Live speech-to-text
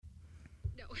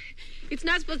It's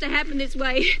not supposed to happen this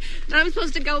way. I'm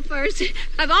supposed to go first.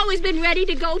 I've always been ready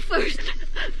to go first.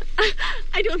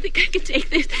 I don't think I can take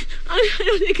this. I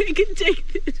don't think I can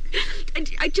take this.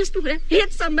 I just want to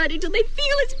hit somebody till they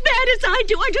feel as bad as I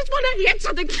do. I just want to hit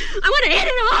something. I want to hit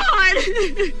it hard.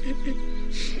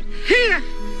 Here.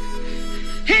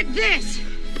 Hit this.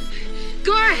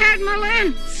 Go ahead,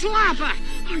 Malin. Slapper.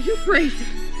 Are you crazy?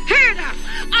 Hit her.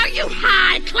 Are you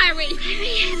high, Clary?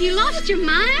 Have you lost your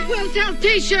mind? We'll sell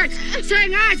T-shirts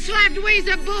saying I slapped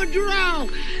Weezer Boudreaux.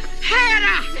 Hit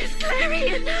her. Miss Clary,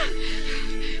 enough.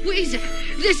 Weezer,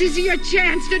 this is your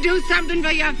chance to do something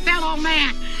for your fellow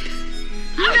man.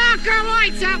 Knock her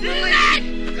lights out,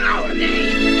 Malin. Let go of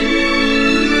me.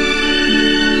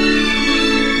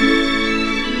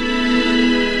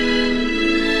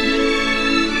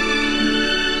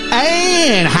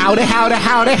 And howdy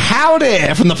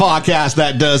from the podcast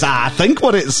that does, I think,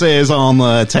 what it says on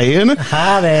the tin.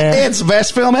 Hi there. It's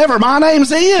Best Film Ever. My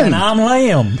name's Ian. And I'm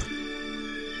Liam.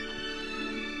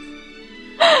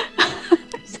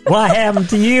 What happened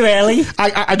to you, Ellie?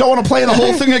 I don't want to play the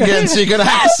whole thing again, so you're going to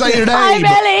have to say your name. I'm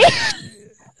Ellie.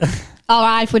 All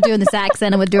right, we're doing this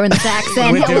accent, and we're doing this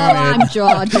accent. Hello, I'm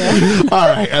Georgia. All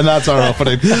right, and that's our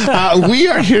opening. We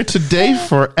are here today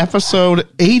for episode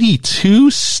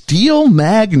 82, Steel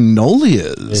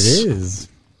Magnolias. It is.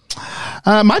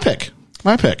 My pick.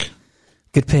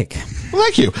 Good pick. Well,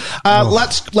 thank you.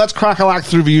 Let's crack-a-lack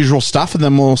through the usual stuff, and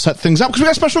then we'll set things up, because we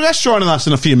got a special guest joining us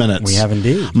in a few minutes. We have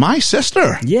indeed. My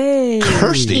sister. Yay.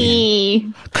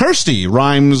 Kirsty. Kirsty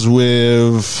rhymes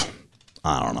with...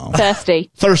 I don't know.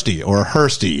 Thirsty or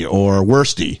Hursty or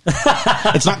Worsty.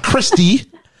 It's not Christy.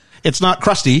 It's not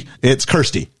Krusty. It's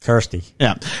Kirsty.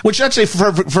 Yeah. Which actually,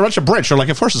 for much of British, are like,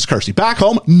 of course it's Kirsty. Back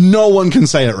home, no one can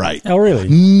say it right. Oh, really?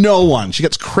 No one. She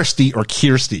gets Christy or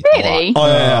Kirsty. Really? Oh,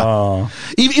 yeah.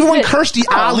 Even when Kirsty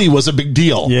Alley was a big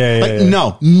deal. Yeah.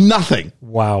 No, nothing.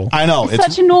 Wow. I know. It's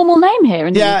such a normal name here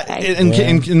in the UK.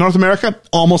 In North America,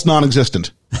 almost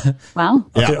non-existent. Wow.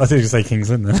 I thought you were say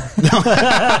Kingsland then.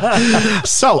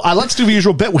 So let's do the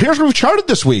usual bit. Well, here's where we've charted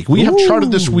this week. We have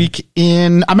charted this week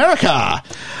in America.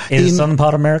 In the southern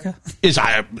part of America?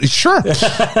 Sure.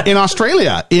 In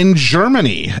Australia, in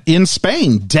Germany, in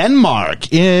Spain,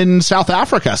 Denmark, in South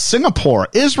Africa, Singapore,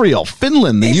 Israel,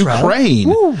 Finland, the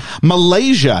Ukraine,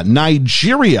 Malaysia,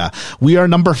 Nigeria. We are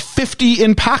number 50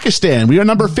 in Pakistan. We are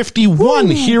number 51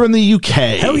 here in the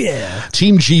UK. Hell yeah.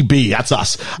 Team GB, that's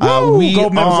us. We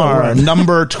are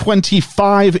number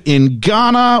 25 in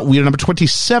Ghana. We are number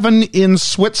 27 in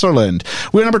Switzerland.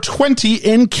 We are number 20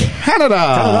 in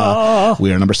Canada.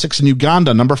 We are number 6 in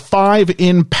Uganda. Number 5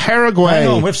 in Paraguay. Hang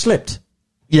on, we've slipped.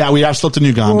 Yeah, we have slipped in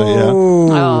Uganda. Whoa.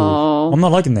 Yeah. Oh. I'm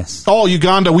not liking this. Oh,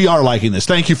 Uganda, we are liking this.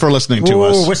 Thank you for listening to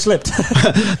us. We're slipped.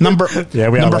 Number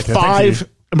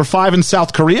 5 in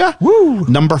South Korea. Woo.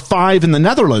 Number 5 in the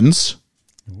Netherlands.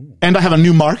 And I have a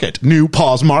new market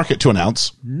to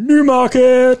announce. New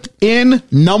market. In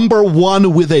number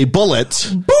 1 with a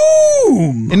bullet.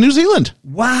 Boom. In New Zealand.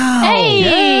 Wow.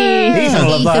 Hey.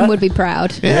 Ethan would be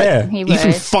proud. Yeah. He would.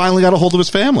 Ethan finally got a hold of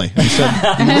his family and said,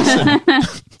 listen.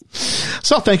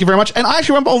 So thank you very much. And I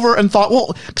actually went over and thought,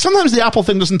 well, sometimes the Apple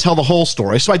thing doesn't tell the whole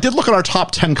story. So I did look at our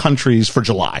top 10 countries for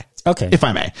July. Okay. If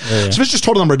I may. Yeah. So it's just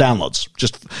total number of downloads.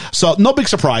 So no big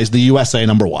surprise. The USA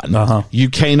number 1,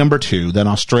 UK number 2, then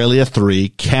Australia 3,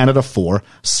 Canada 4,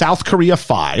 South Korea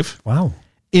 5, wow,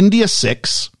 India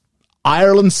 6,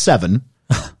 Ireland 7,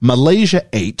 Malaysia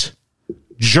 8,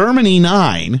 Germany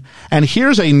 9, and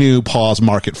here's a new pause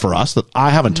market for us that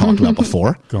I haven't talked about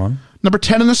before. Go on. Number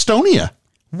 10 in Estonia.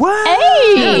 Wow.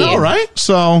 Hey. Yeah, all right.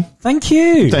 So thank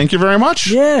you very much.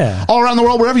 Yeah. All around the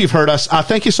world, wherever you've heard us,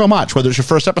 thank you so much. Whether it's your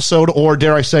first episode or,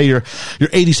 dare I say, your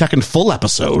 80-second full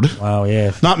episode. Wow,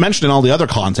 yeah. Not mentioning all the other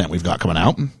content we've got coming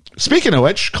out. Speaking of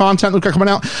which, content we've got coming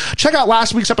out, check out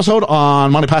last week's episode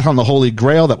on Monty Python and the Holy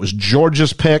Grail. That was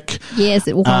George's pick. Yes,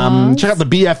 it was. Check out the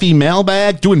BFE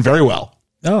mailbag. Doing very well.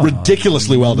 Oh,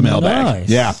 ridiculously well, the mailbag. Nice.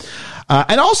 Yeah.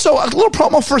 And also a little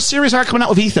promo for a series I got coming out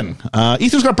with Ethan.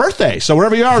 Ethan's got a birthday, so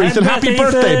wherever you are, Ethan, happy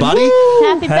birthday, buddy.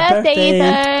 Happy birthday,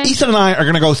 Ethan. Ethan and I are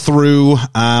going to go through,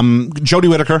 Jodie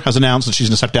Whittaker has announced that she's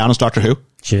going to step down as Doctor Who.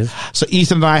 Cheers. So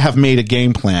Ethan and I have made a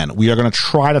game plan. We are going to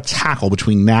try to tackle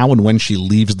between now and when she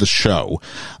leaves the show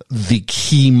the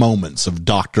key moments of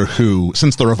Doctor Who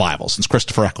since the revival, since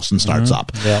Christopher Eccleston starts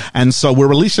up. Yeah. And so we're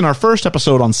releasing our first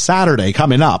episode on Saturday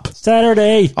coming up.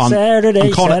 Saturday.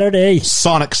 I'm calling it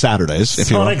Sonic Saturdays,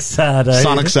 if you will.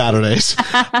 Sonic Saturdays.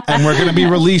 And we're going to be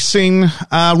releasing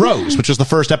Rose, which is the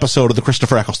first episode of the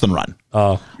Christopher Eccleston run.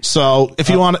 Oh. So if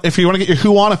you want to get your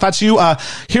Who on, if that's you,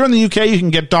 here in the UK, you can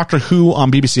get Doctor Who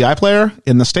on BBC iPlayer.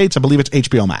 In the States, I believe it's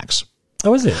HBO Max.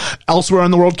 Oh, is it? Elsewhere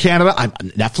in the world, Canada,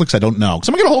 Netflix, I don't know.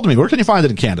 Someone get a hold of me. Where can you find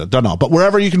it in Canada? Don't know. But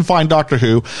wherever you can find Doctor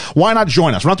Who, why not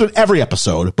join us? We're not doing every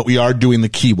episode, but we are doing the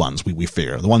key ones, we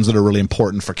figure. The ones that are really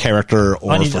important for character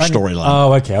or for storyline.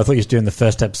 Oh, okay. I thought you were doing the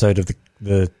first episode of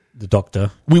the Doctor.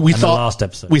 We and thought the last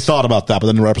episode. We thought about that, but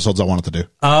then there were episodes I wanted to do.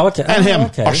 Oh, okay. And him.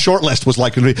 Okay. Our short list was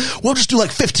like, we'll just do like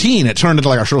 15. It turned into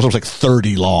like our short list was like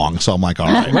 30 long. So I'm like, all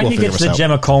right, when we'll you figure get this to the out.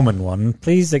 Gemma Coleman one,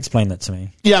 please explain that to me.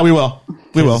 Yeah, we will.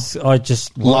 We will. I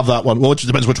just love that one. Well, it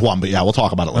depends which one, but yeah, we'll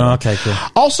talk about it later. Okay, cool.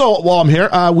 Also, while I'm here,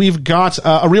 we've got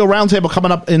a real roundtable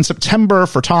coming up in September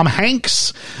for Tom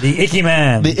Hanks. The Icky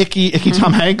Man. The icky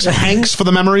Tom Hanks. Hanks for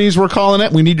the memories, we're calling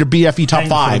it. We need your BFE top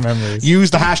Hanks 5.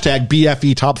 Use the hashtag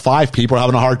BFE top 5. People are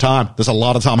having a hard time. There's a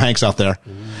lot of Tom Hanks out there.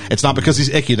 It's not because he's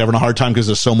icky. They're having a hard time because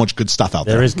there's so much good stuff out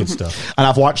there. There is good stuff. And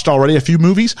I've watched already a few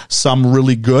movies. Some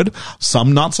really good.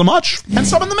 Some not so much. And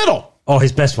some in the middle. Oh,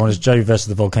 his best one is Joe versus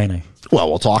the Volcano. Well,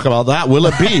 we'll talk about that. Will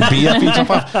it be BFE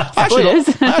top 5? I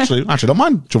actually don't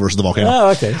mind Joe versus the Volcano. Oh,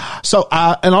 okay. So,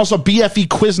 and also BFE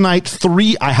Quiz Night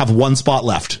 3, I have one spot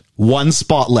left. One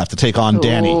spot left to take on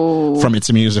Danny from It's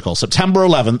a Musical. September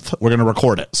 11th, we're going to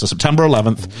record it. So September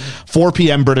 11th, 4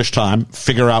 p.m. British time.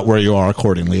 Figure out where you are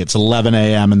accordingly. It's 11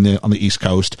 a.m. on the East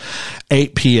Coast,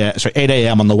 8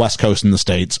 a.m. on the West Coast in the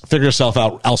States. Figure yourself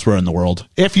out elsewhere in the world.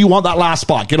 If you want that last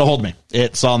spot, get a hold of me.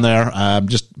 It's on there.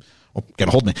 Get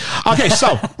a hold of me. Okay,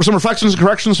 so some reflections and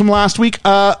corrections from last week.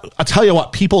 I'll tell you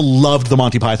what, people loved the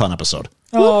Monty Python episode.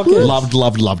 Oh, good. Loved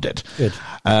it. Good.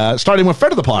 Starting with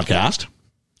friend of the podcast,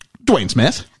 Dwayne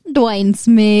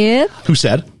Smith, who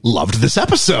said, loved this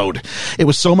episode. It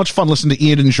was so much fun listening to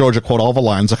Ian and Georgia quote all the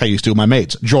lines like I used to with my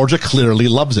mates. Georgia clearly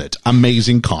loves it.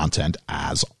 Amazing content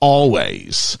as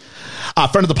always.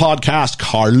 Friend of the podcast,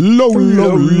 Carlo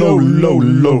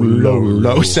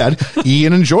said,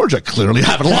 Ian and Georgia clearly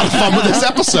having a lot of fun with this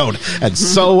episode. And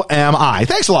so am I.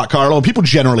 Thanks a lot, Carlo. And people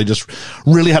generally just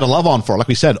really had a love on for it. Like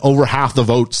we said, over half the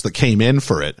votes that came in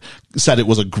for it said it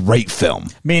was a great film.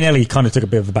 Me and Ellie kind of took a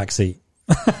bit of a back seat.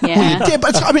 Yeah. Well, you did,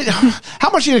 but how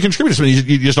much are you going to contribute to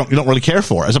something you don't really care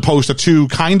for, as opposed to two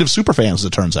kind of super fans, as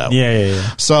it turns out.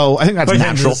 Yeah. So I think that's both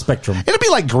natural. Spectrum. It'd be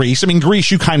like Grease. I mean,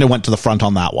 Grease, you kind of went to the front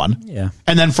on that one. Yeah.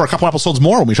 And then for a couple episodes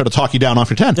more, when we tried to talk you down off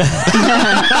your 10. And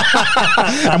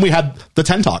we had the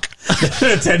 10 talk.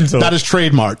 10 talk. That is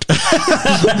trademarked.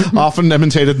 Often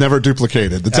imitated, never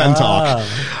duplicated. The 10 talk.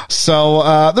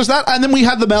 So there's that. And then we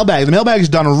had the mailbag. The mailbag's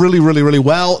done really, really, really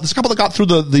well. There's a couple that got through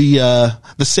the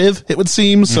sieve, it would seem.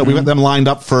 So we got them lined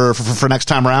up for next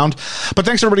time around. But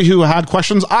thanks to everybody who had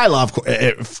questions. I love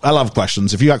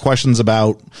questions. If you got questions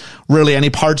about really any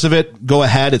parts of it, go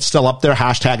ahead. It's still up there.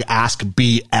 Hashtag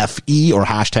AskBFE or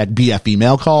hashtag BFE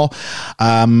mail call.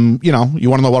 You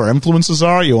want to know what our influences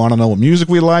are. You want to know what music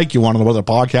we like. You want to know what other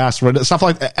podcasts, stuff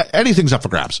like anything's up for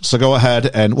grabs. So go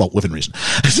ahead and, well, within reason.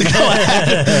 So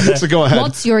go ahead.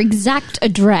 What's your exact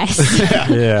address?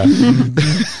 Yeah.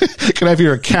 Can I have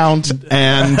your account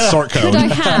and sort code? Could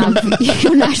I have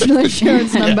your national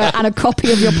insurance number and a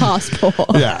copy of your passport?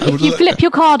 Yeah. If you flip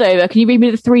your card over, can you read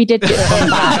me the 3 digits on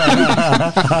the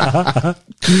back?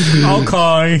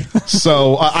 Okay.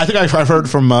 So I think I've heard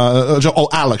from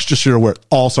Alex, just so you're aware,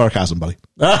 all sarcasm, buddy.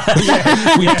 We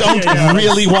don't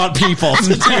really want people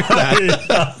to do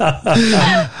that.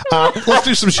 Let's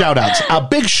do some shout outs. A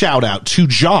big shout out to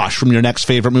Josh from Your Next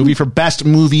Favorite Movie for Best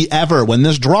Movie Ever. When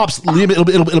this drops,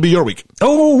 it'll be your week.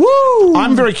 Oh, woo!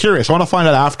 I'm very curious. I want to find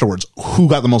out afterwards who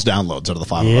got the most downloads out of the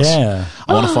 5 of us. Yeah.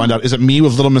 I want to find out, is it me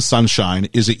with Little Miss Sunshine?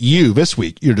 Is it you this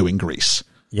week? You're doing Grease.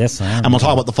 Yes, I am. And we'll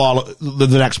talk about the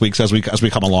next weeks as we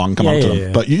come along, come up to them.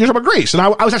 Yeah. But you're talking about Grease, and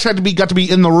I was actually got to be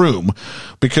in the room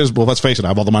because, well, let's face it, I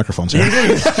have all the microphones here.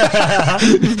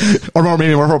 Or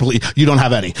maybe more appropriately, you don't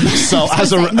have any. So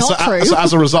as a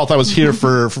result, I was here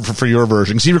for your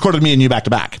version. Because he recorded me and you back to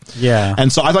back. Yeah. And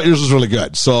so I thought yours was really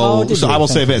good. So I will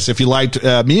say this: if you liked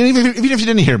me, even if you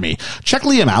didn't hear me, check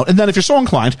Liam out, and then if you're so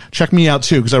inclined, check me out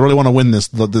too, because I really want to win this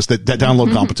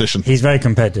download competition. He's very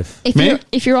competitive.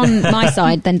 If you're on my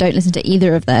side, then don't listen to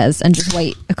either of theirs and just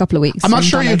wait a couple of weeks. I'm not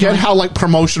sure you get how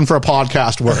promotion for a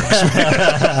podcast works.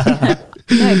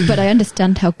 No, but I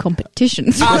understand how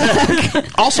competitions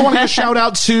work. Also want to shout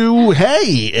out to,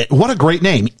 what a great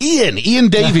name, Ian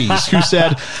Davies, who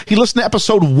said he listened to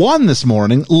episode 1 this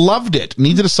morning, loved it,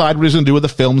 need to decide what he's going to do with the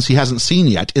films he hasn't seen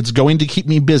yet. It's going to keep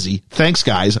me busy. Thanks,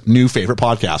 guys. New favorite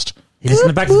podcast. He listened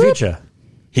to Back to the Future.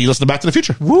 He listened to Back to the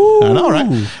Future. Woo. I know,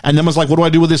 right? And then was like, what do I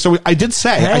do with this? So I did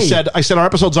say, I said our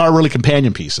episodes are really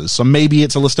companion pieces. So maybe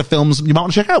it's a list of films you might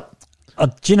want to check out.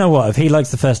 Do you know what? If he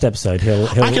likes the first episode, he'll.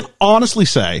 I can honestly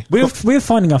say we were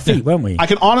finding our feet, weren't we? I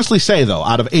can honestly say though,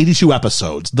 out of 82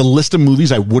 episodes, the list of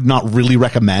movies I would not really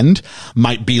recommend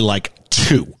might be like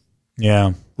 2.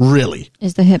 Yeah. Really?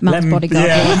 Is the Hitman's Bodyguard?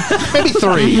 Yeah. Maybe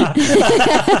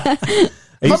 3.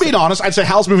 If I'm being honest, I'd say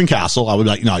Howl's Moving Castle. I would be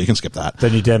like, no, you can skip that.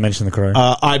 Don't you dare mention The Crow.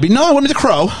 I wouldn't be The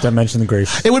Crow. Don't mention The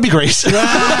Grease. It would be Grease. but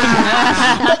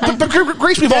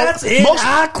Grease,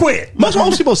 I quit.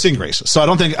 Most people have seen Grease, so I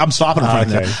don't think I'm stopping right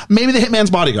there. Maybe The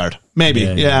Hitman's Bodyguard. Maybe.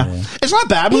 Yeah. It's not a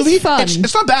bad movie. It's fun.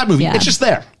 It's not a bad movie. Yeah. It's just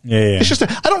there. Yeah. It's just there.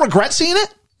 I don't regret seeing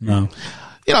it. No.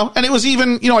 And it was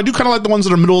even, I do kind of like the ones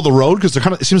that are middle of the road because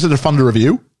it seems like they're fun to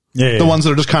review. Yeah. The ones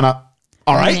that are just kind of,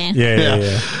 all right.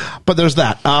 Yeah. But there's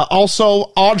that.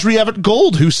 Also, Audrey Everett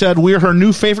Gold, who said we're her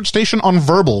new favorite station on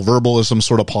Verbal. Verbal is some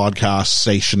sort of podcast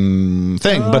station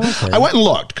thing. But I went and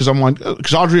looked because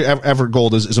because Audrey Everett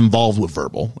Gold is involved with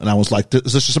Verbal. And I was like,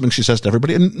 is this just something she says to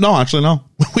everybody? And no, actually, no.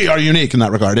 We are unique in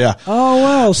that regard. Yeah. Oh,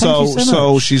 wow. Thank you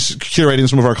so much. She's curating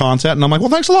some of our content. And I'm like,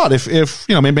 well, thanks a lot. If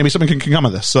maybe something can come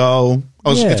of this. So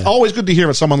it's always good to hear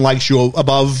that someone likes you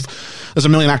above. There's a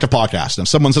million active podcasts. And if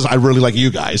someone says, I really like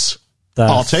you guys.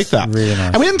 I'll take that. Really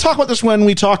nice. And we didn't talk about this when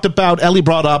we talked about, Ellie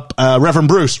brought up Reverend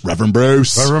Bruce. Reverend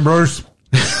Bruce. I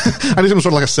think it was sort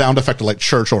of like a sound effect of like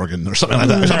church organ or something like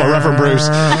that. It's about Reverend Bruce.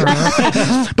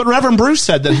 But Reverend Bruce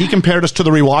said that he compared us to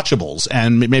the Rewatchables.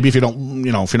 And maybe if you don't,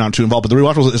 if you're not too involved, but the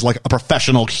Rewatchables is like a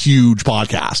professional, huge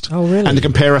podcast. Oh, really? And to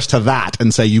compare us to that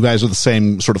and say you guys are the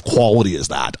same sort of quality as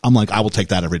that, I'm like, I will take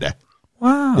that every day.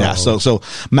 Wow. Yeah. So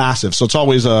massive. So it's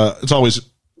always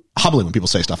humbling when people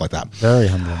say stuff like that. Very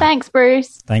humbling. Thanks,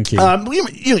 Bruce. Thank you.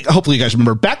 Hopefully you guys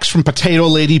remember Bex from Potato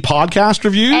Lady Podcast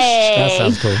Reviews. Hey. That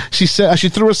sounds cool. She said she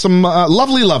threw us some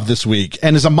lovely love this week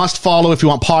and is a must follow if you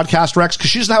want podcast recs because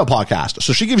she doesn't have a podcast.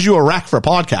 So she gives you a rec for a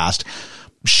podcast.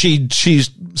 She's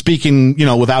speaking,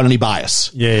 without any bias.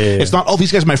 Yeah. It's not,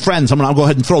 these guys are my friends. I'll go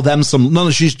ahead and throw them some.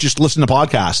 No, she's just listening to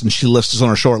podcasts and she lists us on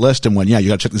her short list and went, you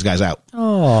got to check these guys out.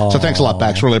 Oh. So thanks a lot,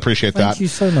 Bex. Really appreciate that. Thank you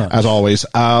so much. As always.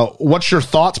 What's Your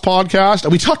Thoughts podcast?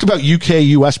 We talked about UK,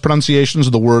 US pronunciations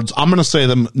of the words. I'm going to say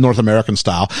them North American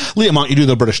style. Liam, why don't you do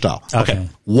the British style? Okay.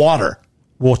 Water.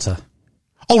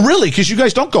 Oh, really? Because you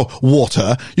guys don't go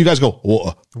water. You guys go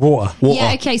water. Water.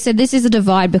 Yeah, okay, so this is a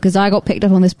divide because I got picked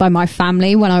up on this by my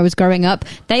family when I was growing up.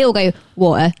 They all go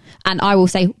water, and I will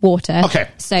say water. Okay,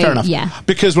 so, fair enough. Yeah.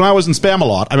 Because when I was in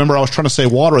Spamalot, I remember I was trying to say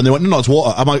water, and they went, no, it's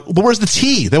water. I'm like, but where's the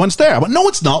T? They went, it's there. I went, no,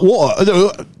 it's not water.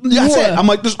 That's it. I'm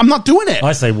like, I'm not doing it.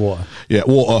 I say water. Yeah,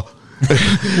 water.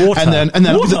 Water. And then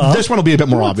this one will be a bit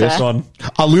more obvious.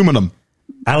 Aluminum.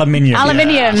 Aluminium.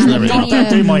 Don't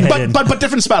do my head in. But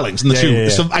different spellings in the two, yeah.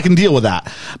 so I can deal with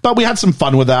that. But we had some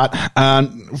fun with that.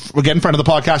 And again, friend of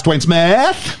the podcast, Dwayne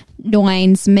Smith.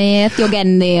 You're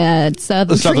getting the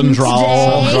southern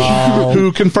drawl.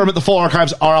 Who confirmed that the full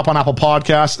archives are up on Apple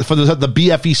Podcasts. For the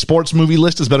BFE sports movie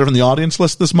list is better than the audience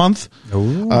list this month.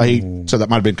 He said that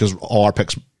might have been because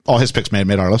all his picks made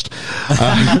our list.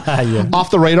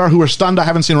 Off the Radar, who are stunned I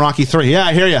haven't seen Rocky 3. Yeah,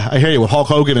 I hear you. With Hulk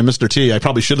Hogan and Mr. T. I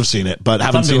probably should have seen it, but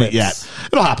haven't seen it yet.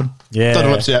 It'll happen. Yeah.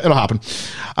 Thunderlips, yeah, it'll happen.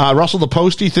 Russell the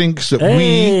Postie thinks that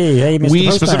we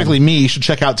specifically me, should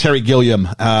check out Terry Gilliam,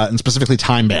 and specifically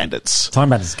Time Bandits. Time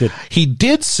Bandits is good. He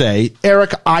did say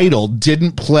Eric Idle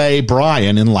didn't play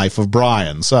Brian in Life of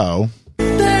Brian, so...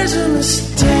 There's a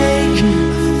mistake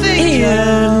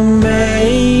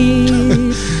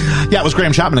Yeah, it was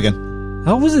Graham Chapman again.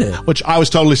 How was it? Which I was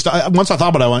totally... once I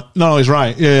thought about it, I went, no, he's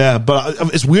right. Yeah. But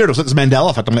it's weird. It was like this Mandela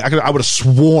effect. I mean, I would have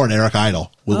sworn Eric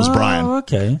Idle was Brian.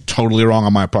 Okay. Totally wrong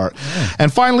on my part. Yeah.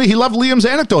 And finally, he loved Liam's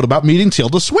anecdote about meeting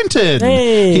Tilda Swinton.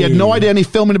 Hey. He had no idea any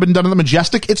filming had been done in the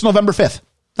Majestic. It's November 5th.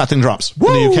 That thing drops in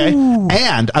the UK.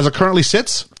 And as it currently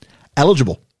sits,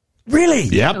 eligible. Really?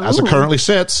 Yep, as it currently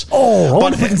sits.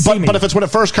 But if it's when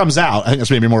it first comes out, I think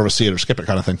it's maybe more of a see it or skip it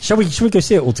kind of thing. Shall we go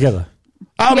see it all together?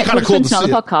 That'll be kind of cool to see on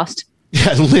the it. podcast.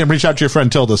 Yeah, Liam, reach out to your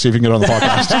friend Tilda, see if you can get on the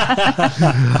podcast.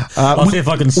 I'll see if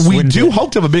I can we do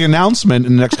hope to have a big announcement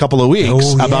in the next couple of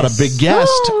weeks about a big guest,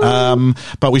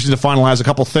 but we need to finalize a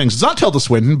couple of things. It's not Tilda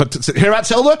Swinton, but here at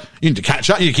Tilda, you need to catch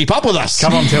up, you need to keep up with us.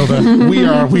 Come on, Tilda.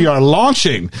 we are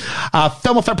launching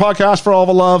Film Affair Podcast for all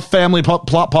the love, Family Plot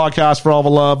Podcast for all the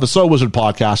love, the So Wizard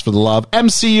Podcast for the love,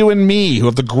 MCU and Me, who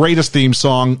have the greatest theme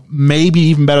song, maybe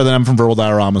even better than M from Verbal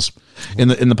Dioramas in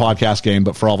the podcast game,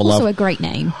 but for all the love. Also a great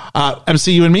name.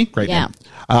 MCU and Me, great name.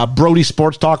 Brody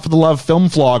Sports Talk for the love. Film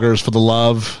Floggers for the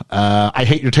love. I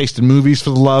Hate Your Taste in Movies for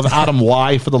the love. Adam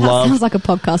Y for the love. Sounds like a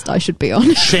podcast I should be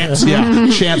on.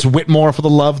 Chance Whitmore for the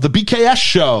love. The BKS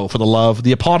Show for the love.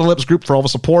 The Apocalypse Group for all the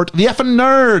support. The Effin'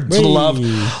 Nerds for the love.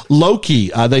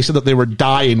 Loki. They said that they were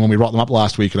dying when we brought them up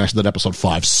last week, and I said that episode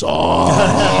 5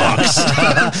 sucks.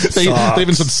 They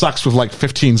even said sucks with like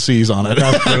 15 C's on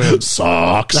it.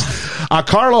 Sucks.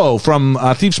 Carlo from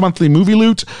Thieves Monthly Movie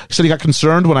Loot said he got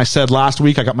concerned when I said last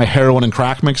week I got my heroin and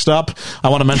crack mixed up. I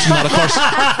want to mention that, of course.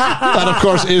 That, of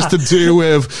course, is to do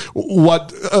with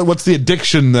what's the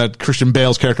addiction that Christian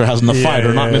Bale's character has in the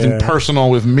fighter, not anything personal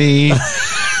with me.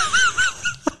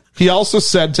 He also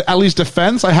said, to Ellie's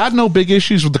defense, I had no big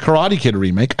issues with the Karate Kid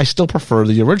remake. I still prefer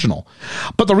the original.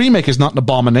 But the remake is not an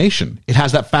abomination. It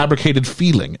has that fabricated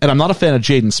feeling. And I'm not a fan of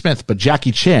Jaden Smith, but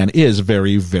Jackie Chan is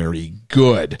very, very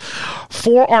good.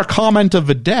 For our comment of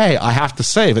the day, I have to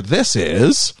say that this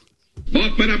is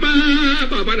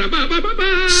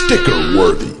sticker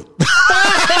worthy.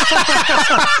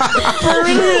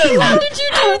 How did you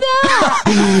do that?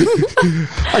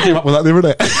 I came up with that the other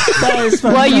day.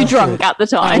 Were you drunk at the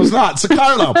time? I was not. So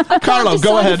Carlo,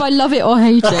 go ahead. If I love it or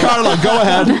hate it. Carlo, go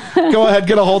ahead. Go ahead,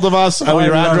 get a hold of us.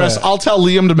 Your address. I'll tell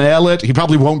Liam to mail it. He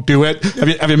probably won't do it.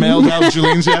 Have you mailed out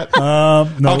Julien's yet? No.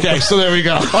 Okay, so there we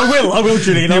go. I will,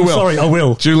 Julian. I'm sorry, I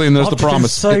will. Julian, there's the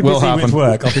promise. So it will busy happen. with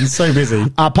work. I've been so busy.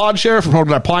 Podshare from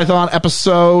Holding Our Python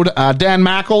episode. Dan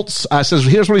Mackeltz says,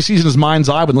 here's what he sees in his mind's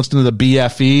eye when listening to the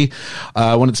BFE.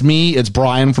 When it's me, it's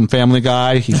Brian from Family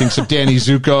Guy. He thinks of Danny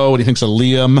Zuko and he thinks of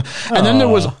Liam. And then there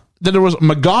was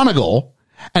McGonagall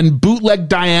and bootleg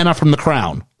Diana from The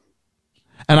Crown.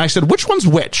 And I said, which one's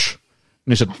which?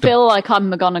 And he said, I feel like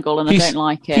I'm McGonagall and I don't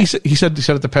like it. He said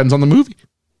it depends on the movie.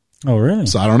 Oh, really?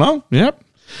 So I don't know. Yep.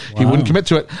 Wow. He wouldn't commit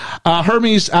to it.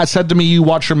 Hermes said to me, you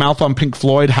watch your mouth on Pink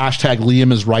Floyd. Hashtag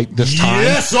Liam is right this time.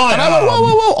 Yes, I am. I went,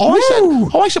 whoa.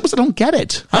 All I said was I don't get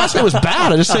it. I didn't say it was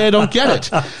bad. I just say I don't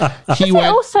get it. Was it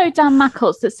also Dan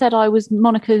Mackeltz that said I was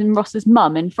Monica and Ross's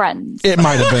mum in Friends? It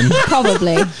might have been.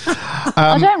 Probably.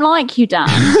 I don't like you, Dan.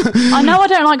 I know I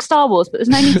don't like Star Wars, but there's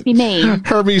no need to be mean.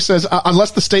 Hermes says,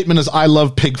 unless the statement is I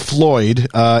love Pink Floyd,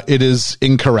 it is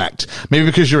incorrect. Maybe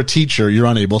because you're a teacher, you're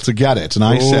unable to get it. And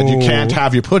I said, you can't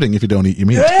have your pudding if you don't eat your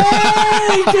meat.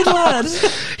 Hey, good lad.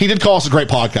 He did call us a great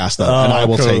podcast, though, and I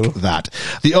will take that.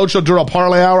 The Ocho Duro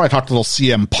Parlay Hour, I talked a little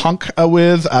CM Punk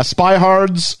with Spy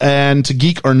Hards and To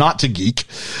Geek or Not to Geek,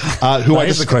 who I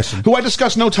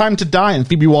discussed No Time to Die and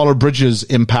Phoebe Waller-Bridge's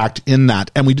impact in that.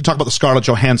 And we did talk about the Scarlett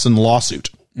Johansson lawsuit.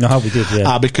 No, we did,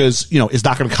 yeah. Because, is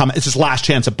that going to come? It's his last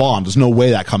chance at Bond. There's no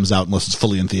way that comes out unless it's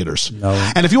fully in theaters. No.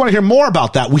 And if you want to hear more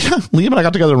about that, Liam and I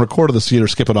got together and recorded the theater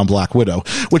Skip It on Black Widow,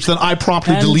 which then I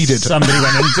promptly deleted. Somebody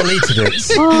went and deleted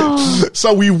it.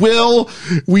 So we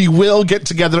will get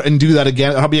together and do that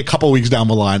again. It'll be a couple weeks down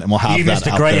the line, and we'll have you that. Missed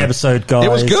a great episode, guys. It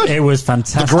was good. It was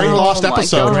fantastic. The great lost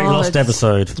episode. Great lost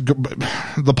episode.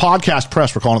 The podcast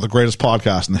press were calling it the greatest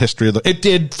podcast in the history of it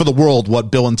did for the world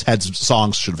what Bill and Ted's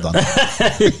songs should have done.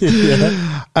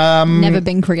 Yeah. Never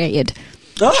been created.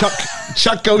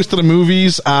 Chuck goes to the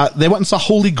movies. They went and saw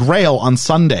Holy Grail on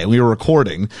Sunday. We were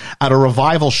recording at a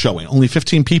revival showing. Only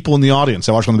 15 people in the audience.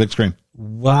 I watched on the big screen.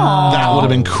 Wow. That would have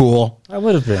been cool. That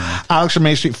would have been. Alex from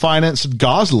Main Street Finance said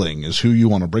Gosling is who you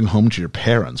want to bring home to your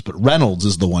parents, but Reynolds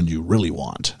is the one you really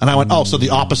want. And I went, so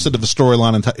the opposite of the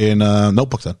storyline in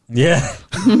Notebook then. Yeah.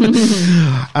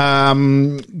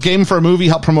 Game for a Movie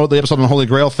helped promote the episode on Holy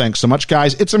Grail. Thanks so much,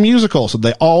 guys. It's a musical, so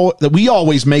we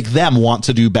always make them want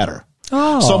to do better.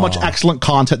 So much excellent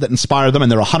content that inspired them, and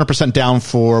they're 100% down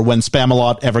for when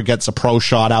Spamalot ever gets a pro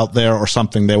shot out there or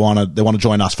something. They want to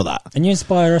join us for that. And you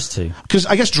inspire us too. Because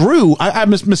I guess Drew, I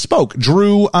misspoke.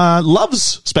 Drew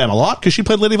loves Spamalot because she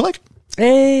played Lady of Lake.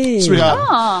 Hey, so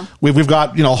we've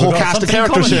got a whole cast of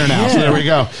characters here now. Yeah. So there we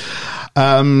go.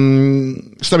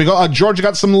 So we go. Georgia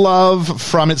got some love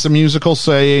from It's a Musical,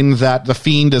 saying that The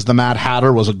Fiend as the Mad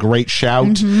Hatter was a great shout.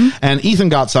 Mm-hmm. And Ethan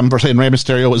got some for saying Rey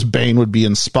Mysterio as Bane would be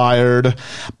inspired.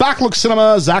 Backlook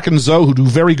Cinema, Zach and Zoe, who do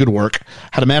very good work,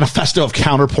 had a manifesto of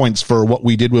counterpoints for what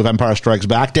we did with Empire Strikes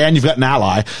Back. Dan, you've got an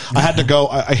ally. I had to go.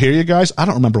 I hear you guys. I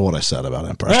don't remember what I said about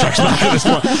Empire Strikes Back at this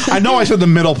point. I know I said the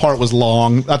middle part was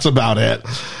long. That's about it.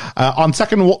 On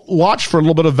second watch, for a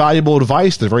little bit of valuable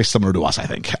advice, they're very similar to us, I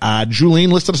think.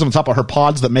 Julene listed us on top of her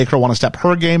pods that make her want to step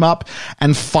her game up.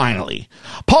 And finally,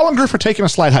 Paul and Griff are taking a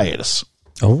slight hiatus.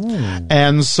 Oh.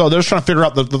 And so they're just trying to figure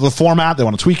out the format. They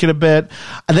want to tweak it a bit.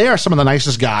 And they are some of the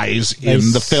nicest guys in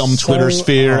the film Twitter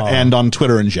sphere and on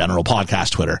Twitter in general,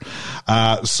 podcast Twitter.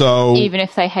 So Even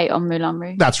if they hate on Moulin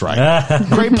Rouge. that's right.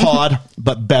 Great pod,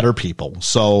 but better people.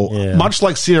 So much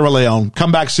like Sierra Leone,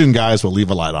 come back soon, guys. We'll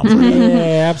leave a light on for you.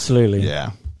 Yeah, absolutely.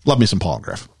 Yeah. Love me some Paul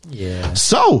Griff. Yeah.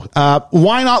 So,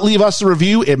 why not leave us a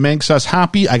review? It makes us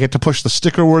happy. I get to push the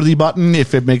sticker-worthy button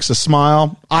if it makes us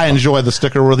smile. I enjoy the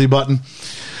sticker-worthy button.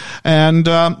 And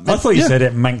I thought you said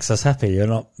it makes us happy. You're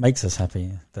not makes us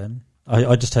happy then.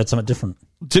 I just heard something different.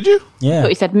 Did you? I Yeah. thought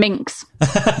you said minx.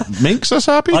 Makes us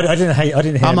happy? I didn't hear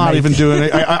I'm not make. even doing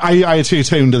it. I too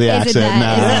tuned to the Is it accent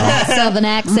now. that southern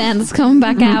accent's come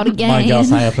back out again? My girl's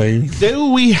happy.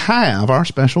 Do we have our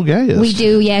special guest? We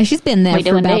do, yeah. She's been there We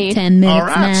for do about indeed. 10 minutes All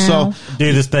right, now. so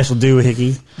Do the special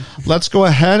doohickey. let's go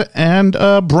ahead and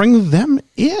bring them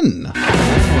in.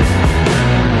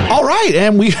 All right,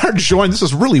 and we are joined. This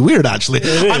is really weird, actually.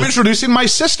 I'm introducing my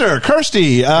sister,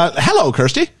 Kirsty. Hello,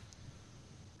 Kirsty.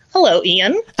 Hello,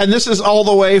 Ian. And this is all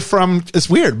the way from, it's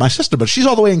weird, my sister, but she's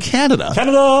all the way in Canada.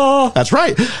 Canada! That's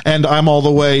right. And I'm all the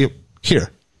way here.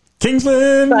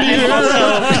 Kingsland!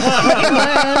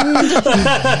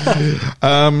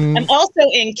 I'm also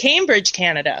in Cambridge,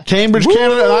 Canada. Cambridge,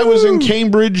 Canada. And I was in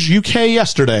Cambridge, UK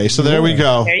yesterday. So there we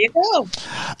go. There you go.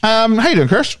 How you doing,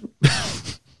 Kirst?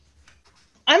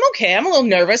 I'm okay. I'm a little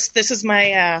nervous. This is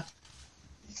my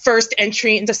first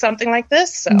entry into something like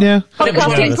this. So. Yeah.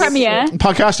 Podcasting premiere.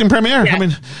 Podcasting premiere. Yeah. I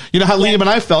mean, you know how Liam and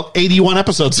I felt 81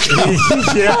 episodes ago.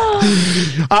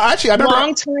 Actually, I remember.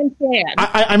 Long time fan.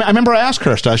 I remember I asked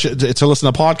Kirst to listen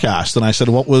to the podcast, and I said,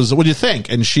 what do you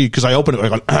think? And because I opened it, I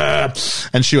went,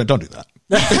 and she went, don't do that.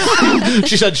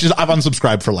 she said, I've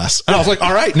unsubscribed for less. And I was like,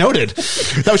 all right, noted.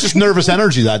 That was just nervous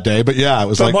energy that day. But yeah, it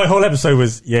was But my whole episode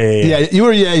was, yeah, you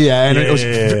were, and it was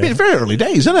yeah. very early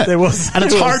days, isn't it? It was. And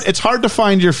it's hard to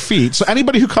find your feet. So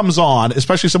anybody who comes on,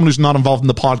 especially someone who's not involved in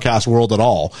the podcast world at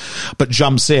all, but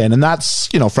jumps in, and that's,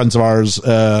 friends of ours,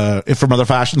 from other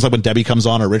fashions, like when Debbie comes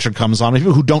on or Richard comes on,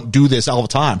 people who don't do this all the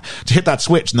time, to hit that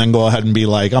switch and then go ahead and be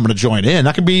like, I'm going to join in.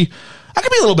 I could be a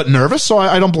little bit nervous, so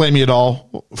I don't blame you at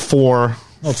all for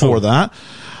that.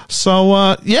 So,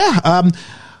 I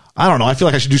don't know. I feel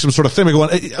like I should do some sort of thing.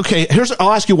 Okay,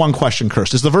 I'll ask you one question,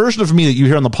 Kirst. Is the version of me that you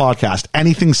hear on the podcast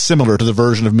anything similar to the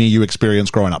version of me you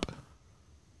experienced growing up?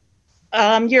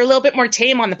 You're a little bit more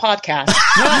tame on the podcast.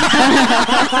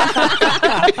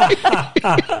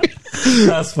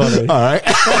 That's funny. All right.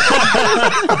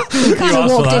 Kind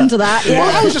of walked into that. Yeah.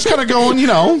 Well, I was just kind of going,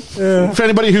 for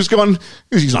anybody who's going,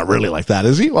 he's not really like that,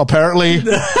 is he? Well, apparently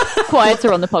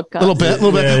Quieter on the podcast. a little bit.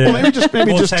 Yeah.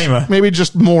 Well, maybe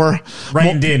just more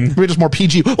Reined in. Maybe just more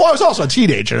PG. Well, I was also a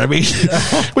teenager. I mean,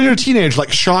 when you're a teenager,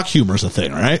 like shock humor is a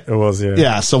thing, right? It was, yeah.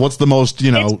 Yeah. So what's the most,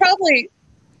 It's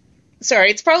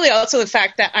probably also the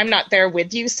fact that I'm not there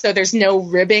with you, so there's no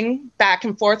ribbing back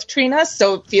and forth between us,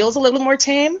 so it feels a little more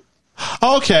tame.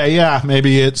 Okay, yeah,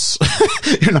 maybe it's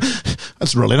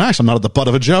that's really nice. I'm not at the butt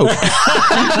of a joke.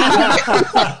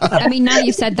 I mean, now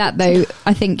you've said that, though,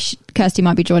 I think Kirsty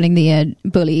might be joining the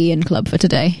Bully Ian Club for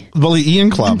today. Bully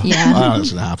Ian Club. Yeah. Oh,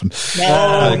 that's gonna happen.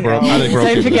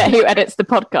 Don't forget who edits the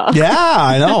podcast. Yeah,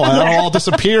 I know. That'll all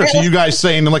disappear to you guys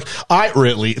saying, I'm like,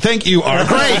 thank you are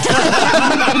great.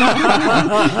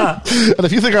 And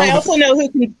if you think I also know who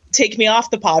can take me off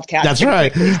the podcast. that's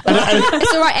right.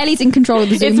 It's all right. Ellie's in control of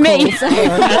the Zoom It's me. call,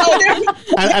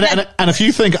 so- And if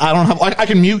you think I don't have, I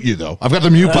can mute you though. I've got the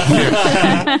mute button here.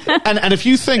 And if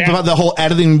you think about the whole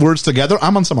editing words together,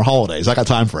 I'm on summer holidays. I got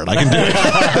time for it. I can do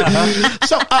it.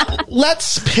 So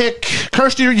let's pick.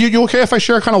 Kirsty, you okay if I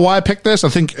share kind of why I picked this? I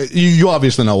think you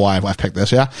obviously know why I've picked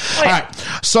this. Yeah. Oh, yeah. All right.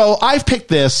 So I've picked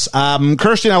this.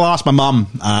 Kirsty and I lost my mom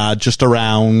just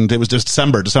around. It was just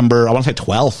December. I want to say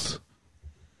 12th.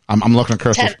 I'm looking at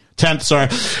Kirsty. 10th, sorry.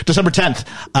 December 10th.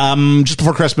 Just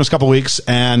before Christmas, a couple of weeks.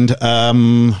 And I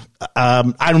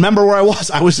remember where I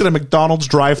was. I was in a McDonald's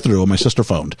drive-thru and my sister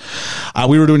phoned.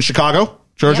 We were doing Chicago.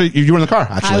 Georgia, Yep. you were in the car,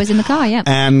 actually. I was in the car, yeah.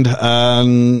 And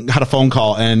had a phone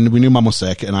call, and we knew Mom was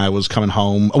sick, and I was coming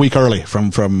home a week early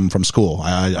from school.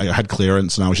 I had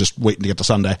clearance, and I was just waiting to get to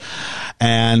Sunday.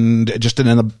 And it just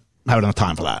didn't end up having enough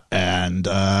time for that. And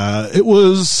it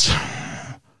was...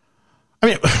 I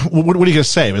mean, what are you going to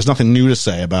say? There's nothing new to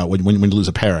say about when you lose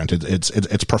a parent.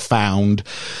 It's profound.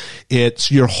 It's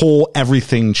your whole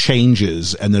everything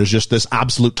changes, and there's just this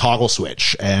absolute toggle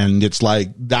switch, and it's like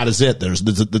that is it. There's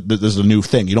a new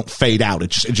thing. You don't fade out. It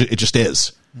just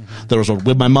is. Mm-hmm. There was a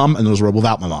with my mom, and there was a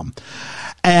without my mom,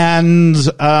 and and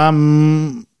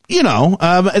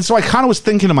so I kind of was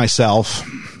thinking to myself,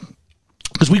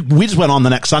 because we just went on the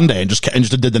next Sunday and just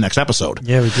did the next episode.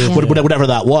 Yeah, we did. Whatever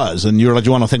that was. And you were like, do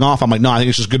you want a thing off? I'm like, no, I think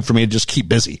it's just good for me to just keep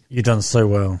busy. You've done so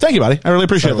well. Thank you, buddy. I really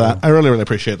appreciate that. I really, really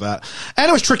appreciate that. And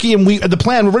it was tricky. And the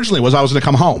plan originally was I was going to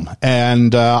come home.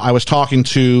 And I was talking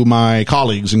to my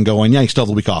colleagues and going, yeah, you still have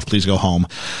the week off. Please go home.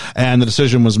 And the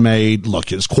decision was made,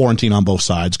 look, it's quarantine on both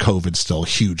sides. COVID's still a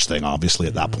huge thing, obviously,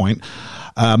 at that point.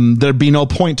 There'd be no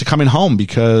point to coming home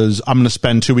because I'm going to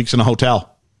spend 2 weeks in a hotel.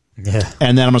 Yeah.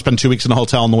 And then I'm going to spend 2 weeks in a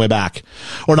hotel on the way back.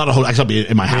 Or not a hotel, I'll be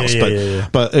in my house.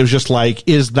 But it was just like,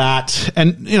 is that,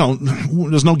 and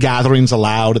there's no gatherings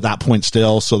allowed at that point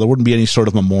still, so there wouldn't be any sort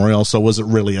of memorial. So was it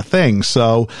really a thing?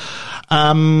 So,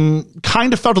 kind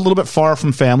of felt a little bit far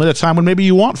from family at a time when maybe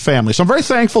you want family. So I'm very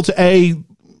thankful to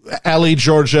Ellie,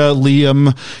 Georgia,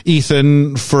 Liam,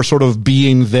 Ethan for sort of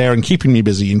being there and keeping me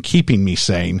busy and keeping me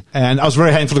sane. And I was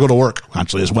very thankful to go to work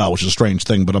actually as well, which is a strange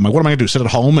thing. But I'm like, what am I going to do? Sit at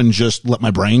home and just let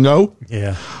my brain go?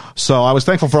 Yeah. So I was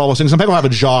thankful for all those things. Some people have a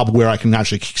job where I can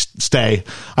actually stay.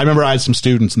 I remember I had some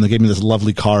students and they gave me this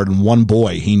lovely card, and one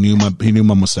boy, he knew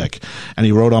mom was sick, and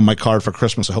he wrote on my card for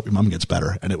Christmas, I hope your mom gets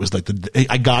better. And it was like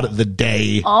I got it the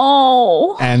day.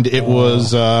 Oh. And it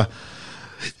was,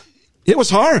 it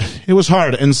was hard. It was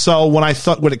hard. And so when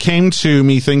it came to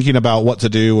me thinking about what to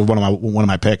do with one of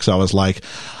my picks, I was like,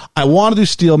 I want to do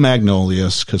Steel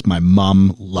Magnolias because my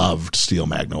mom loved Steel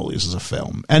Magnolias as a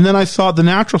film. And then I thought the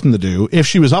natural thing to do, if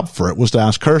she was up for it, was to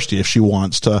ask Kirsty if she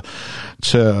wants to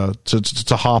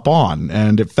hop on.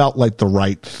 And it felt like the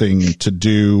right thing to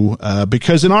do,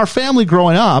 because in our family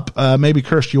growing up, maybe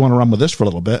Kirsty, you want to run with this for a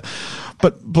little bit.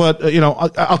 But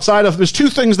outside of, there's two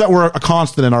things that were a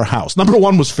constant in our house. Number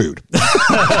one was food.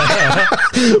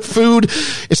 Food.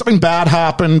 If something bad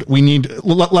happened, we need,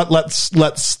 let's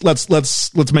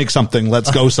make something. Let's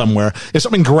go somewhere. If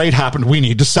something great happened, we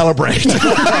need to celebrate.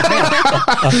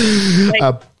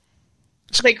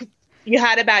 Like you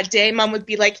had a bad day, Mom would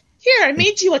be like, here, I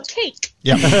made you a cake.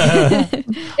 Yeah.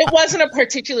 It wasn't a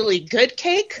particularly good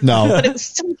cake. No. But it was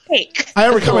some cake. I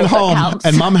remember coming home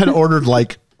and Mom had ordered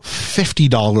like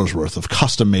 $50 worth of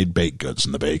custom-made baked goods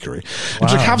in the bakery. And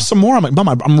she's like, have some more. I'm like, Mom,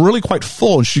 I'm really quite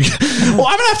full. And she, well,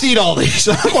 I'm going to have to eat all these.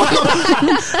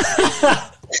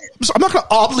 So I'm not going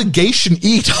to obligation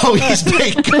eat all these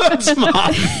baked goods,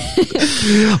 Mom.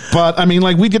 But I mean,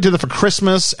 like, we'd get together for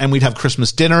Christmas and we'd have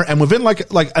Christmas dinner, and within like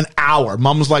an hour,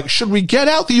 Mom was like, should we get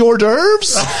out the hors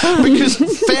d'oeuvres? Because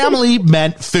family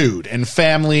meant food, and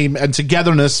family and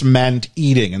togetherness meant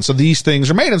eating. And so these things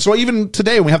are made. And so even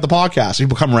today when we have the podcast,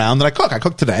 people come around that I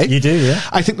cook today. You do, yeah.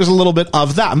 I think there's a little bit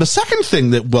of that. And the second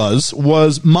thing that was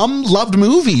Mom loved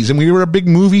movies, and we were a big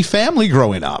movie family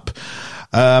growing up.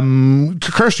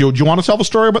 Kirsty, do you want to tell the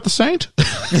story about The Saint?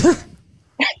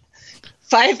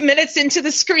 5 minutes into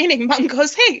the screening, Mom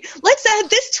goes, hey, let's add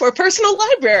this to our personal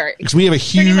library. Because we have a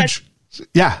huge,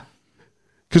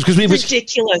 because we have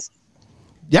ridiculous.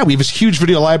 We have this huge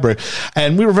video library,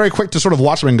 and we were very quick to sort of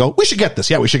watch them and go, we should get this.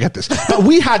 Yeah, we should get this. But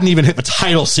we hadn't even hit the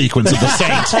title sequence of The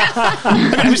Saint.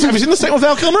 Have you seen The Saint with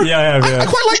Val Kilmer? Yeah. I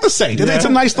quite like The Saint. Yeah. It's a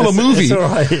nice little movie. It's all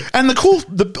right. And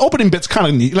the opening bit's kind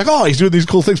of neat. Like, oh, he's doing these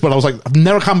cool things. But I was like, I've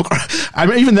never come across. I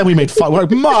mean, even then we made fun. We're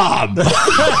like, Mom,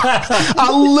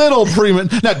 a little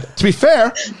premature. Now, to be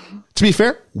fair,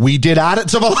 we did add it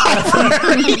to the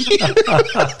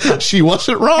library. She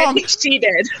wasn't wrong. I think she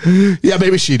did. Yeah,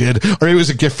 maybe she did. Or maybe it was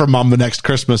a gift from Mom the next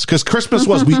Christmas. Because Christmas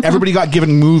was, everybody got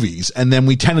given movies, and then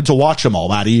we tended to watch them all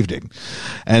that evening.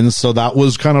 And so that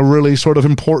was kind of really sort of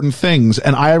important things.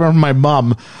 And I remember my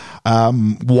mom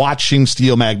watching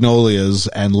Steel Magnolias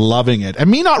and loving it, and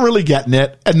me not really getting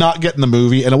it and not getting the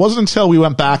movie. And it wasn't until we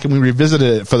went back and we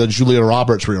revisited it for the Julia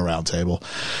Roberts Real Roundtable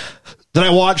that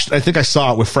I think I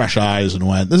saw it with fresh eyes and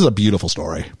went, this is a beautiful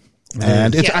story.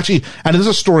 And it's actually, and it is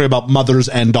a story about mothers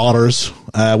and daughters,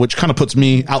 which kind of puts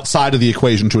me outside of the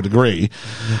equation to a degree.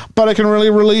 But I can really,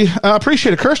 really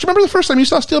appreciate it. Kirst, remember the first time you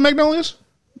saw Steel Magnolias?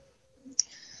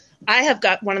 I have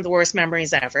got one of the worst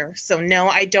memories ever. So no,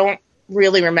 I don't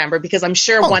really remember, because I'm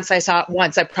sure once I saw it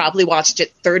once, I probably watched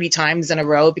it 30 times in a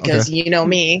row, because you know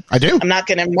me. I do. I'm not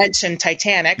going to mention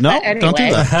Titanic. No, but anyway. don't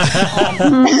do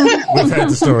that. We've heard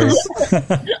the stories.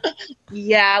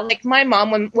 Yeah, like my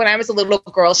mom, when I was a little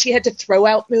girl, she had to throw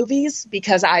out movies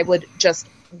because I would just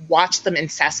watch them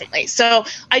incessantly. So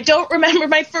I don't remember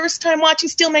my first time watching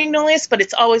Steel Magnolias, but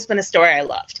it's always been a story I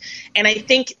loved. And I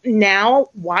think now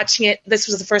watching it, this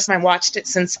was the first time I watched it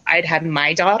since I'd had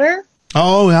my daughter.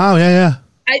 Oh, wow, yeah.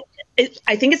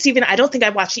 I think it's even, I don't think I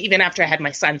watched it even after I had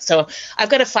my son. So I've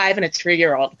got a 5 and a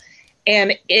 3-year-old,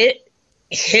 and it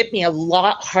hit me a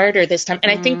lot harder this time. And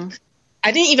I think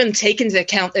I didn't even take into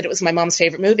account that it was my mom's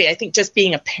favorite movie. I think just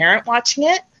being a parent watching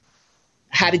it,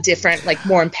 had a different, like,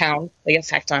 more impound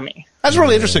effect on me. That's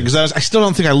really interesting because I still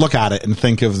don't think I look at it and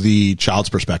think of the child's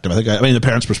perspective. I mean, the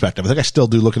parent's perspective. I think I still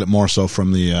do look at it more so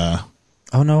from the.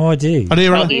 Oh no, I do. Oh, do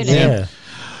you really? Yeah.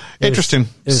 Interesting. It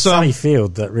was Sally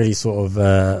Field that really sort of.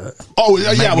 Well,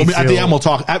 at the end we'll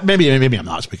talk. Maybe I'm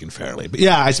not speaking fairly, but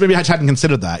yeah, maybe I hadn't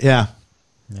considered that. Yeah.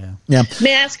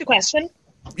 May I ask a question?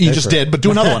 You just did, but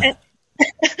do another one.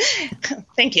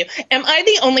 Thank you. Am I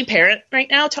the only parent right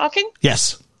now talking?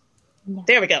 Yes.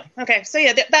 There we go. Okay, so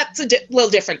yeah, that's a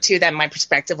little different too than my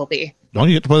perspective will be. Don't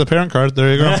you get to play the parent card?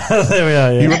 There you go. There we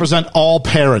are. Yeah. You represent all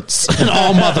parents and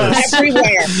all mothers.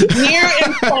 Everywhere, near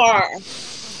and far.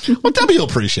 Well, Debbie will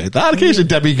appreciate that. Occasionally,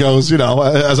 Debbie goes,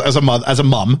 as a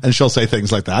mum, and she'll say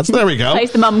things like that. So there we go.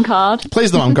 Plays the mum card.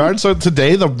 Plays the mum card. So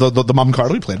today, the mum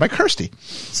card will be played by Kirsty.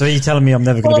 So are you telling me I'm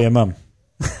never going to be a mum?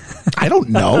 I don't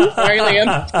know. Sorry,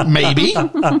 Liam. Maybe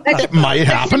it might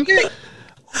happen.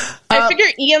 I figure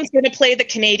Ian's going to play the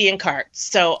Canadian card,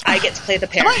 so I get to play the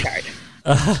parent card.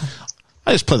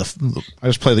 I just play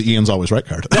the Ian's always right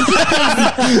card.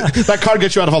 That card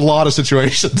gets you out of a lot of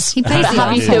situations. He plays But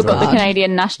have you still got the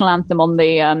Canadian national anthem on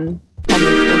the automatic?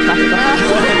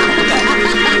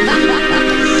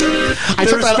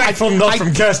 Respectful nod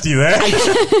from Kirsty there.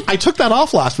 I took that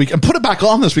off last week and put it back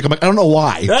on this week. I'm like, I don't know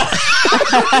why.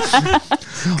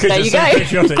 There you go.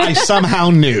 I somehow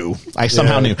knew.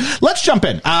 Let's jump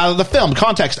in. The film,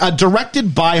 context,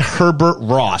 directed by Herbert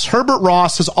Ross. Herbert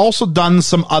Ross has also done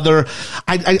some other,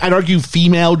 I'd argue,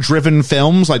 female-driven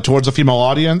films, like towards a female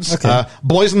audience. Okay.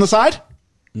 Boys on the Side?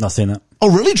 Not seen it.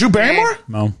 Oh, really? Drew Barrymore?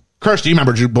 No. Kirsty, you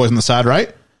remember Boys on the Side,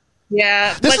 right?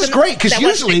 Yeah. This is great because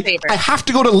usually I have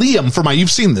to go to Liam for you've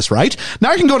seen this, right? Now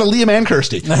I can go to Liam and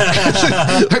Kirsty.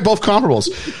 They're both comparables.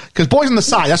 Because Boys on the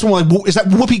Side, that's one, is that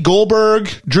Whoopi Goldberg,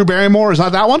 Drew Barrymore? Is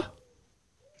that one?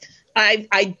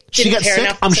 I she didn't gets care sick?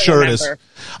 enough I'm to sure remember. it is.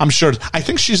 I'm sure. I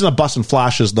think she's in a bus and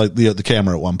flashes the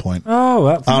camera at one point. Oh,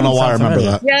 I don't know why I remember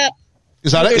that. Yeah.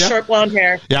 Is that it? Yeah. Short blonde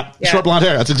hair. Yeah, short blonde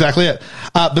hair. That's exactly it.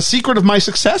 The Secret of My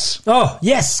Success. Oh,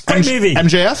 yes. Great movie.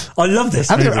 MJF. I love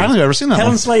this I don't movie. think I've ever seen that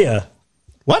Helen one. Slater.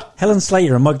 What? Helen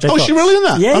Slater and Mike J. Oh, is Fox. she really in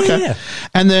that? Yeah, okay. yeah.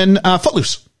 And then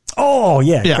Footloose. Oh,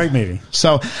 yeah. Great movie.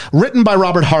 So, written by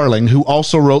Robert Harling, who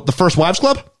also wrote The First Wives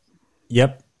Club.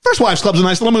 Yep. First Wives Club's a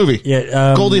nice little movie.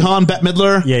 Yeah. Goldie Hawn, Bette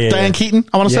Midler, Diane Keaton,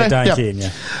 I want to say. Diane Keaton,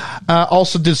 yeah.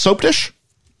 Also did Soap Dish.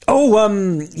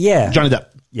 Oh, yeah. Johnny Depp.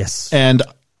 Yes. And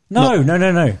No.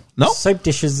 No? Soap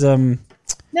Dish is... No,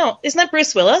 isn't that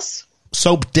Bruce Willis?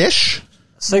 Soap Dish?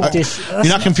 Soap Dish... You're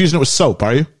not confusing it with Soap,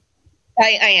 are you?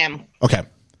 I am. Okay.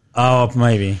 Oh,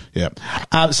 maybe. Yeah.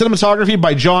 Cinematography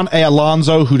by John A.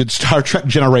 Alonzo, who did Star Trek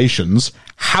Generations,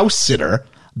 House Sitter,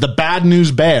 The Bad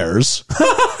News Bears,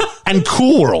 and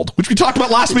Cool World, which we talked about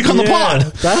last week on the pod.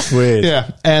 That's weird.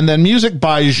 Yeah. And then music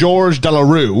by Georges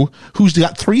Delarue, who's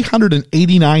got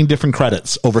 389 different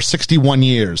credits over 61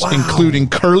 years, including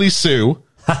Curly Sue,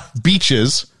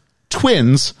 Beaches,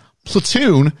 Twins,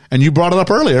 Platoon, and you brought it up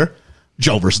earlier,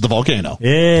 Joe versus the Volcano.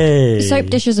 Yay. Soap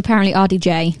Dish is apparently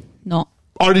RDJ, not.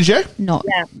 RDJ? Not.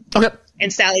 Yeah. Okay.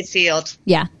 And Sally Field.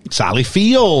 Yeah. Sally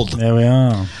Field. There we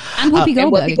are. And Whoopi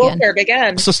Goldberg Whoopi again. Goldberg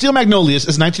again. So Steel Magnolias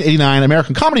is a 1989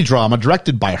 American comedy drama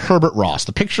directed by Herbert Ross.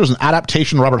 The picture is an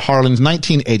adaptation of Robert Harling's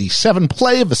 1987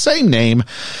 play of the same name,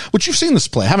 which you've seen this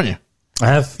play, haven't you? I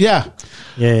have. Yeah.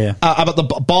 Yeah. About the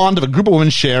bond of a group of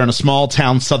women share in a small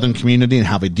town southern community and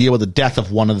how they deal with the death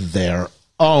of one of their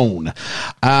own.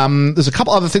 There's a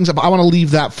couple other things, but I want to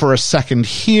leave that for a second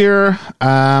here.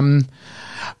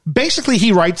 Basically,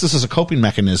 he writes this as a coping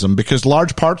mechanism because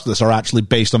large parts of this are actually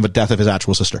based on the death of his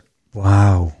actual sister.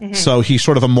 Wow. Mm-hmm. So he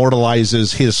sort of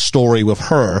immortalizes his story with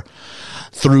her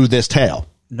through this tale.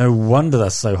 No wonder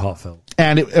that's so heartfelt.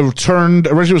 And it turned,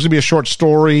 originally it was going to be a short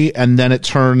story, and then it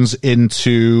turns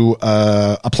into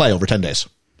a play over 10 days.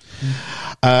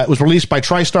 It was released by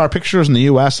TriStar Pictures in the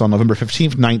U.S. on November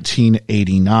 15th,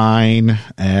 1989.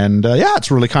 And it's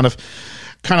really kind of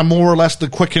more or less the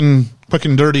quick and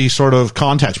dirty sort of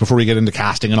context before we get into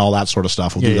casting and all that sort of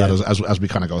stuff. We'll do that as we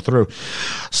kind of go through.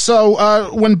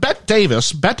 So when Betty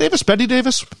Davis, what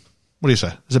do you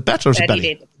say? Is it Bette or is it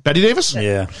Betty? Betty Davis?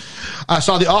 Yeah.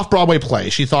 Saw the off-Broadway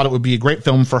play. She thought it would be a great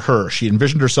film for her. She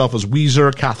envisioned herself as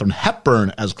Weezer, Katharine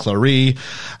Hepburn as Clary,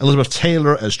 Elizabeth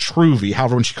Taylor as Truvy.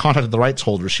 However, when she contacted the rights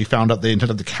holders, she found out they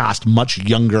intended to cast much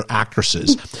younger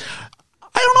actresses.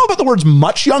 I don't know about the words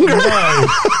much younger. No,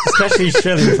 especially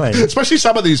Shirley MacLaine. Especially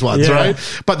some of these ones, right?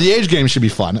 But the age game should be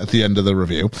fun at the end of the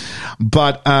review.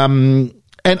 But,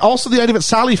 and also the idea that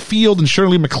Sally Field and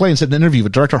Shirley MacLaine said in an interview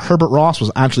that director Herbert Ross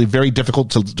was actually very difficult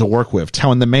to work with,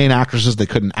 telling the main actresses they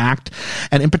couldn't act,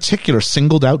 and in particular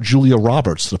singled out Julia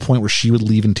Roberts to the point where she would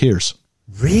leave in tears.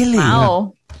 Really?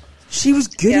 Wow. She was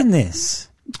good in this.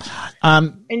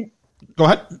 And Go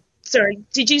ahead. sorry,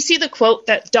 did you see the quote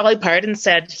that Dolly Parton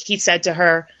said? He said to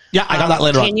her, Yeah, I got that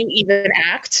later on. Can you even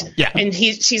act? Yeah. And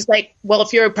she's like, well,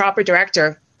 if you're a proper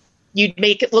director, you'd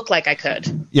make it look like I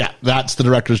could. Yeah, that's the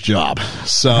director's job.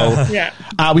 So Yeah.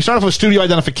 we start off with studio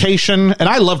identification, and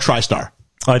I love TriStar.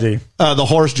 I do. The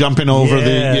horse jumping over Yeah,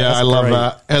 the that's I love great.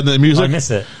 that, and the music. I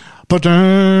miss it.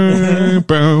 Ba-dum,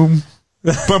 boom.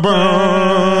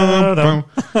 Ba-bum, boom.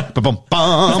 Ba-bum,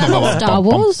 bum, Is that not Star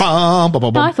Wars? bum, bum,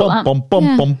 bum, No, I thought that. bum, bum,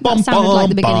 Yeah, bum, that bum, sounded like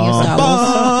the beginning of Star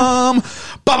Wars.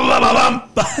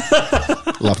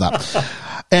 Love that.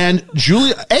 And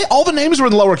Julia, all the names were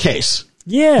in lowercase.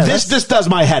 Yeah. This does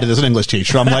my head as an English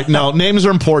teacher. I'm like, no, names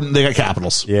are important. They got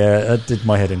capitals. Yeah, that did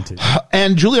my head into.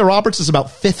 And Julia Roberts is about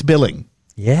fifth billing.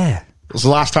 Yeah. This is the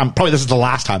last time. Probably this is the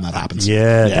last time that happens.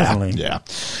 Yeah, definitely. Yeah.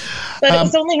 But it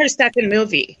was only her second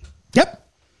movie. Yep.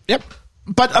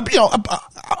 But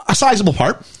a sizable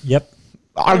part, Yep.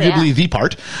 arguably the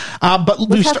part. But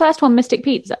Was her first one Mystic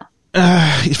Pizza?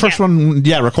 his first one,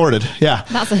 recorded. Yeah.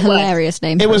 That's a hilarious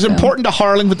name. It for a was film. important to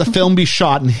Harling that the film be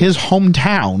shot in his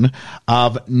hometown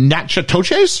of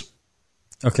Natchitoches.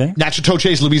 Okay.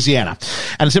 Natchitoches, Louisiana.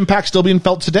 And its impact still being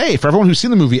felt today. For everyone who's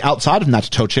seen the movie outside of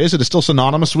Natchitoches, it is still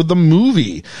synonymous with the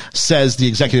movie, says the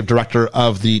executive director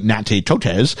of the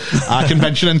Natchitoches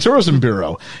Convention and Tourism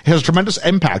Bureau. It has a tremendous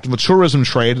impact on the tourism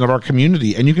trade and of our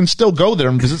community, and you can still go there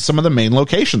and visit some of the main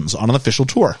locations on an official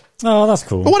tour. Oh, that's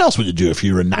cool. But what else would you do if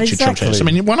you were in Natchitoches? Exactly. I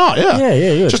mean, why not?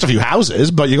 Yeah. Just a few houses,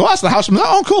 but you go, that's the house from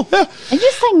oh, cool, yeah. And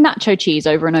just saying nacho cheese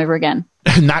over and over again.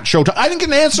 Nacho. I didn't get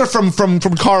an answer from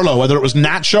Carlo whether it was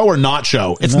nacho or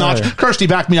nacho. It's No. not. Kirsty,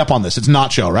 back me up on this. It's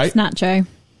nacho, right? Nacho.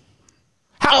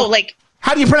 How, like,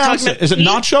 how do you pronounce talking it? Is it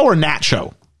about nacho or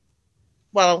nacho?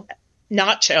 Well,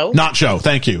 nacho. Nacho.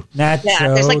 Thank you. Nacho, Yeah,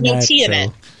 there's like no T in nacho.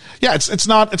 it. Yeah, it's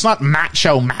not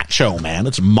macho man.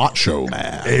 It's macho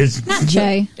man. It's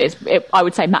Nacho. I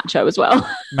would say macho as well.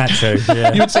 macho.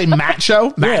 Yeah. You would say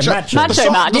macho? macho. The Macho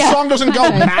song, man, the yeah. song doesn't go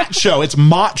macho. It's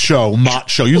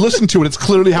macho. You listen to it. It's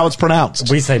clearly how it's pronounced.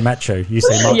 We say macho. You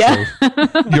say macho. Yeah.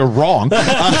 You're wrong. Not a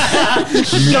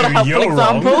helpful you're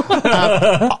example.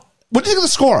 What do you think of the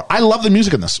score? I love the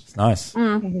music in this. Nice.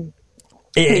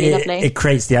 Really lovely. It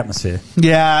creates the atmosphere.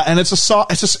 Yeah, and it's a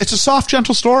soft,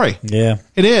 gentle story. Yeah.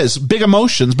 It is big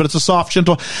emotions, but it's a soft,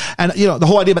 gentle, and the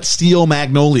whole idea about steel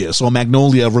magnolia. So a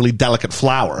magnolia, a really delicate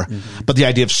flower, but the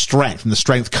idea of strength, and the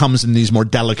strength comes in these more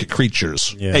delicate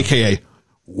creatures, aka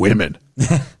women.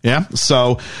 Yeah.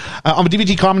 So on the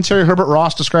DVD commentary, Herbert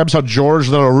Ross describes how Georges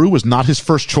Leroux was not his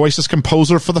first choice as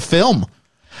composer for the film.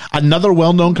 Another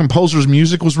well-known composer's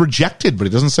music was rejected, but he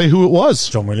doesn't say who it was.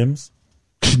 John Williams.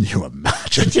 Can you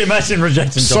imagine? Can you imagine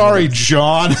rejecting John Sorry, Williams?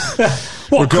 John.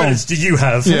 What credits did you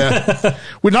have? Yeah.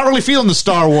 We're not really feeling the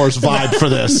Star Wars vibe for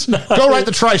this. Go write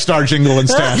the TriStar jingle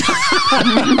instead.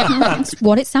 That's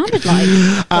what it sounded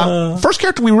like. First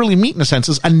character we really meet, in a sense,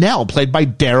 is Annelle, played by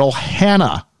Daryl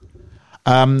Hannah,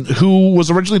 who was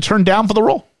originally turned down for the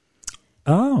role.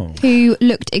 Oh. Who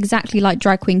looked exactly like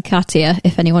drag queen Katia,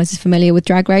 if anyone is familiar with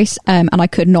Drag Race, and I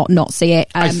could not see it,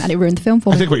 and it ruined the film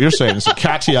for I me. think what you're saying is that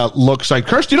Katia looks like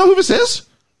Kirst. Do you know who this is?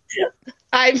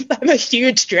 I'm a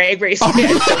huge Drag Race fan.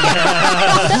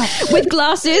 With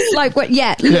glasses,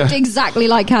 looked exactly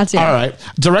like Katia. All right.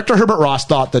 Director Herbert Ross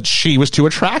thought that she was too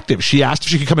attractive. She asked if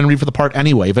she could come and read for the part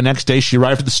anyway. The next day, she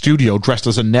arrived at the studio dressed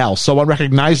as Annelle, so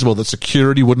unrecognizable that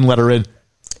security wouldn't let her in.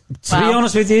 To be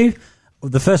honest with you,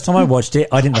 the first time I watched it,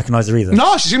 I didn't recognize her either.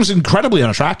 No, she seems incredibly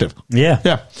unattractive. Yeah.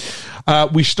 Yeah.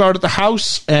 We start at the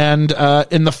house, and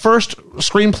in the first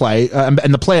screenplay,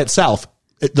 and the play itself,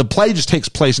 the play just takes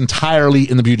place entirely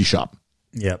in the beauty shop.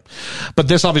 Yep. But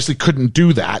this obviously couldn't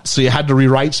do that, so you had to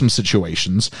rewrite some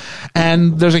situations.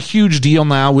 And there's a huge deal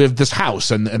now with this house,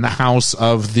 and the house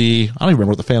of I don't even remember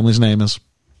what the family's name is.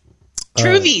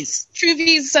 Truvy's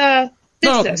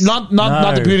business. No,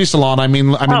 not the beauty salon. I mean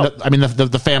Oh.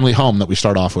 the family home that we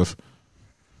start off with.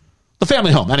 The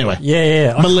family home, anyway.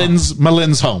 Yeah.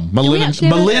 Malin's home.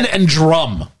 Malin and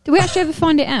Drum. Did we actually ever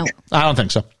find it out? I don't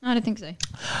think so. I don't think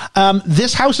so.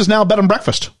 This house is now a bed and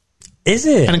breakfast. Is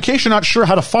it? And in case you're not sure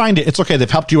how to find it, it's okay. They've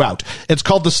helped you out. It's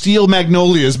called the Steel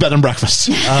Magnolias Bed and Breakfast.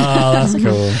 Oh, that's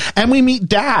cool. And we meet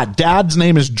Dad. Dad's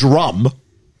name is Drum.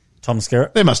 Tom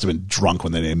Skerritt. They must have been drunk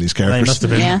when they named these characters. They must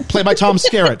have been. Yeah. Played by Tom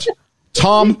Skerritt.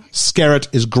 Tom Skerritt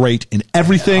is great in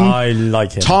everything. I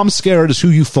like him. Tom Skerritt is who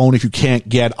you phone if you can't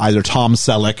get either Tom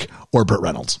Selleck or Burt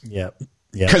Reynolds. Yep.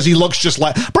 Because he looks just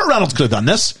like... Burt Reynolds could have done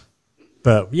this.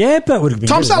 But Burt would have been.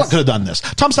 Tom good at Selleck this. could have done this.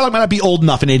 Tom Selleck might not be old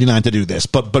enough in '89 to do this,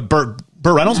 but Burt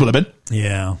Reynolds would have been.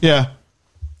 Yeah. Yeah.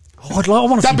 I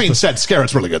want to That being said,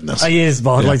 Scarrett's really good in this. He is,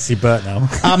 but I'd like to see Bert now.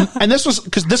 And this was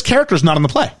because this character is not in the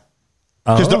play.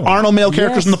 Because there are no male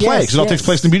characters in the play, because it all takes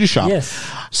place in the beauty shop. Yes.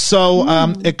 So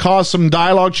it caused some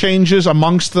dialogue changes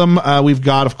amongst them. We've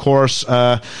got, of course, in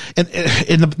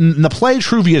the play,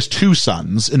 Truvia has 2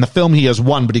 sons. In the film, he has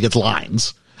 1, but he gets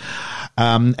lines.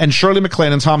 And Shirley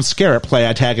MacLaine and Tom Skerritt play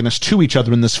antagonists to each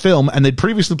other in this film, and they'd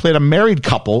previously played a married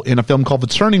couple in a film called The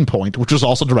Turning Point, which was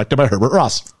also directed by Herbert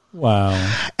Ross. Wow.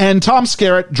 And Tom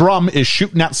Skerritt, drum, is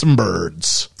shooting at some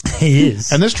birds. He is.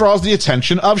 And this draws the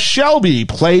attention of Shelby,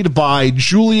 played by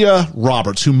Julia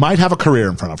Roberts, who might have a career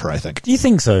in front of her, I think. Do you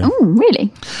think so? Oh,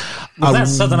 really? With that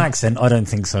southern accent, I don't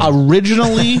think so.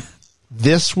 Originally,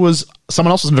 this was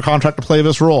someone else was under contract to play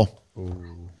this role.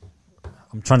 Ooh.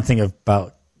 I'm trying to think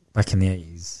about back in the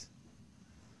 80s.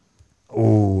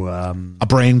 Oh, A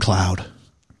brain cloud.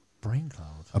 Brain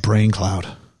cloud. A brain cloud.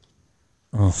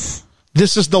 Oh.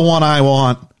 This is the one I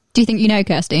want. Do you think you know,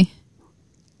 Kirsty?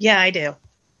 Yeah, I do.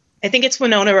 I think it's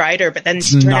Winona Ryder, but then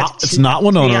It's not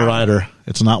Winona Ryder.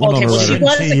 It's not Winona well, Ryder. she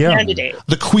was a young. candidate.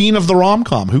 The queen of the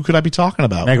rom-com. Who could I be talking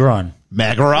about? Meg Ryan.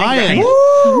 Meg Ryan.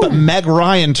 But Meg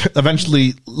Ryan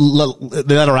eventually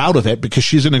they let her out of it because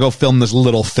she's going to go film this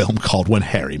little film called When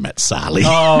Harry Met Sally.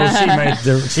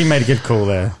 Oh, she made a good call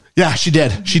there. Yeah, she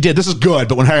did. She did. This is good,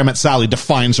 but When Harry Met Sally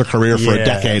defines her career for a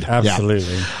decade.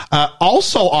 Absolutely. Yeah.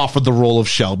 Also offered the role of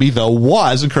Shelby, though,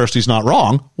 was, and Kirsty's not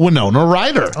wrong, Winona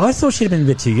Ryder. Oh, I thought she'd have been a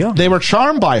bit too young. They were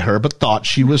charmed by her, but thought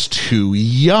she was too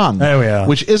young. There we are.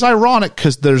 Which is ironic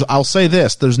because I'll say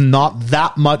this, there's not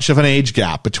that much of an age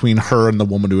gap between her and the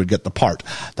woman who would get the part.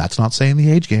 That's not saying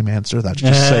the age game answer. That's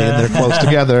just saying they're close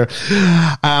together.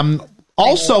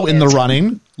 Also in the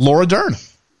running, Laura Dern.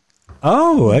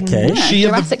 Oh, okay. Yeah, She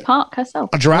Jurassic Park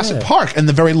herself. Jurassic Park and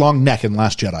the very long neck in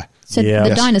Last Jedi. So Yeah. the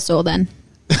Yes. dinosaur then.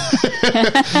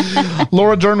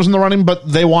 Laura Dern was in the running,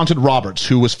 but they wanted Roberts,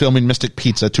 who was filming Mystic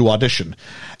Pizza, to audition.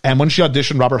 And when she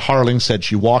auditioned, Robert Harling said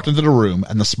she walked into the room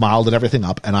and the smile did everything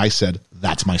up. And I said,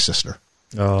 that's my sister.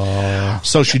 Oh.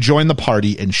 So she joined the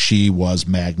party and she was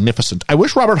magnificent. I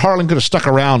wish Robert Harling could have stuck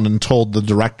around and told the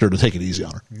director to take it easy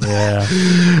on her. Yeah.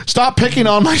 Stop picking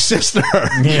on my sister.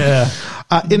 Yeah.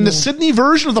 In the Sydney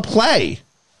version of the play,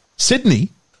 Sydney,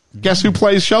 guess who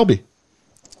plays Shelby?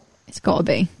 It's got to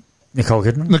be. Nicole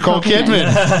Kidman. Nicole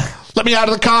Kidman. Let me out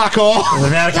of the car, Cole. Let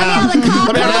me out of the car.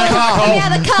 Let me out of the car. Let me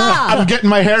out of the car. I'm getting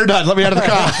my hair done. Let me out of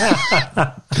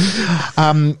the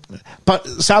car. But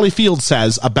Sally Field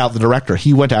says about the director,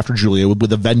 he went after Julia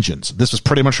with a vengeance. This was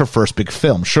pretty much her first big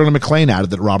film. Shirley MacLaine added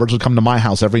that Roberts would come to my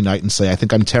house every night and say, I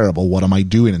think I'm terrible. What am I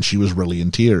doing? And she was really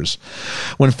in tears.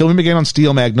 When filming began on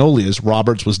Steel Magnolias,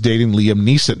 Roberts was dating Liam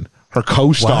Neeson, her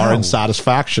co-star in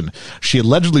Satisfaction. She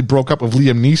allegedly broke up with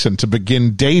Liam Neeson to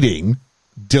begin dating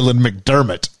Dylan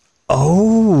McDermott.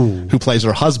 Oh. Who plays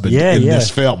her husband in this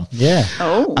film. Yeah.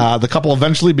 Oh. The couple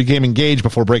eventually became engaged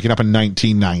before breaking up in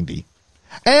 1990.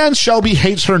 And Shelby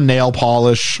hates her nail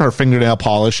polish, her fingernail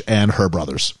polish, and her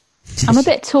brothers. I'm a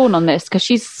bit torn on this because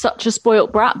she's such a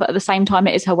spoilt brat, but at the same time,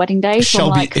 it is her wedding day. So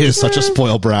Shelby is such a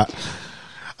spoiled brat.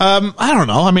 I don't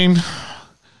know. I mean,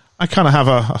 I kind of have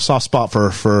a soft spot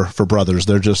for brothers.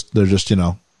 They're just you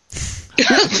know.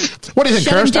 What do you think,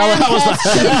 Kirst? How was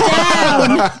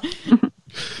that?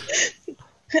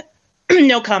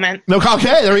 No comment. No,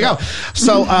 okay, there we go.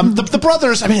 So the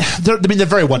brothers, I mean, they're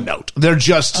very one note. They're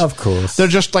just, of course, they're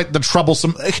just like the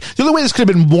troublesome. The only way this could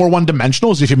have been more one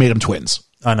dimensional is if you made them twins.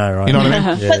 I know, right? You know what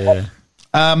I mean?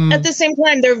 Yeah. At the same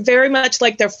time, they're very much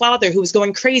like their father, who was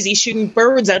going crazy shooting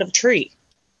birds out of a tree.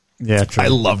 Yeah, true. I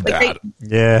love that.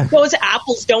 Yeah. Those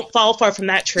apples don't fall far from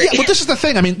that tree. Yeah, but this is the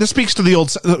thing. I mean, this speaks to the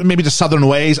old, maybe the Southern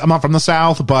ways. I'm not from the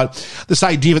South, but this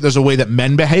idea that there's a way that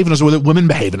men behave and there's a way that women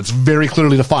behave, and it's very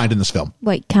clearly defined in this film.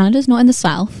 Wait, Canada's not in the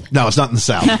South? No, it's not in the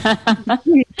South.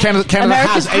 Canada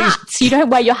America's has hats. You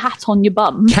don't wear your hat on your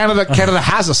bum. Canada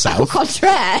has a South.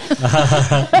 Contraire.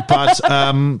 But,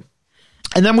 and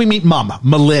then we meet Mum,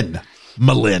 Malin.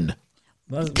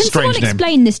 Can Strange someone name.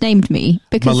 explain this name to me?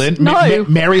 Because Malin? No.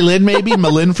 Mary Lynn, maybe?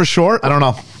 Malin for short? I don't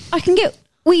know. I can get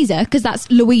Weezer because that's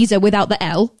Louisa without the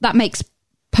L. That makes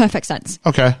perfect sense.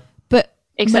 Okay. But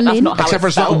Except Malin, that's not how Except for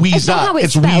it's it's not spelled. It's not how Weezer.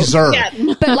 it's It's spelled. Weezer.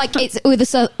 Yeah. but like it's with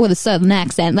a southern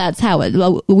accent. That's how it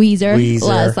Weezer.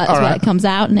 Weezer. That's All where right. it comes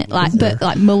out, and it like but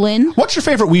like Malin. What's your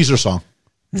favorite Weezer song?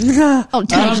 Oh,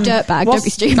 Teenage Dirtbag! Don't be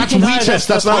stupid. That's Weezer.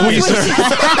 That's not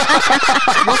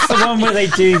Weezer. What's the one where they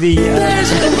do the?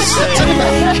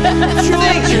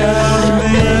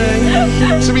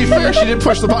 To be fair, she didn't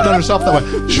push the button on herself that way.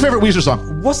 What's your favorite Weezer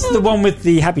song? What's the one with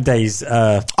the Happy Days?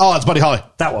 Oh, it's Buddy Holly.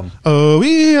 That one. Oh,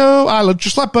 I look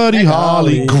just like Buddy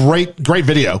Holly. Great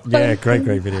video. Yeah, great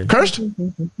video. Kirst?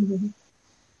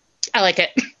 I like it.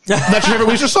 That's your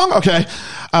favorite Weezer song? Okay.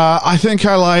 I think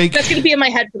I like... That's going to be in my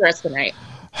head for the rest of the night.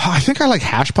 I think I like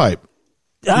Hash Pipe.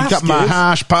 You got my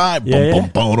hash pipe. I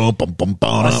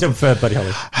still prefer Buddy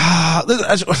Holly.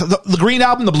 The Green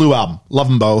Album, the Blue Album. Love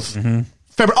them both.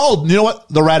 Favorite. Oh, you know what?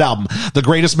 The Red Album. The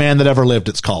Greatest Man That Ever Lived,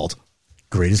 it's called.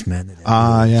 Greatest man that ever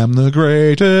I am the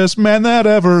greatest man that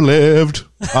ever lived.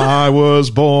 I was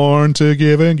born to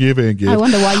give and give and give. I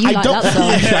wonder why you like that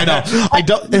song. I know. I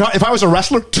don't. If I was a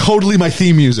wrestler, totally my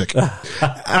theme music. And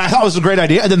I thought it was a great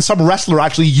idea. And then some wrestler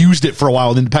actually used it for a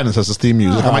while in Independence as his theme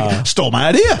music. I'm like, stole my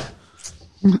idea.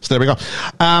 So there we go.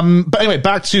 But anyway,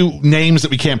 back to names that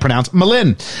we can't pronounce.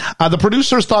 Malin. The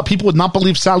producers thought people would not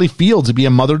believe Sally Field to be a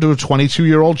mother to a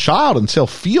 22-year-old child until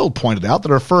Field pointed out that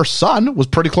her first son was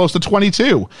pretty close to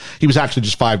 22. He was actually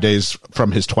just 5 days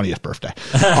from his 20th birthday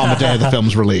on the day of the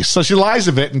film's release. So she lies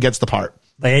a bit and gets the part.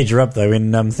 They age her up, though,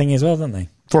 in Thingy as well, don't they?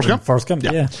 Forrest Gump? Forrest Gump,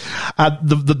 yeah.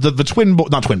 The twin,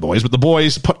 not twin boys, but the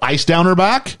boys put ice down her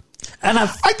back. And I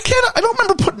don't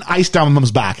remember putting ice down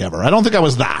Mum's back ever. I don't think I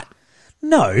was that.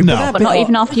 No. But not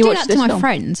even after you I do watch that this to my film.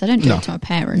 friends. I don't do it to my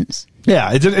parents. Yeah,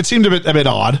 it seemed a bit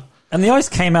odd. And the ice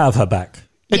came out of her back.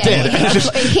 It did. It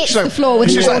hits the floor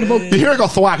with she's an like, audible... you hear her go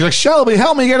thwack. She's like, Shelby,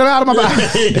 help me get it out of my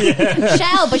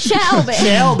back.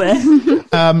 Shelby.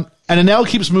 And Annelle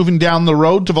keeps moving down the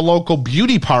road to the local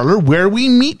beauty parlor where we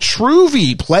meet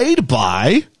Truvy, played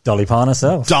by... Dolly Parton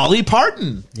herself. Dolly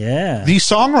Parton. Yeah. The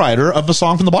songwriter of the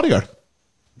song from The Bodyguard.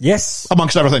 Yes.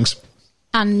 Amongst other things.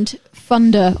 And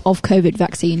funder of COVID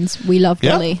vaccines. We love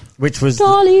Dolly. Which was...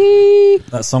 Dolly!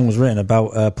 That song was written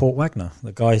about Port Wagner,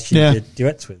 the guy she did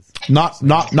duets with. Not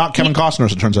Kevin Costner,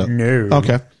 as it turns out. No.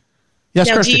 Okay. Yes,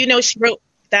 Now, Kirsty. do you know she wrote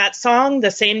that song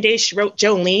the same day she wrote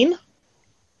Jolene?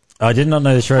 I did not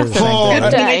know that she wrote the same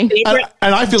Oh, day. Good day.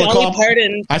 And I feel Dolly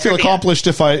Parton I feel trivia. accomplished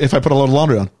if I put a load of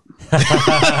laundry on.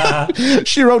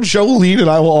 She wrote Jolene and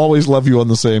I Will Always Love You on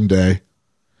the Same Day.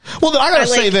 Well, then I gotta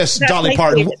say this, that's Dolly my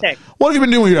Parton. favorite thing. What have you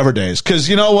been doing with your other days? Because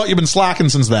you know what? You've been slacking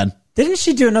since then. Didn't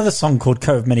she do another song called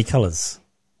Coat of Many Colours?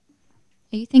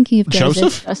 Are you thinking of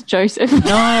Joseph? That's Joseph.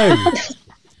 No.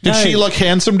 Did she look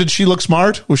handsome? Did she look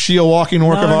smart? Was she a walking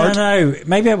work of art? No.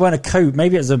 Maybe it wasn't a coat.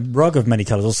 Maybe it was a rug of many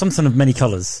colours or something of many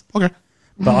colours. Okay.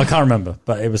 But I can't remember.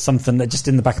 But it was something that just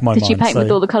in the back of my Did mind. she paint with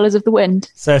all the colours of the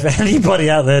wind? So if anybody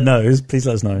out there knows, please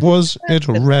let us know. Was it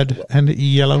red and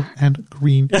yellow and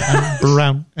green and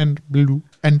brown and blue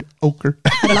and ochre?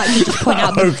 I'd like to just point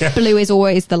out that blue is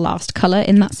always the last colour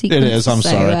in that sequence. It is, I'm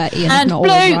sorry. Ian's And not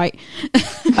blue. always right.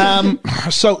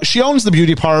 So she owns the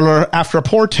beauty parlor. After a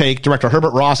poor take, director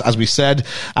Herbert Ross, as we said,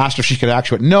 asked if she could act.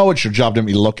 She went, no, it's your job to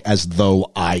make me look as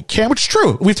though I can, which is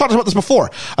true. We've talked about this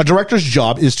before. A director's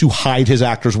job is to hide his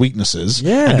actors' weaknesses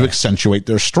and to accentuate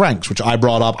their strengths, which I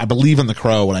brought up, I believe, in The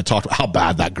Crow when I talked about how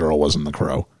bad that girl was in The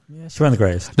Crow. Yeah, she wasn't the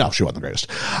greatest. No, she wasn't the greatest.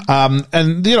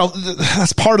 And you know,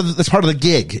 that's part of the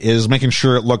gig is making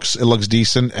sure it looks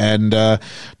decent. And to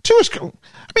his, I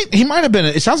mean, he might have been.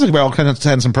 It sounds like by all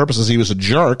intents and purposes, he was a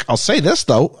jerk. I'll say this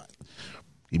though,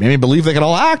 he made me believe they could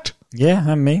all act. Yeah,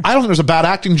 and me. I don't think there's a bad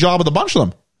acting job with a bunch of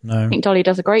them. No. I think Dolly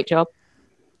does a great job.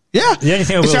 Yeah, The only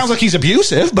thing I it will- sounds like he's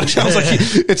abusive, but it sounds like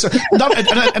it's not,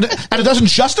 and it doesn't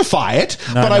justify it.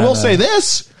 But I will say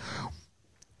this.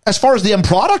 As far as the end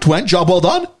product went, job well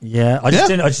done. Yeah, I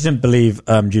just didn't believe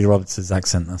Julia Roberts'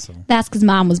 accent. That's all. That's because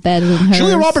mine was better than hers.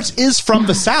 Julia Roberts is from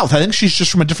the South. I think she's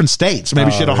just from a different state. So maybe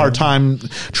she had a hard time.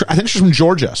 I think she's from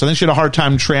Georgia. So I think she had a hard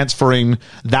time transferring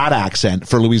that accent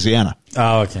for Louisiana.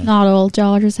 Oh, okay. Not all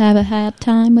Georgians have a hard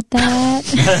time with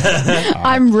that.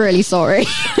 I'm really sorry.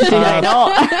 Do they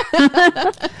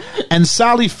not? And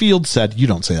Sally Field said, you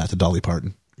don't say that to Dolly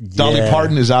Parton. Dolly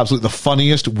Parton is absolutely the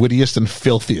funniest, wittiest, and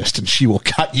filthiest, and she will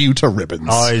cut you to ribbons.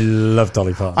 I love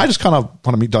Dolly Parton. I just kind of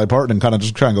want to meet Dolly Parton and kind of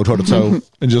just try and go toe to toe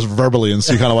and just verbally and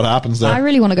see kind of what happens there. I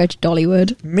really want to go to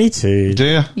Dollywood. Me too. Do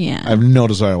you? Yeah. I have no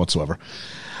desire whatsoever.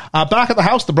 Back at the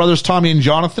house, the brothers Tommy and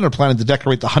Jonathan are planning to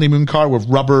decorate the honeymoon car with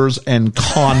rubbers and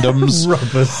condoms.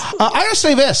 Rubbers. I gotta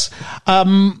say this.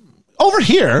 Over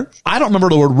here, I don't remember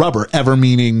the word rubber ever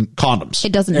meaning condoms.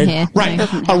 It doesn't here. Right. No.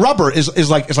 A rubber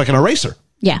is like an eraser.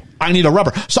 Yeah. I need a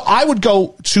rubber. So I would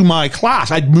go to my class.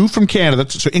 I'd move from Canada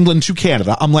to England to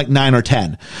Canada. I'm like 9 or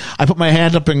 10. I put my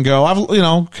hand up and go,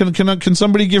 can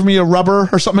somebody give me a rubber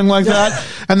or something like that?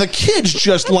 And the kids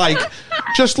just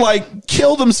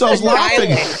kill themselves laughing.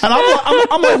 And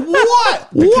I'm like, what?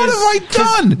 What have I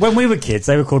done? When we were kids,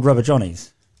 they were called Rubber Johnnies.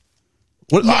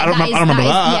 What? Yeah, I don't remember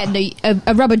that. Yeah, no,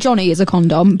 a rubber Johnny is a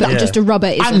condom, but just a rubber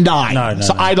is I'm 9, No,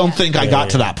 so I don't think I got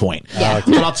to that point. Yeah.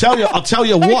 But I'll tell you what.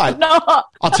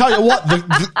 I'll tell you what.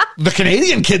 The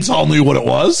Canadian kids all knew what it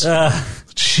was.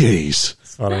 Jeez.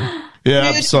 Funny.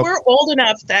 Yeah, Dude, so we're old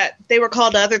enough that they were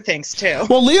called other things too.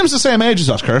 well, Liam's the same age as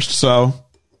us, Kirst. So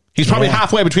he's probably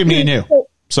halfway between me and you.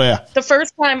 So yeah. The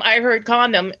first time I heard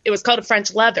condom, it was called a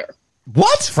French leather.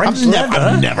 What? French I've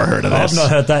leather? never heard of this. I've not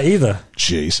heard that either.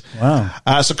 Jeez.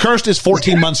 Wow. So Kirst is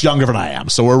 14 months younger than I am,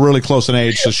 so we're really close in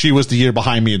age. So she was the year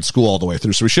behind me in school all the way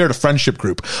through. So we shared a friendship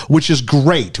group, which is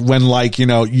great when, like, you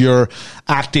know, you're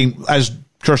acting, as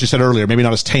Kirsty said earlier, maybe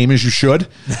not as tame as you should,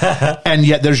 and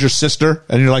yet there's your sister,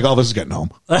 and you're like, oh, this is getting home.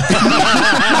 Now,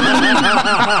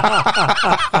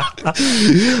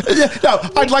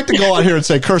 I'd like to go out here and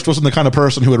say Kirst wasn't the kind of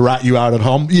person who would rat you out at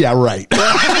home. Yeah, right.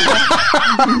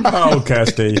 Oh,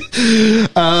 Kirsty.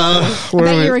 I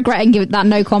bet you're regretting giving that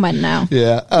no comment now.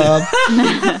 Yeah.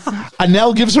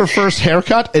 Annelle gives her first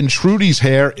haircut, and Trudy's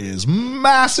hair is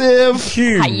massive.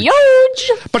 Huge.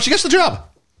 But she gets the job.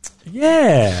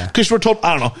 Yeah. Because we're told,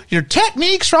 I don't know, your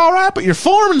techniques are all right, but your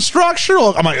form and structure,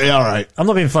 I'm like, yeah, all right. I'm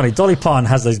not being funny. Dolly Parton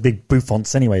has those big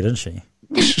bouffants anyway, doesn't she?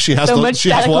 She has So those, much she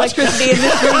has static what? electricity in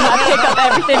this room. I pick up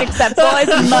everything except boys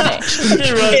and money.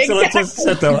 You're right. So I just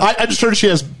said that. I just heard she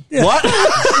has what?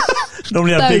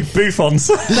 Normally have big bouffants.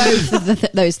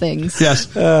 Those things. Yes.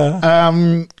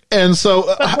 And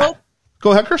so,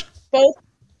 go ahead, Chris. Both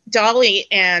Dolly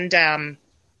and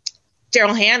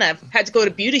Daryl Hannah had to go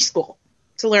to beauty school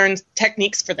to learn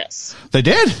techniques for this. They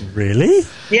did. Really?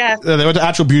 Yeah. They went to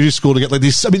actual beauty school to get like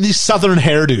these southern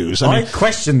hairdos. I mean,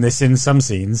 question this in some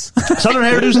scenes. Southern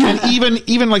hairdos, and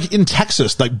even like in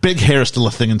Texas, like big hair is still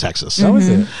a thing in Texas. How is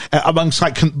it? Amongst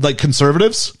like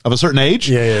conservatives of a certain age.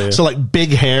 Yeah. So like big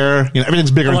hair, you know,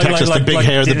 everything's bigger in Texas. Like big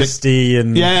hair, the big Dynasty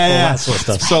and all that sort of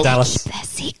stuff. So Dallas. Their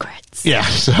secrets. Yeah.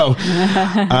 So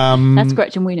That's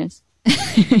Gretchen Wieners.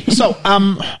 So,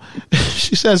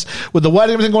 she says, with the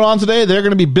wedding and everything going on today, they're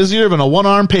going to be busier than a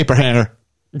one-armed paper hanger.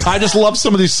 I just love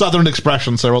some of these southern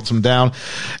expressions. I wrote some down.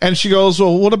 And she goes,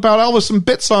 well, what about Elvis and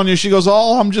bits on you? She goes,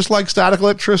 oh, I'm just like static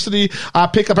electricity. I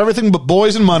pick up everything but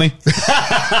boys and money.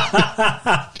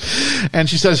 And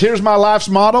she says, here's my life's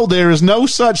motto. There is no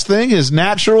such thing as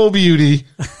natural beauty.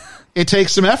 It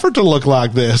takes some effort to look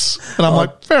like this. And I'm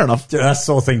like, fair enough. That's the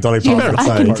sort of thing Dolly Parton would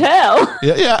I say. can tell.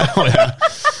 Yeah. Oh, yeah.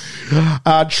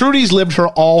 Trudy's lived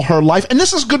all her life, and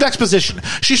this is good exposition.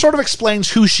 She sort of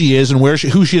explains who she is and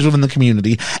who she is within the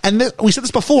community. And we said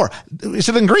this before. We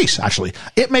said it in Greece, actually.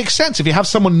 It makes sense if you have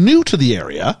someone new to the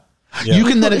area. Yeah. You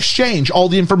can then exchange all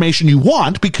the information you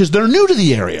want because they're new to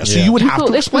the area. So you would have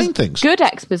to explain things. Good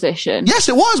exposition. Yes,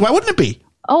 it was. Why wouldn't it be?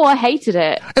 Oh, I hated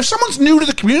it. If someone's new to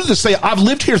the community to say, I've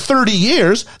lived here 30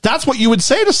 years, that's what you would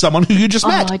say to someone who you just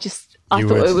met. I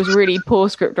thought it was really poor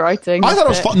script writing. I thought it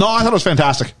was fun. No, I thought it was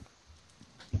fantastic.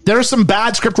 There is some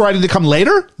bad script writing to come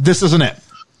later. This isn't it.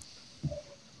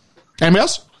 Anybody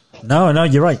else? No,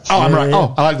 you're right. Oh, I'm right. Yeah.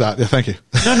 Oh, I like that. Yeah, thank you.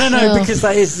 No, because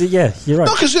that is, you're right.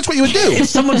 No, because that's what you would do. If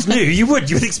someone's new, you would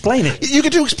explain it. You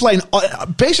could explain,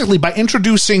 basically, by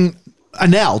introducing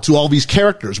Annelle to all these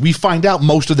characters, we find out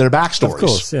most of their backstories. Of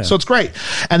course, yeah. So it's great.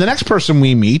 And the next person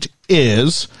we meet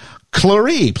is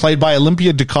Clary, played by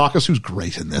Olympia Dukakis, who's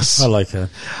great in this. I like her.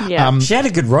 Yeah. She had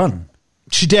a good run.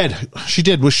 She did.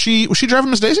 Was she driving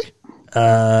Miss Daisy?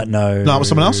 No. No, it was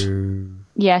someone else?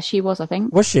 Yeah, she was, I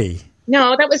think. Was she?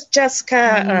 No, that was Jessica.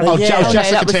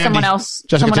 Jessica that was Tandy. someone else.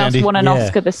 Jessica someone Tandy. else won an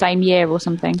Oscar the same year or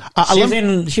something.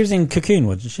 She was in Cocoon,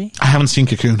 wasn't she? I haven't seen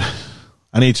Cocoon.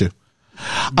 I need to.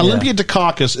 Olympia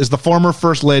Dukakis is the former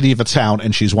first lady of a town,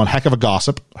 and she's one heck of a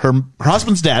gossip. Her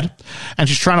husband's dead, and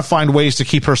she's trying to find ways to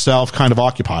keep herself kind of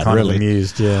occupied, really.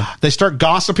 Amused, yeah. They start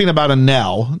gossiping about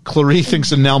Annelle. Clary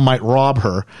thinks Annelle might rob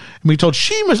her. And we told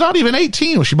she was not even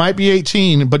 18. Well, she might be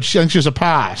 18, but she thinks she has a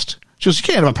past. She goes, you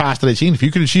can't have a past at 18. If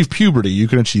you can achieve puberty, you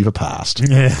can achieve a past.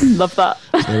 Yeah. Love that.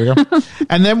 There we go.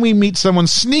 And then we meet someone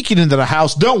sneaking into the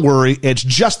house. Don't worry, it's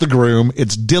just the groom.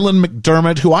 It's Dylan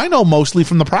McDermott, who I know mostly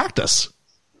from The Practice.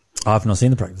 I've not seen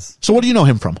The Practice. So what do you know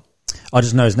him from? I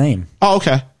just know his name. Oh,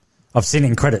 okay. I've seen it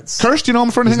in credits. Kirst, do you know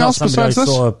him for anything else besides this?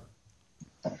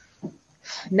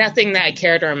 Nothing that I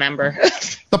care to remember.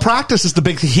 The Practice is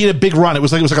he had a big run. It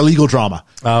was like a legal drama.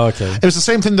 Oh, okay. It was the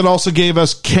same thing that also gave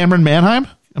us Cameron Manheim.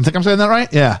 I think I'm saying that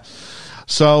right? Yeah.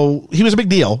 So he was a big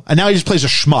deal, and now he just plays a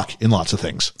schmuck in lots of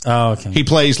things. Oh, okay. He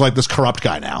plays like this corrupt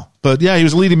guy now. But yeah, he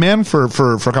was a leading man for a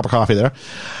cup of coffee there.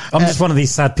 I'm just one of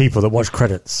these sad people that watch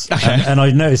credits. Okay. And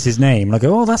I notice his name, and I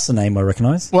go, oh, that's the name I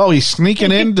recognize. Well, he's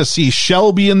sneaking in to see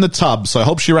Shelby in the tub, so I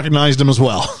hope she recognized him as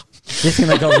well. You think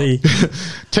they got the...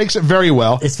 Takes it very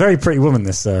well. It's very Pretty Woman,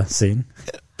 this scene.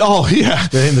 Oh yeah,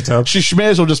 in the tub. She may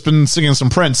as well just been singing some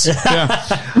Prince.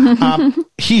 Yeah,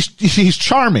 he's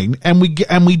charming, and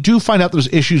we do find out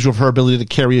there's issues with her ability to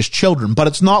carry his children, but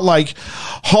it's not like,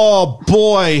 oh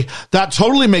boy, that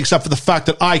totally makes up for the fact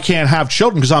that I can't have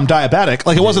children because I'm diabetic.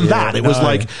 Like it wasn't that. It was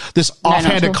like this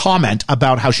offhanded comment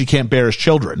about how she can't bear his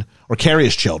children or carry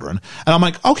his children, and I'm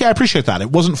like, okay, I appreciate that.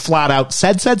 It wasn't flat out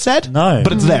said. No,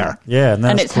 but it's there. Yeah,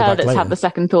 and it's her that's had the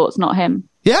second thoughts, not him.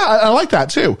 Yeah, I like that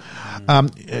too.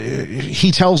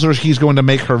 He tells her he's going to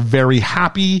make her very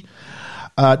happy.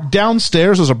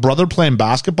 Downstairs, there's a brother playing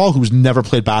basketball who's never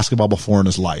played basketball before in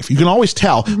his life. You can always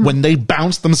tell when they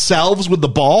bounce themselves with the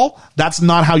ball, that's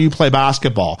not how you play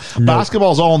basketball. No.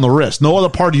 Basketball's all on the wrist. No other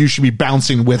part of you should be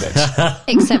bouncing with it.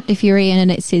 Except if you're Ian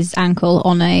and it's his ankle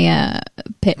on a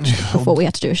pitch before we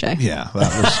had to do a show. Yeah,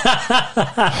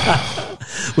 that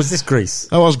was... Was this Grease?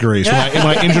 That was Grease. When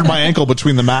I injured my ankle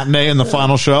between the matinee and the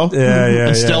final show.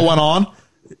 And still went on.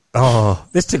 Oh,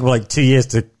 this took like 2 years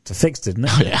to fix, didn't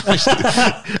it? Yeah.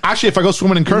 Actually, if I go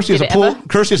swimming in Kirsty has a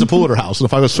pool at her house, and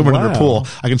if I go swimming in her pool,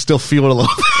 I can still feel it a little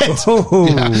bit.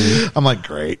 Yeah. I'm like,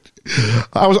 great.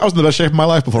 I was in the best shape of my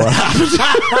life before it happened.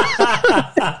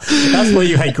 That's why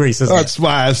you hate Grease, isn't it?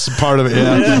 That's part of it.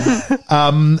 Yeah.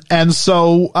 And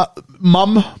so,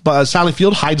 Mum, Sally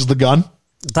Field hides the gun.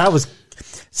 That was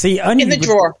only in the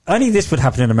drawer. Only this would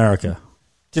happen in America.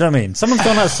 Do you know what I mean? Someone's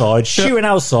gone outside, shooting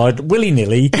outside,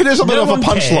 willy-nilly. It is a bit of a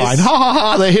punchline. Ha ha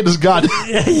ha, they hit his gun.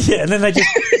 Yeah, and then they just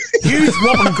use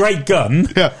what a great gun,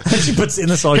 and she puts it in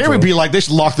the side Here drawer. we'd be like, they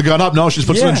should lock the gun up. No, she just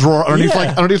puts it in the drawer underneath some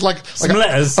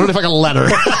letters. Underneath like a letter.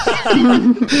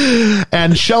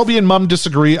 And Shelby and Mum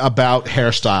disagree about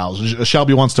hairstyles.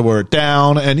 Shelby wants to wear it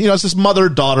down, and it's this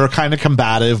mother-daughter, kind of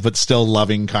combative, but still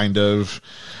loving, kind of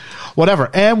whatever.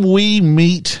 And we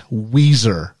meet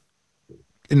Weezer.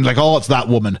 And it's that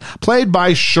woman, played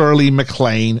by Shirley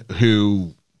MacLaine,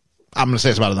 who I'm going to say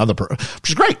it's about another person.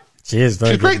 She's great. She is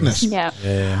very She's great in this.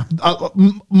 Yeah.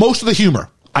 Most of the humor,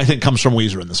 I think, comes from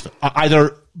Weezer in this film.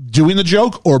 Either doing the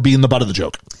joke or being the butt of the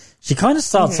joke. She kind of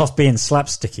starts off being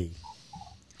slapsticky.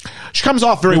 She comes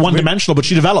off very one-dimensional, but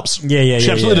she develops. She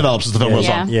absolutely develops as the film goes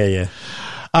on. Yeah.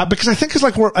 Because I think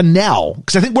we're a Nell.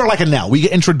 Because I think we're like a Nell. We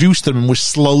get introduced to them and we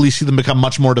slowly see them become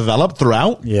much more developed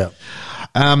throughout. Yeah.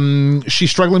 She's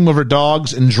struggling with her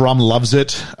dogs, and Drum loves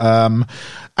it.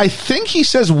 I think he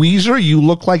says, Weezer, you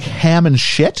look like ham and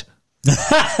shit.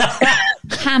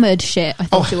 Hammered shit, I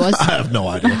thought it was. I have no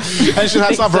idea. And she says,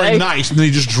 that's not very nice. And then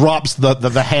he just drops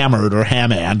the hammered or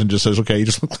ham and just says, okay, you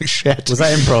just look like shit. Was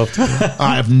that improv?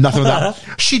 I have nothing with that.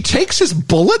 She takes his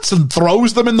bullets and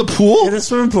throws them in the pool. In the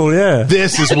swimming pool, yeah.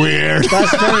 This is weird.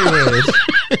 That's very weird.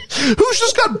 Who's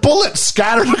just got bullets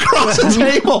scattered across the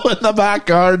table in the back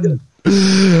garden?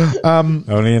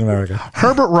 Only in America.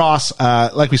 Herbert Ross,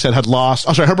 like we said, had lost.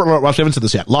 Oh, sorry, Herbert Ross. We haven't said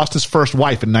this yet. Lost his first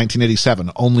wife in 1987,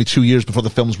 only 2 years before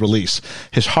the film's release.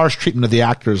 His harsh treatment of the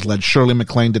actors led Shirley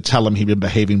MacLaine to tell him he'd been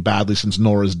behaving badly since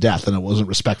Nora's death, and it wasn't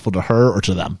respectful to her or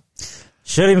to them.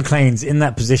 Shirley MacLaine's in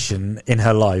that position in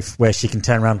her life where she can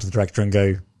turn around to the director and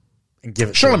go and give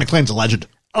it. Shirley MacLaine's a legend.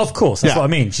 Of course, that's what I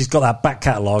mean. She's got that back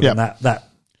catalogue and that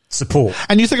support.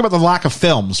 And you think about the lack of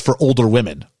films for older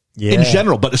women. Yeah. In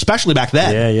general, but especially back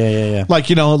then. Yeah. Like,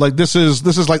 this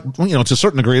is like, to a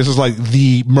certain degree, this is like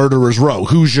the murderer's row.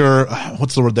 Who's your,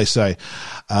 what's the word they say?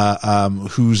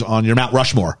 Who's on your Mount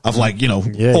Rushmore of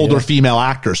older female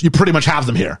actors. You pretty much have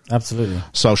them here. Absolutely.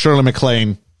 So Shirley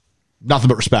MacLaine, nothing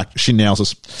but respect. She nails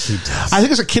us. She does. I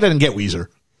think as a kid, I didn't get Weezer.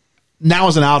 Now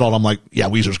as an adult, I'm like, yeah,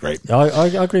 Weezer's great. I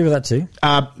agree with that too.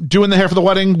 Doing the hair for the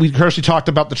wedding, Kirsty talked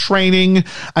about the training.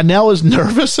 Anel is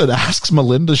nervous and asks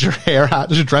Malin, does your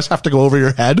dress have to go over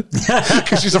your head?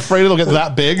 Because she's afraid it'll get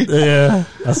that big. Yeah,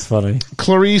 that's funny.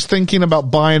 Clarice thinking about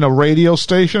buying a radio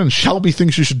station, and Shelby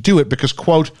thinks you should do it because,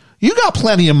 quote, you got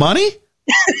plenty of money.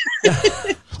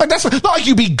 Like, that's not like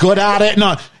you be good at it.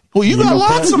 No. Well, you got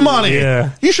lots of money.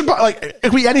 Yeah. You should buy, it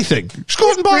could be anything. Just go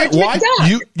ahead and buy it. Why?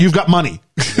 You've got money.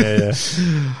 Yeah.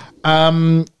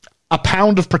 A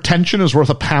pound of pretension is worth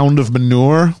a pound of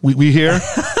manure. We hear.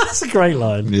 That's a great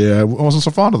line. Yeah, I wasn't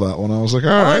so fond of that one. I was like, all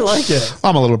right. I like it.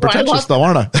 I'm a little pretentious though,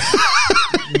 aren't I?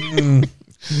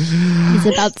 It's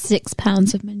about 6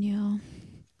 pounds of manure.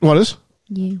 What is?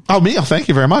 You. Oh, me? Oh, thank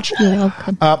you very much. You're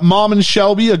welcome. Mom and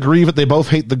Shelby agree that they both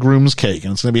hate the groom's cake,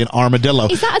 and it's going to be an armadillo.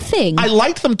 Is that a thing? I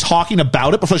liked them talking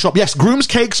about it before they show up. Yes, groom's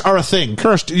cakes are a thing.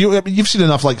 Kirst, you've seen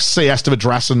enough, say yes to a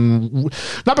dress, and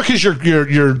not because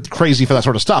you're crazy for that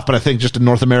sort of stuff, but I think just in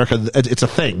North America, it's a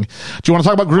thing. Do you want to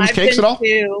talk about groom's cakes at all?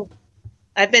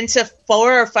 I've been to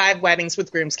 4 or 5 weddings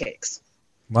with groom's cakes.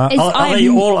 Well, are they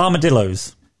all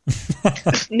armadillos?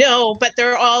 No, but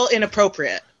they're all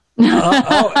inappropriate.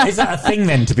 Is that a thing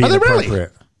then to be Are they really?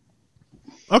 inappropriate?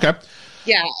 Okay.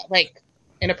 Yeah, like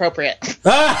inappropriate.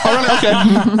 Oh, really? Okay.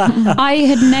 I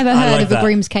had never heard like of a that.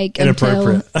 groom's cake until...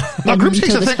 Inappropriate. No, groom's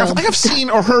cake's a this thing. film. I think I've seen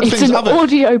or heard It's things an of it.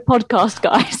 audio podcast,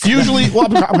 guys. Usually, well,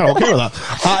 I'm okay with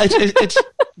that. It's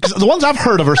 'cause the ones I've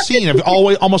heard of or seen have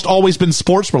almost always been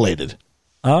sports related.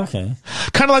 Oh, okay.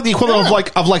 Kind of like the equivalent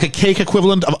of like a cake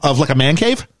equivalent of like a man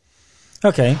cave.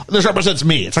 Okay. This represents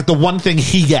me. It's like the one thing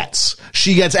he gets.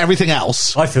 She gets everything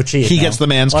else. I feel cheated. He now. gets the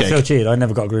man's I cake. feel cheated. I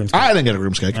never got a groom's cake. I didn't get a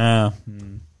groom's cake. Oh.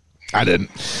 I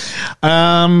didn't.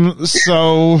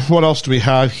 So what else do we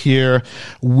have here?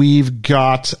 We've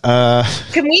got,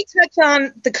 Can we touch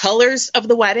on the colors of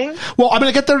the wedding? well, I'm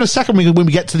going to get there in a second when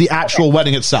we get to the actual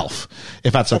wedding itself,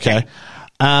 if that's okay.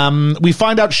 We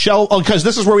find out because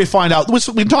this is where we find out, we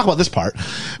can talk about this part.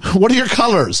 What are your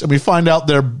colors? And we find out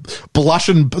they're blush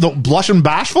and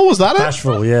bashful. Was that it?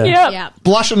 Bashful, yeah. Yeah.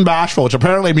 Blush and bashful, which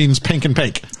apparently means pink and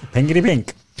pink. Pinkety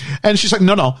pink. And she's like,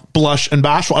 no, blush and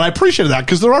bashful. And I appreciated that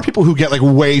because there are people who get like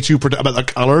way too about the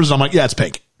colors. And I'm like, yeah, it's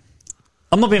pink.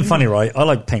 I'm not being funny, right? I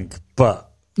like pink,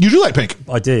 but You do like pink.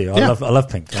 I do. I love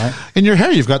pink, right? In your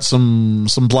hair, you've got some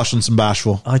blush and some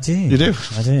bashful. I do. You do?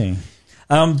 I do.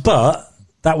 But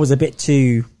that was a bit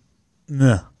too...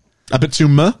 A bit too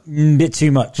meh? bit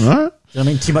too much. All right. You know what I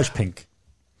mean? Too much pink.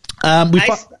 As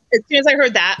soon as I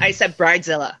heard that, I said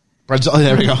Bridezilla. Oh,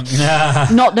 there we go.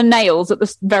 Not the nails at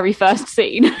the very first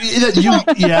scene.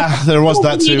 Yeah, there was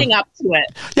that too. Leading up to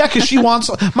it. Yeah, because she wants,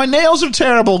 my nails are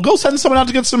terrible. Go send someone out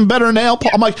to get some better nail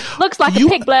polish. I'm like, Looks like a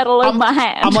pig bled all over my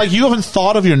hand. I'm like, you haven't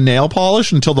thought of your nail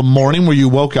polish until the morning where you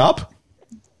woke up?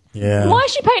 Yeah. Why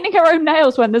is she painting her own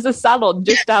nails when there's a salon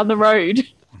just down the road?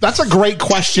 That's a great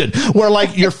question. Where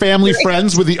like your family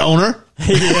friends with the owner?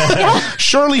 Yeah.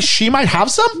 Surely she might have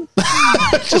some?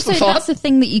 Just Also, a thought. that's the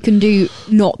thing that you can do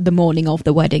not the morning of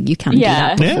the wedding. You can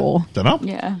Yeah. do that before. Don't know.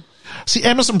 Yeah. See,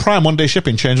 Amazon Prime 1-day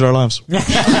shipping changed our lives.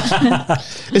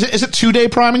 Is it 2-day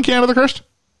Prime in Canada, Kirst?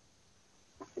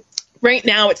 Right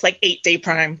now, it's like 8-day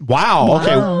Prime. Wow.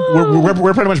 Okay,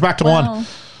 we're pretty much back to one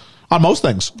on most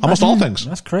things, almost all things.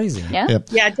 That's crazy. Yeah. Yep.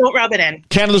 Yeah, don't rub it in.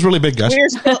 Canada's really big, guys.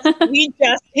 We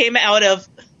just came out of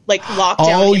like lockdown.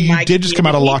 Oh, in you my did just come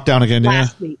out of community lockdown again,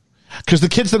 last yeah? week. Because the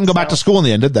kids didn't go back to school in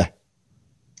the end, did they?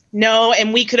 No,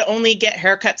 and we could only get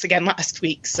haircuts again last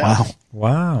week. So.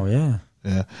 Wow, yeah.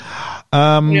 Yeah.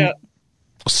 Yeah.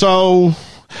 So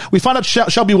we found out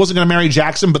Shelby wasn't going to marry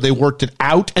Jackson, but they worked it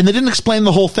out, and they didn't explain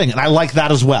the whole thing, and I like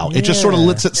that as well. It just sort of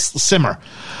lets it simmer.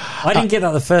 I didn't get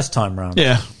that the first time round.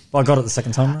 Yeah. I got it the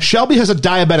second time round. Shelby has a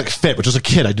diabetic fit, which as a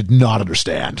kid I did not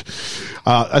understand.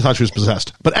 I thought she was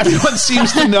possessed. But everyone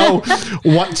seems to know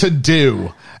what to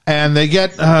do. And they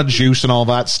get juice and all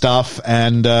that stuff.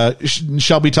 And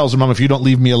Shelby tells her mom, if you don't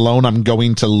leave me alone, I'm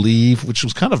going to leave, which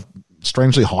was kind of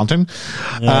strangely haunting.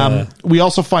 Yeah. We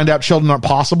also find out children aren't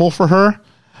possible for her.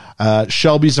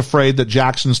 Shelby's afraid that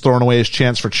Jackson's throwing away his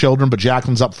chance for children, but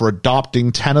Jackson's up for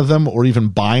adopting 10 of them or even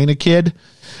buying a kid.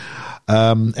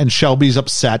 And Shelby's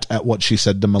upset at what she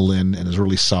said to Malin and is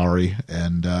really sorry.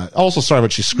 And also sorry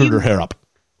that she screwed her hair up.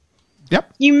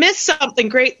 Yep. You missed something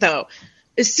great, though.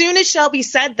 As soon as Shelby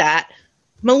said that,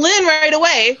 Malin right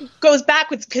away goes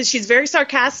backwards because she's very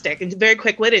sarcastic and very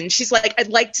quick-witted. And she's like, I'd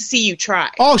like to see you try.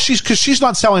 Oh, because she's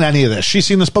not selling any of this. She's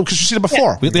seen this book because she's seen it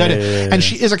before. We get the idea. And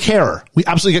she is a carer. We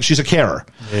absolutely get she's a carer.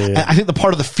 And I think the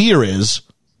part of the fear is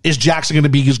Jackson going to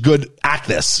be as good at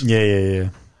this? Yeah.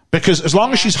 Because as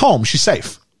long as she's home, she's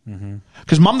safe.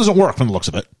 Because mom doesn't work from the looks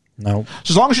of it. No.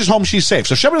 So as long as she's home, she's safe.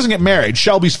 So if Shelby doesn't get married,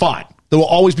 Shelby's fine. There will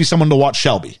always be someone to watch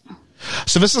Shelby.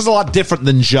 So this is a lot different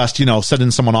than just,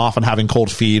 sending someone off and having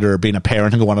cold feet or being a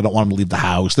parent and going, I don't want him to leave the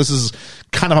house. This is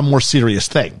kind of a more serious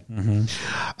thing.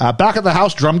 Back at the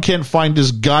house, Drum can't find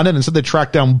his gun, and instead they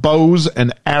track down bows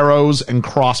and arrows and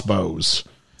crossbows.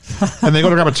 And they go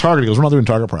to grab a target. He goes, we're not doing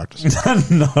target practice.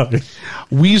 No.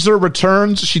 Weezer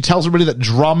returns. She tells everybody that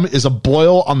Drum is a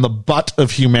boil on the butt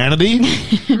of humanity.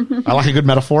 I like a good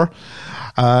metaphor.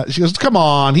 She goes, come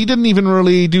on, he didn't even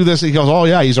really do this. He goes, oh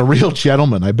yeah, he's a real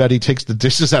gentleman. I bet he takes the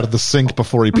dishes out of the sink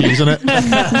before he pees in it.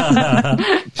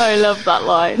 I love that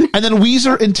line. And then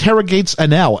Weezer interrogates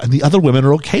Anel, and the other women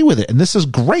are okay with it. And this is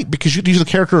great because you use the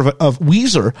character of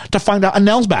Weezer to find out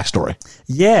Anel's backstory.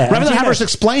 Yeah. Rather than have her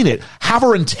explain it, have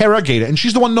her interrogate it. And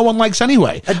she's the one no one likes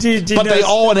anyway. But they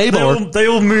all enable her. They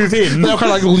all move in. They all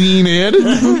kind of like lean in.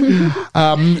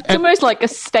 It's almost like a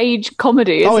stage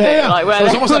comedy, isn't it? Like where So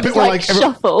it's almost like people were like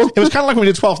shuffle. It was kind of like when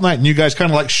we did 12th Night and you guys kind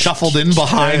of like shuffled in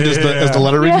behind as the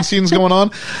letter reading scene's going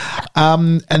on.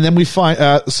 And then we find,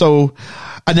 so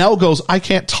Anel goes, I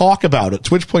can't talk about it.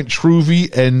 To which point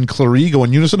Truvy and Clary go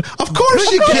in unison. Of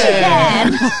course you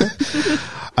can.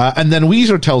 And then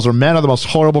Weezer tells her, men are the most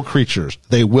horrible creatures.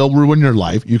 They will ruin your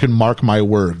life. You can mark my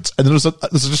words. And then this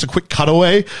is just a quick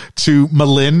cutaway to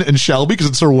Malin and Shelby because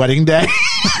it's their wedding day.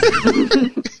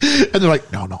 And they're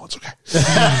like, no, it's okay.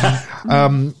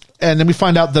 And then we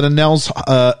find out that Annelle's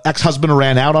ex-husband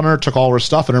ran out on her, took all her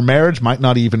stuff, and her marriage might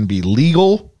not even be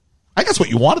legal. I guess what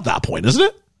you want at that point, isn't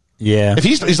it? Yeah. If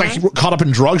he's like caught up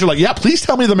in drugs, you're like, yeah, please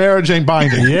tell me the marriage ain't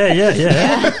binding.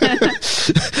 Yeah.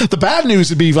 The bad news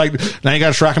would be like, now you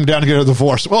got to track him down to get a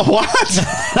divorce. Well, what?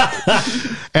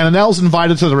 And Annelle's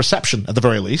invited to the reception at the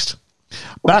very least.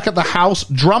 Back at the house,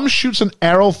 Drum shoots an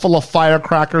arrow full of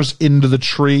firecrackers into the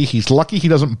tree. He's lucky he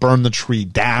doesn't burn the tree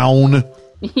down.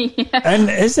 And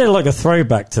is there like a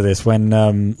throwback to this when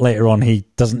later on he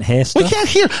doesn't hear stuff? We can't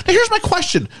hear. Now here's my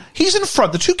question. He's in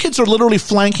front. The two kids are literally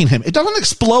flanking him. It doesn't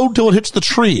explode till it hits the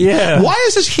tree. Yeah. Why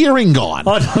is his hearing gone?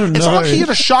 I don't know. It's not like he had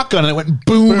a shotgun and it went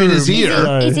boom in his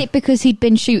ear. Is it because he'd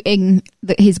been shooting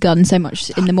his gun so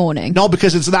much in the morning? No,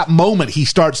 because it's that moment he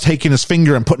starts taking his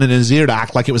finger and putting it in his ear to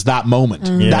act like it was that moment.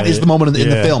 That is the moment in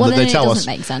the film well, that they tell us. It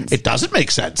doesn't make sense. It doesn't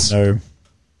make sense. No.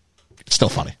 It's still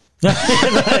funny.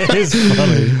 That is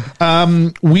funny.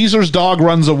 Weezer's dog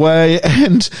runs away,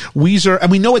 and we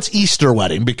know it's Easter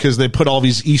wedding because they put all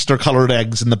these Easter colored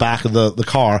eggs in the back of the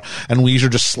car, and Weezer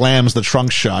just slams the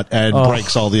trunk shut and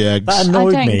breaks all the eggs. That I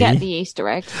annoyed don't me. get the Easter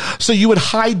egg. So you would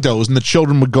hide those, and the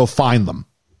children would go find them.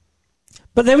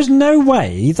 But there was no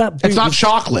way that boot It's not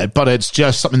chocolate, but it's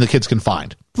just something the kids can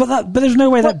find. But there's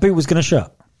no way that boot was going to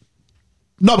shut.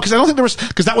 No, because I don't think there was,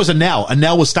 because that was Annelle.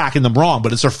 Annelle was stacking them wrong,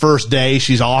 but it's her first day.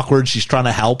 She's awkward. She's trying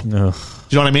to help. Ugh. Do you know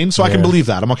what I mean? So I can believe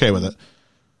that. I'm okay with it.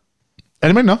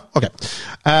 Anybody? No? Okay.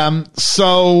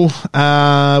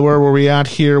 Where were we at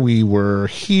here? We were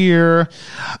here.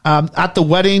 At the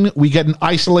wedding, we get an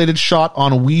isolated shot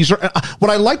on Weezer. What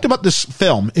I liked about this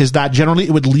film is that generally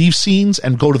it would leave scenes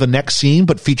and go to the next scene,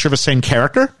 but feature the same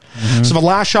character. Mm-hmm. So the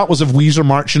last shot was of Weezer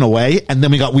marching away, and then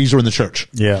we got Weezer in the church.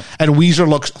 Yeah. And Weezer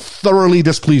looks thoroughly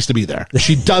displeased to be there.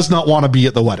 She does not want to be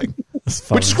at the wedding.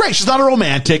 Which is great. She's not a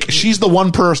romantic. She's the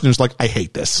one person who's like, I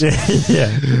hate this.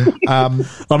 Yeah. I'm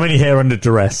only here under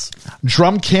duress.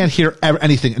 Drum can't hear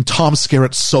anything, and Tom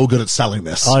Skerritt's so good at selling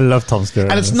this. I love Tom Skerritt.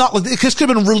 And it's not like this could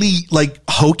have been really like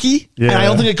hokey. Yeah. And I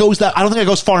don't think it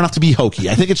goes far enough to be hokey.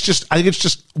 I think it's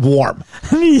just warm.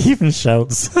 He even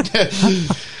shouts.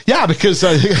 Yeah, because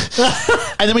and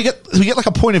then we get like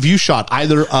a point of view shot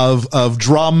either of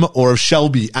Drum or of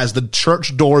Shelby as the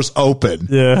church doors open.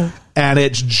 Yeah. And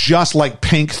it's just like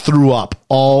Pink threw up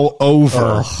all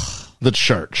over the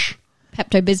church.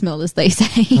 Pepto-Bismol, as they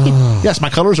say. Yes, my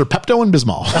colors are Pepto and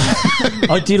Bismol.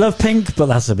 I do love Pink, but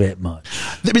that's a bit much.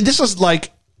 I mean, this is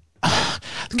like...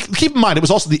 Keep in mind, it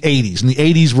was also the 80s, and the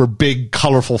 80s were big,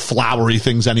 colorful, flowery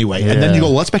things anyway. Yeah. And then you go,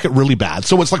 let's make it really bad.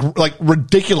 So it's like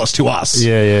ridiculous to us.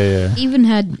 Yeah. Even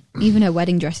her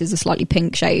wedding dress is a slightly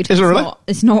pink shade. Is it really?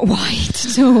 It's not white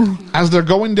at all. As they're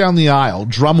going down the aisle,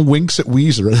 Drum winks at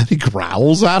Weezer, and then he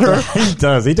growls at her. He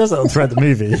does. He does it throughout the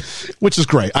movie. Which is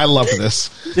great. I love this.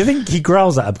 Do you think he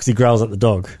growls at her because he growls at the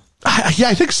dog? Yeah,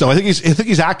 I think so. I think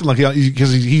he's acting like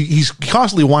because he's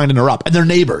constantly winding her up, and they're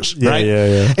neighbors, right?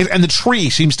 Yeah. And the tree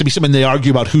seems to be something they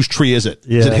argue about. Whose tree is it?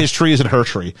 Yeah. Is it his tree? Is it her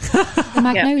tree? The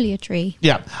magnolia tree.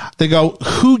 Yeah. They go,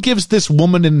 who gives this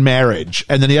woman in marriage?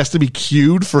 And then he has to be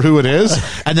cued for who it is,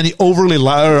 and then he overly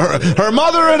her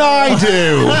mother and I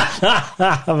do.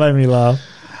 That made me laugh.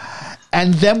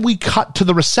 And then we cut to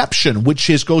the reception, which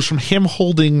goes from him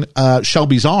holding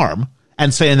Shelby's arm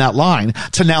and saying that line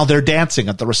to now they're dancing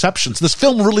at the reception. So this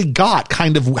film really got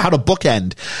kind of how to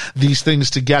bookend these things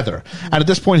together. And at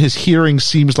this point, his hearing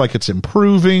seems like it's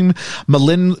improving.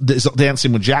 Malin is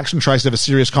dancing with Jackson, tries to have a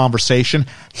serious conversation.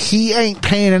 He ain't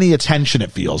paying any attention,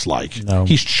 it feels like. No.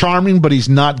 He's charming, but he's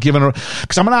not giving her...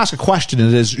 Because I'm going to ask a question,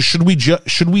 and it is, should we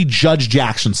judge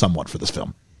Jackson somewhat for this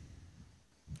film?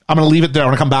 I'm going to leave it there. I'm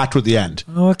going to come back to it at the end.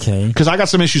 Okay. Because I got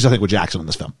some issues, I think, with Jackson in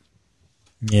this film.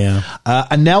 Yeah.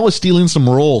 Annelle is stealing some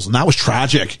rolls, and that was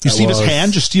tragic. You see his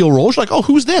hand just steal rolls. You're like, oh,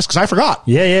 who's this? Because I forgot.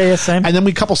 Yeah, same. And then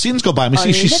a couple scenes go by, and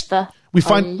we see we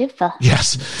find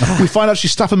out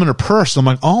she's stuffing them in her purse. I'm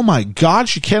like, oh my god,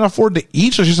 she can't afford to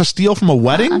eat, so she's a steal from a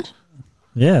wedding.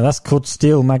 Yeah, that's called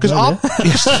steal magnolia.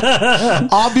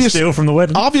 Obviously, steal from the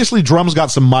wedding. Obviously, Drum's got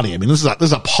some money. I mean, this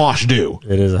is a posh do.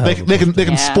 It is. They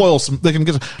can spoil some. They can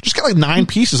get like 9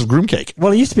 pieces of groom cake.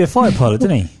 Well, he used to be a fighter pilot,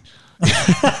 didn't he?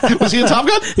 Was he in Top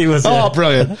Gun? He was. Oh,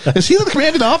 brilliant! Is he the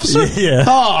commanding officer? Yeah.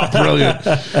 Oh, brilliant.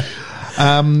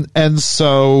 And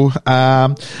so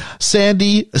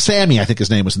Sammy, I think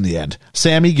his name was in the end.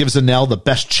 Sammy gives Annelle the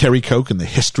best cherry Coke in the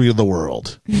history of the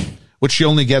world, which she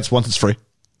only gets once it's free.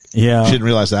 Yeah. She didn't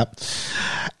realize that.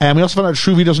 And we also found out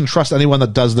Truvy doesn't trust anyone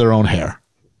that does their own hair.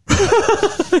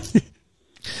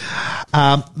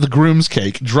 The groom's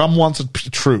cake. Drum wants a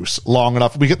truce long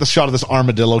enough. We get the shot of this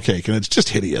armadillo cake, and it's just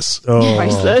hideous. Oh.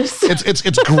 Priceless.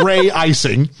 It's gray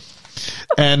icing.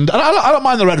 And I don't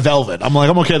mind the red velvet. I'm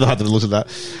okay to have to look at that.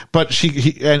 But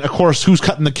and of course, who's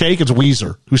cutting the cake? It's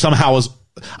Weezer, who somehow is,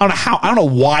 I don't know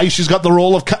why she's got the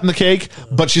role of cutting the cake,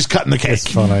 but she's cutting the cake. It's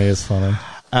funny.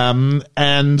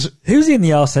 And who's in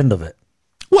the arse end of it?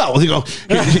 well, he goes,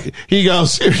 give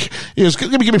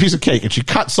me a piece of cake. And she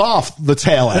cuts off the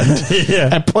tail end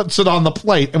and puts it on the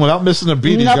plate. And without missing a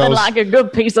beat, he Nothing goes, like a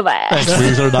good piece of ass. thanks,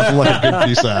 Weezer. Nothing like a good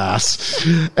piece of ass.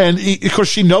 And of course,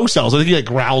 she no-sells. I think he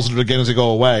growls at it again as they go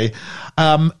away.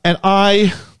 And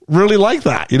I really like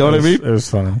that. You know what I mean? It was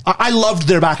funny. I loved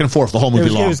their back and forth the whole movie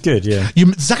long. It was good, yeah.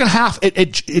 Second half,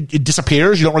 it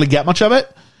disappears. You don't really get much of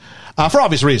it. For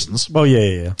obvious reasons. Well,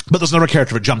 yeah. But there's another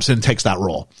character that jumps in and takes that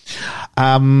role.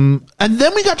 And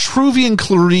then we got Truvy and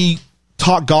Clary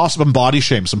talk gossip and body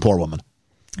shame some poor woman.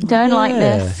 Don't like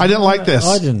this. I didn't like this.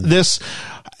 I didn't.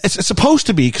 It's supposed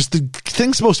to be, because the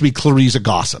thing's supposed to be Clary's a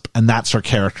gossip, and that's her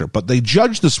character. But they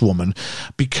judge this woman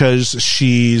because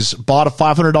she's bought a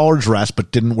 $500 dress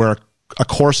but didn't wear a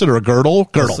corset or a girdle.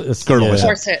 Girdle. Yeah.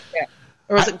 Corset, yeah.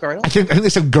 Or was it girdle? I think they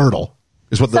said girdle.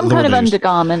 Is what Some kind of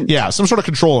undergarment. Yeah, some sort of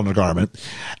control undergarment.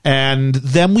 And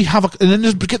then we have and then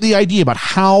just get the idea about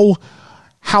how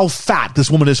fat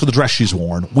this woman is for the dress she's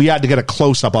worn. We had to get a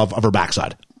close up of her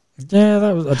backside. Yeah,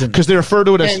 that was, I didn't, because they refer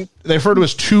to it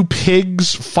as two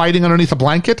pigs fighting underneath a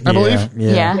blanket, I believe.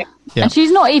 Yeah. And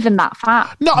she's not even that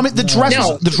fat. No, I mean the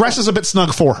dress is a bit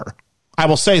snug for her. I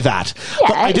will say that. Yeah,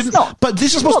 but I didn't. not, but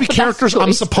these are supposed to be characters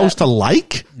I'm supposed to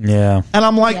like. Yeah. And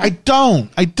I'm like, I don't.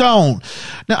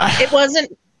 Now, It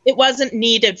wasn't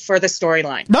needed for the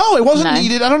storyline. No, it wasn't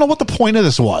needed. I don't know what the point of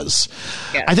this was.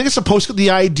 Yeah. I think it's supposed to get the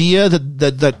idea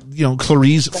that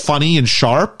Clary's funny and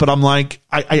sharp, but I'm like,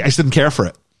 I just didn't care for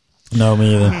it. No,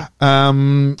 me either.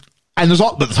 And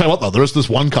but tell you what though, there's this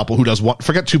one couple who does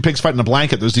forget two pigs fighting a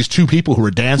blanket. There's these two people who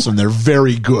are dancing. They're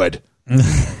very good.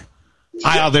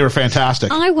 They were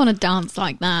fantastic. I want to dance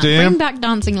like that. Bring back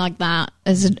dancing like that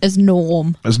as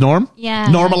norm. As norm? Yeah.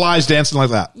 Normalize dancing like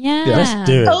that. Yeah. Let's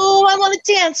do it. Oh, I want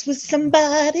to dance with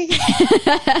somebody.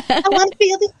 I want to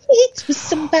feel the heat with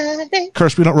somebody.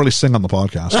 Kirsty, we don't really sing on the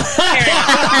podcast.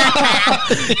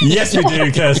 Yes, we do,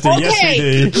 Kirsty. Okay. Yes,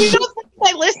 we do. You don't think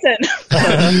I listen.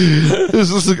 This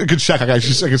is a good check. I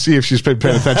can see if she's paying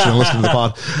attention and listening to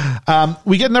the pod.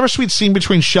 We get another sweet scene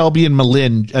between Shelby and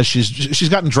Malin as she's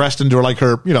gotten dressed into her,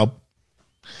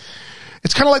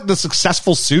 it's kind of like the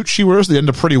successful suit she wears at the end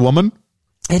of Pretty Woman.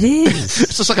 It is.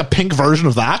 It's just like a pink version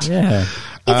of that. Yeah.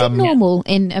 Is it normal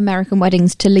in American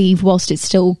weddings to leave whilst it's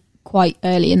still quite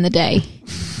early in the day?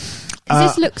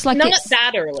 This looks like not it's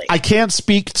that early. I can't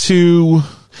speak to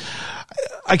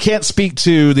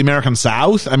the American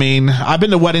South. I mean, I've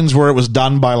been to weddings where it was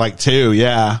done by 2,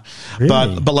 yeah. Really?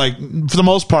 But for the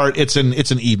most part, it's an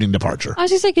evening departure. I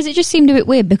was going to say, because it just seemed a bit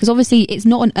weird, because obviously it's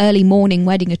not an early morning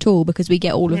wedding at all, because we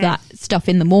get all of that stuff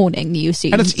in the morning, you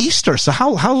assume. And it's Easter, so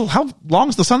how long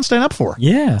is the sun staying up for?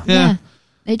 Yeah.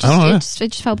 It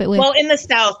just felt a bit weird. Well, in the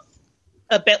South,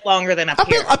 a bit longer than up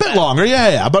here. A bit longer,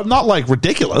 yeah, but not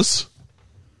ridiculous.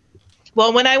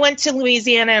 Well, when I went to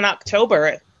Louisiana in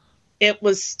October, it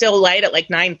was still light at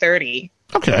 9:30.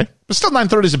 Okay. But still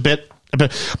 9:30 is a bit.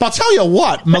 But I'll tell you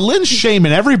what, Malin's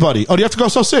shaming everybody. Oh, do you have to go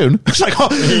so soon? It's like,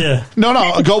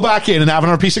 no, go back in and have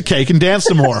another piece of cake and dance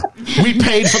some more. We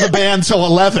paid for the band till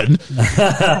 11.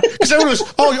 Because everyone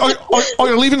was,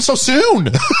 you're leaving so soon.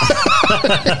 It's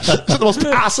the most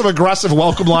passive-aggressive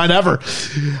welcome line ever.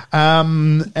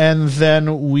 And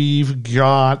then we've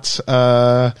got,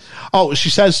 she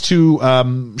says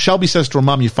to, Shelby says to her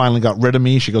mom, you finally got rid of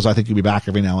me. She goes, I think you'll be back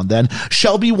every now and then.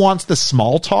 Shelby wants the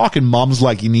small talk, and mom's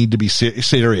like, you need to be serious.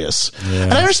 Yeah.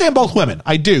 And I understand both women.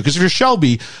 I do, because if you're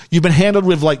Shelby, you've been handled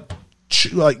with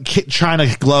China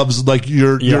gloves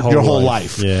your whole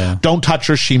life. Yeah. Don't touch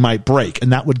her, she might break,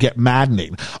 and that would get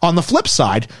maddening. On the flip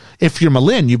side, if you're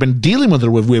Malin, you've been dealing with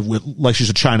her with like she's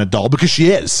a China doll, because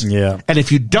she is. Yeah. And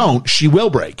if you don't, she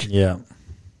will break. Yeah.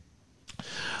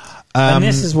 And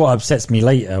this is what upsets me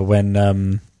later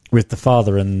when with the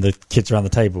father and the kids around the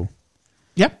table.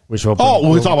 Yep. Which we'll talk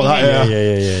about that.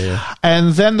 Yeah.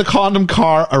 And then the condom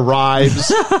car arrives,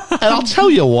 and I'll tell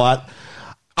you what.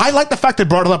 I like the fact they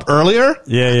brought it up earlier,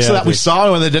 so that we saw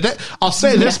it when they did it. I'll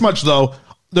say this much though: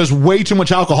 there's way too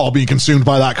much alcohol being consumed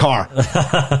by that car.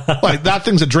 That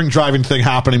thing's a drink driving thing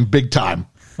happening big time.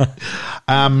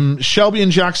 Shelby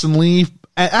and Jackson leave.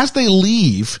 As they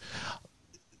leave,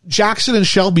 Jackson and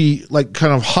Shelby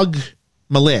kind of hug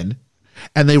Malin,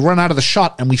 and they run out of the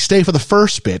shot, and we stay for the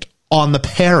first bit on the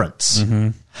parents.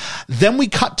 Then we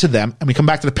cut to them, and we come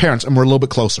back to the parents, and we're a little bit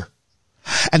closer.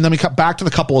 And then we cut back to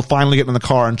the couple finally getting in the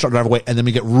car and start to drive away, and then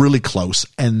we get really close,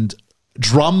 and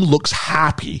Drum looks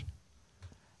happy,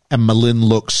 and Malin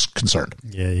looks concerned.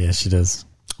 Yeah, she does.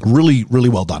 Really, really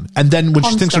well done. And then when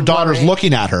she thinks her Constant daughter's worry.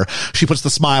 looking at her, she puts the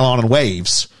smile on and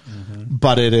waves.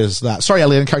 But it is that. Sorry,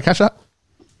 Ellie, didn't catch that?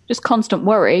 Just constant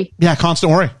worry. Yeah,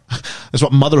 constant worry. That's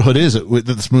what motherhood is. That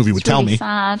this movie would It's tell really me.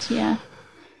 sad, yeah.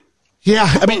 Yeah,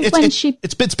 I mean, when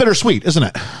it's bittersweet, isn't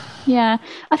it? Yeah,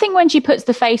 I think when she puts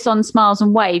the face on, smiles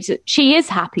and waves, she is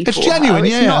happy. It's for genuine, her.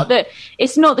 yeah.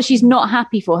 It's not that she's not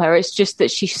happy for her. It's just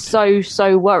that she's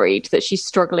so worried that she's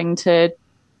struggling to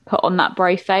put on that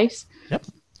brave face. Yep.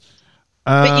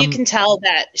 But you can tell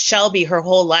that Shelby, her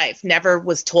whole life, never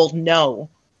was told no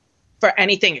for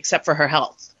anything except for her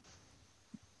health.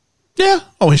 Yeah.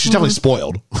 Oh, she's definitely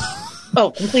spoiled.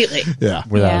 Oh, completely. Yeah.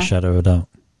 Without Yeah. a shadow of a doubt.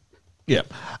 Yeah.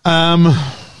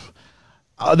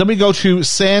 Then we go to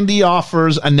Sammy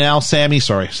offers Annelle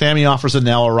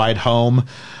a ride home,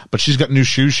 but she's got new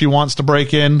shoes she wants to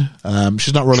break in.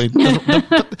 She's not really,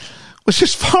 which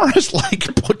as far as like,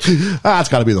 that's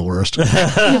got to be the worst.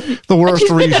 The worst She's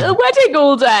been reason. at the wedding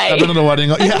all day. I've been at the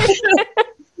wedding. Yeah.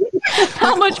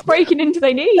 How much breaking in do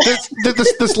they need?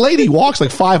 This lady walks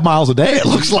like 5 miles a day. It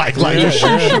looks like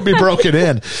she should be broken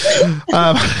in.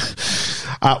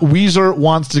 Weezer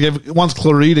wants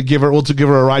Clary to give her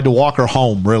a ride to walk her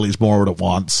home. Really, is more what it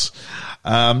wants.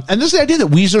 And this is the idea that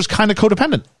Weezer's kind of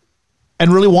codependent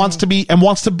and really wants to be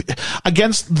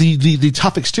against the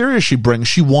tough exterior she brings.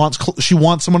 She wants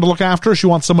someone to look after her. She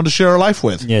wants someone to share her life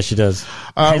with. Yeah, she does.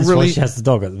 Hence really- why she has the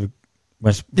dog at the.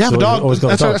 Yeah, the dog. Always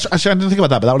got a dog. I didn't think about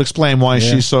that, but that would explain why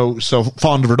she's so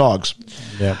fond of her dogs.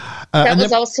 Yeah. That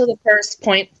was also the first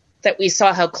point that we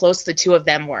saw how close the two of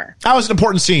them were. That was an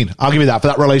important scene. I'll give you that for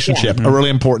that relationship. A really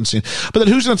important scene. But then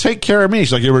who's going to take care of me?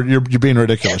 She's like, you're being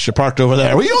ridiculous. You're parked over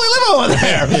there. Well, you only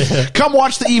live over there. Come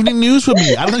watch the evening news with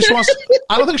me. I don't think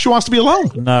she wants to be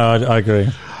alone. No, I agree.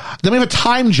 Then we have a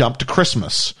time jump to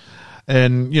Christmas.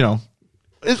 And,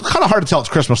 it's kind of hard to tell it's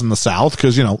Christmas in the South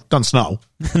because, it doesn't snow.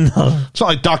 No. It's not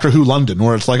like Doctor Who London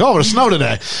where it's like, oh, it's snow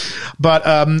today. But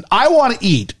I want to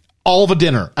eat all of a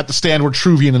dinner at the stand where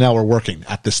Truvy and Annelle are working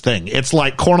at this thing. It's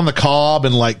like corn on the cob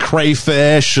and like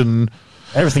crayfish and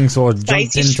everything sort of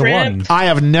jumps Spicy into shrimp. one. I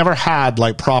have never had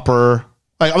like proper.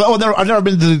 I've never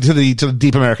been to the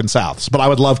deep American Souths, but I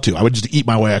would love to. I would just eat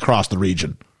my way across the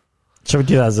region. Shall we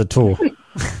do that as a tour?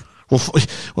 Well,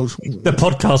 The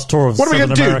podcast tour of what are we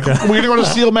Southern going to do? America. We're going to go to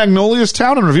Steel Magnolias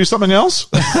Town and review something else.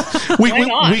 we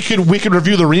not? could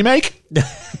review the remake.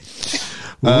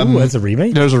 Ooh, there's a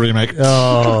remake? There's a remake.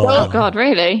 Oh God,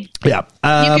 really? Yeah.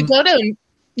 You could go to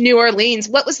New Orleans.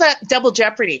 What was that? Double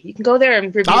Jeopardy. You can go there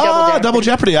and review Double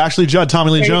Jeopardy. Actually, Judd,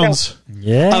 Tommy Lee There you go. Jones.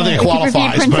 Yeah. I don't think it Review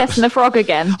qualifies. Princess But and the Frog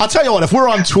again. I'll tell you what. If we're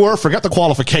on tour, forget the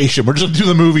qualification. We're just going to do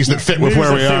the movies that fit with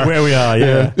where we are. Where we are,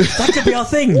 yeah. That could be our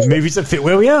thing. Movies that fit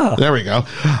where we are. There we go.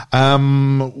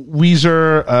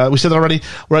 Weezer, we said that already.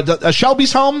 We're at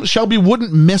Shelby's home. Shelby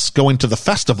wouldn't miss going to the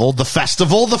festival. The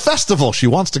festival. She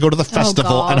wants to go to the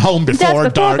festival God. and home before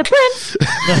That's before dark. the prince.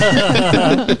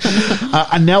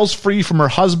 Annelle's free from her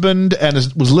husband and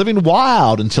was living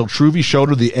wild until Truvy showed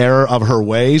her the error of her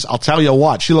ways. I'll tell you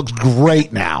what, she looks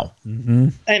great now.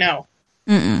 I know.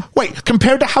 Wait,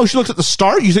 compared to how she looked at the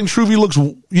start, you think Truvy looks...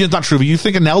 Not Truvy, you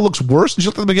think Annelle looks worse than she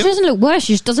looked at the She beginning? doesn't look worse.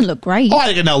 She just doesn't look great. Oh,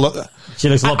 I think Annelle look... She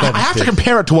looks a lot better. I have to than Steve.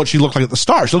 compare it to what she looked like at the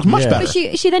start. She looks much Yeah. better.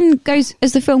 But she then goes,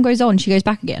 as the film goes on, she goes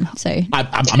back again. So I'm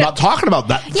not talking about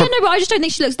that. yeah, no, but I just don't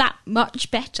think she looks that much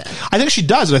better. I think she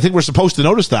does, and I think we're supposed to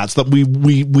notice that, so that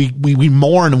we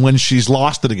mourn when she's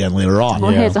lost it again later on.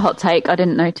 Well, here's a hot take. I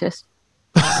didn't notice.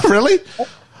 Really?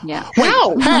 Yeah.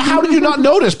 Wait, how did you not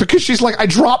notice? Because she's like, I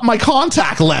dropped my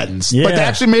contact lens. Yeah. Like they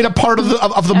actually made it part of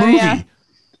the movie. Yeah.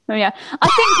 Oh yeah. I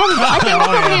think I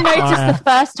probably noticed the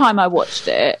first time I watched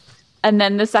it, and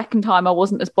then the second time I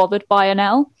wasn't as bothered by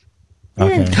Annelle.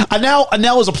 Okay.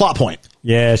 Annelle is a plot point.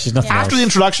 Yeah, she's nothing After the else.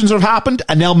 introductions have happened,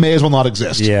 Annelle may as well not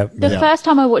exist. Yeah. The first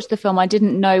time I watched the film, I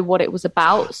didn't know what it was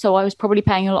about, so I was probably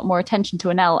paying a lot more attention to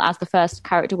Annelle as the first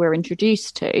character we're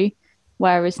introduced to,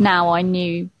 whereas now I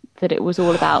knew that it was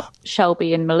all about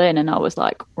Shelby and Malin, and I was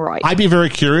like, right. I'd be very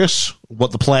curious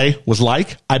what the play was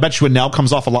like. I bet you Annelle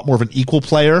comes off a lot more of an equal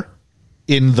player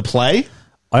in the play.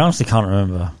 I honestly can't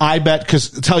remember. I bet,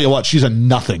 because tell you what, she's a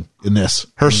nothing in this.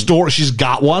 Her story, she's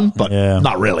got one, but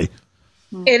not really.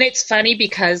 And it's funny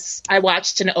because I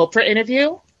watched an Oprah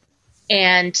interview,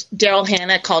 and Daryl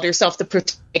Hannah called herself the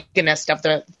protagonist of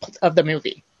the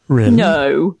movie. Really?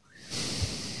 No.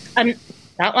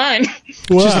 Not lying.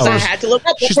 Wow. I had to look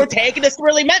up what protagonist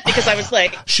really meant because I was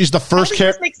like, she's the first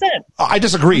character. Makes sense. I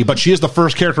disagree, but she is the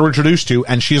first character we're introduced to,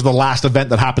 and she's the last event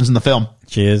that happens in the film.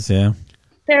 She is, yeah.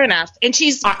 Fair enough. And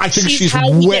I think she's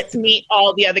how we get to meet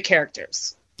all the other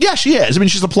characters. Yeah, she is. I mean,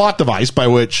 she's a plot device by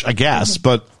which, I guess,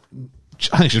 but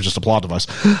I think she's just a plot device.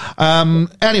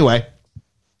 Anyway,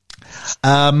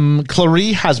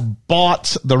 Clary has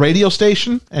bought the radio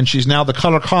station, and she's now the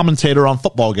color commentator on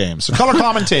football games. The color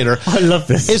commentator I love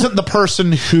this. Isn't the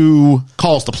person who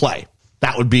calls the play.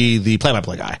 That would be the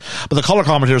play-by-play guy. But the color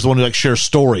commentator is the one who shares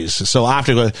stories. So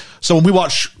when we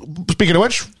watch, speaking of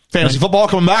which, fantasy football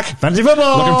coming back. Fantasy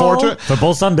football. Looking forward to it.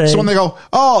 Football Sunday. So when they go,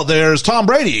 oh, there's Tom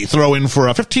Brady throwing for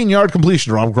a 15-yard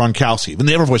completion to Rob Gronkowski. Then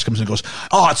the other voice comes in and goes,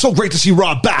 oh, it's so great to see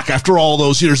Rob back after all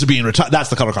those years of being retired. That's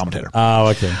the color commentator. Oh,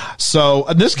 okay. So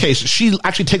in this case, she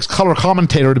actually takes color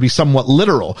commentator to be somewhat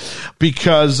literal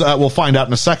because we'll find out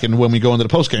in a second when we go into the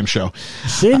post-game show.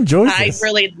 She enjoys this. I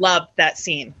really loved that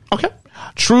scene. Okay.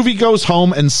 Truvy goes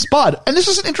home, and Spud, and this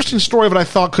is an interesting story that I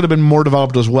thought could have been more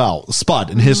developed as well.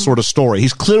 Spud and his sort of story.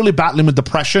 He's clearly battling with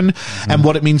depression and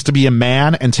what it means to be a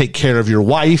man and take care of your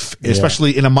wife,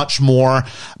 especially in a much more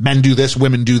men do this,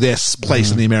 women do this place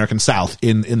in the American South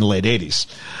in the late 80s.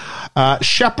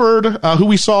 Shepard, who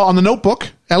we saw on The Notebook.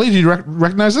 Ellie, do you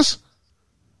recognize this?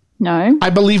 No. I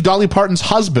believe Dolly Parton's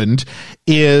husband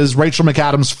is Rachel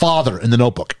McAdams' father in The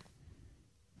Notebook.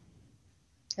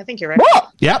 I think you're right. What?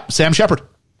 Yep, Sam Shepard.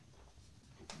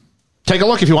 Take a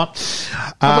look if you want.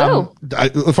 I will. I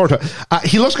look forward to it.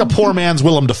 He looks like a poor man's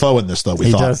Willem Dafoe in this, though.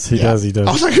 He does. I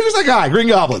was like, who's that guy? Green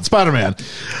Goblin, Spider-Man.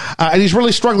 And he's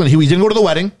really struggling. He didn't go to the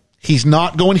wedding. He's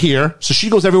not going here. So she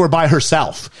goes everywhere by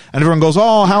herself. And everyone goes,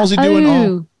 oh, how's he doing?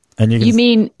 Oh. And you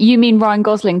mean Ryan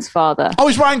Gosling's father? Oh,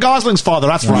 he's Ryan Gosling's father.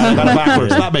 That's right. I got it backwards.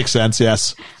 That makes sense.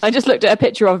 Yes. I just looked at a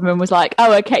picture of him and was like,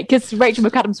 "Oh, okay." Because Rachel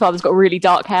McAdams' father's got really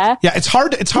dark hair. Yeah, it's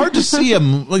hard to see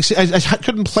him. Like, I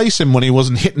couldn't place him when he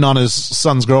wasn't hitting on his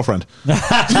son's girlfriend. We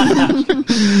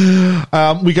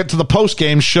get to the post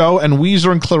game show, and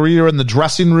Weezer and Clary are in the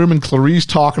dressing room, and Clary's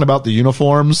talking about the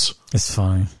uniforms. It's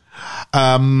funny.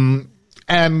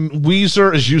 And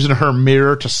Weezer is using her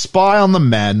mirror to spy on the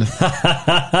men.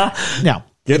 Now,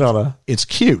 get on her. It's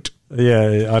cute.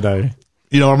 Yeah, I know.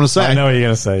 You know what I'm going to say? I know what you're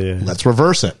going to say, yeah. Let's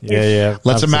reverse it. Yeah.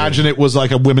 Let's imagine it was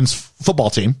like a women's football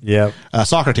team. Yeah.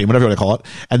 Soccer team, whatever you want to call it.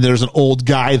 And there's an old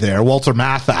guy there, Walter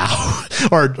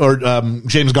Matthau, or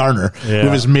James Garner,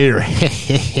 with his mirror.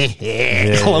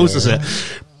 Closes it.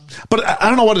 But I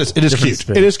don't know what it is. It is cute.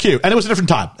 It is cute. And it was a different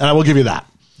time. And I will give you that.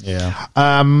 Yeah.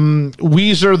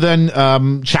 Weezer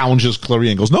then challenges Clary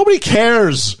and goes, nobody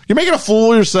cares. You're making a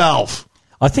fool of yourself.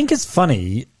 I think it's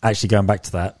funny, actually, going back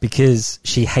to that, because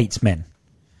she hates men.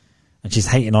 And she's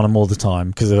hating on them all the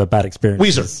time because of her bad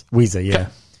experiences. Weezer, yeah. Okay.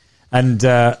 And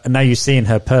now you're seeing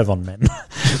her perv on men.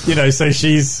 So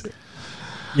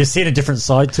you're seeing a different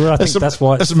side to her. I think that's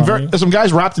why it's funny. There's some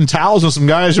guys wrapped in towels and some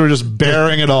guys who are just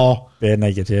bearing it all. Bare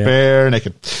naked, yeah. Bare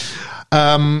naked.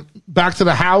 Back to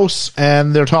the house,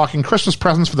 and they're talking Christmas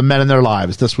presents for the men in their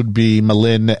lives. This would be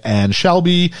Malin and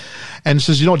Shelby. And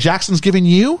says, you know what Jackson's giving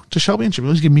you to Shelby? And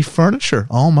Shelby's giving me furniture.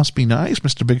 Oh, must be nice,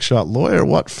 Mr. Big Shot Lawyer.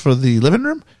 What, for the living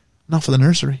room? Not for the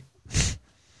nursery.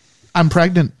 I'm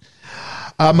pregnant.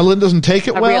 Malin doesn't take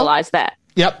it well. I realized that.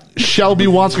 Yep. Shelby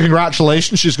wants a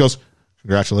congratulations. She just goes,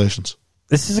 congratulations.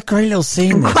 This is a great little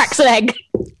scene. Cracks an egg.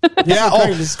 Yeah,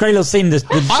 this is a great little scene. I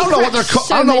don't know what they're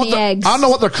cooking. I don't know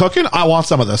what they're cooking. I want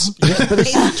some of this.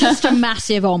 It's just a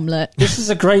massive omelette. This is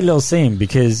a great little scene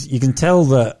because you can tell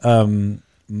that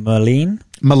Malin.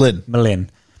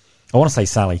 I want to say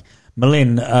Sally.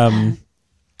 Malin.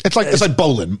 It's like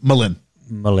Bolin.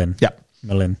 Malin. Yeah.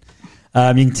 Malin.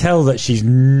 You can tell that she's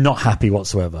not happy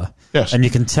whatsoever. Yes. And you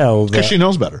can tell that because she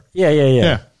knows better.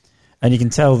 Yeah. And you can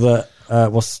tell that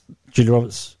what's Julia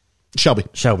Roberts? Shelby.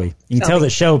 You can tell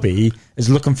that Shelby is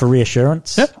looking for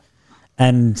reassurance. Yep.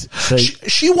 And so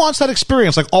she wants that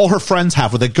experience like all her friends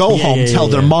have where they go home, tell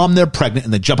their mom they're pregnant,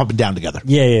 and they jump up and down together.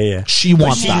 Yeah. She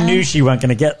wants that. She knew she weren't going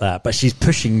to get that, but she's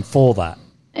pushing for that.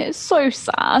 It's so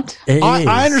sad.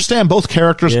 I understand both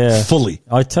characters fully.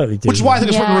 I totally do. Which is why I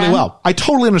think it's written really well. I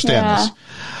totally understand this.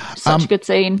 Such a good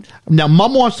scene. Now,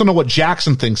 Mom wants to know what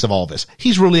Jackson thinks of all this.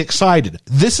 He's really excited.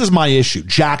 This is my issue.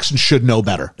 Jackson should know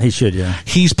better. He should, yeah.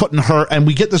 He's putting her, and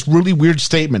we get this really weird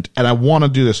statement, and I want to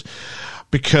do this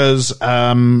because,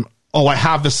 I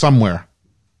have this somewhere.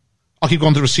 I'll keep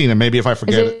going through the scene, and maybe if I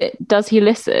forget it. Does he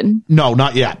listen? No,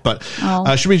 not yet. But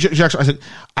should be Jackson.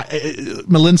 I said,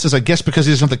 Malin says, I guess because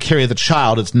he doesn't have to carry the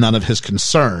child, it's none of his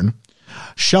concern.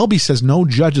 Shelby says no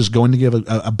judge is going to give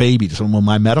a baby to someone with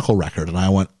my medical record. And I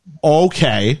went,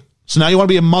 okay, So now you want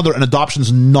to be a mother, and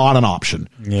adoption's not an option.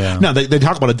 Yeah. Now they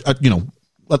talk about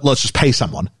let's just pay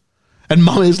someone, and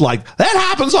mom is like, that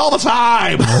happens all the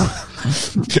time,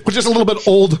 which is a little bit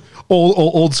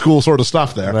old school sort of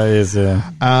stuff there. That is,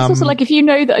 yeah. It's also like, if you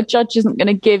know that a judge isn't going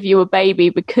to give you a baby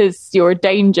because you're a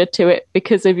danger to it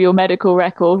because of your medical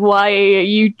record, why are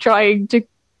you trying to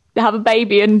have a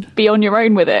baby and be on your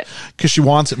own with it? Because she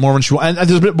wants it more than she wants, and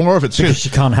there's a bit more of it too. Because she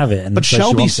can't have it. But so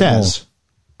Shelby says,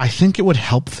 I think it would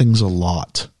help things a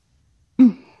lot.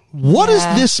 What does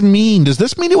this mean? Does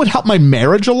this mean it would help my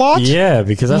marriage a lot? Yeah,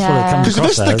 because that's what it comes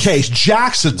across. Because if this is the case,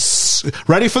 Jackson,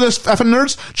 ready for this, effing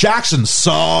nerds? Jackson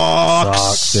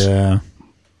sucks. Yeah.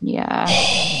 Yeah.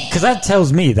 Because that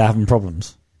tells me they're having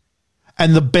problems.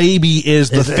 And the baby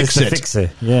is the fix-it. Fix-it,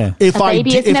 yeah. A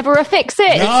baby is never a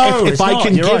fix-it. No, if I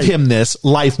can give him this,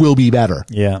 life will be better.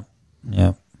 Yeah,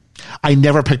 yeah. I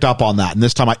never picked up on that, and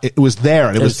this time it was there,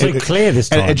 and it was so clear this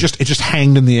time. And it just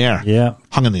hanged in the air. Yeah,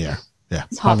 hung in the air. Yeah,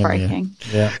 it's heartbreaking.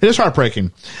 Yeah, it is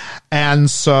heartbreaking. And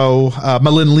so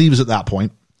M'Lynn leaves at that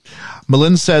point.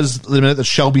 M'Lynn says the minute that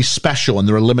Shelby's special, and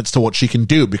there are limits to what she can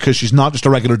do because she's not just a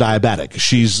regular diabetic.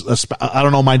 She's I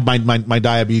don't know my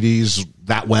diabetes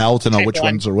that well to know type which 1.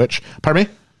 Ones are which. Pardon me.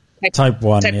 Type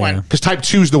 1, type 1. Because type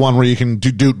 2 is the one where you can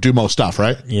do most stuff,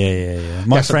 right? Yeah.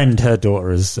 My friend, her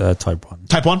daughter is type 1.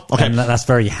 Type 1? Okay. And that's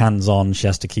very hands-on. She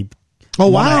has to keep... Oh,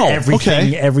 wow.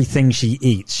 Everything she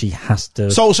eats, she has to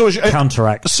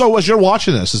counteract. So as you're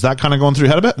watching this, is that kind of going through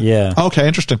your head a bit? Yeah. Okay,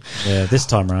 interesting. Yeah, this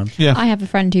time around. Yeah. I have a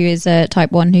friend who is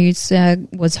type 1 who's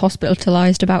was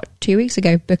hospitalized about 2 weeks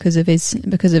ago because of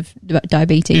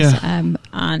diabetes and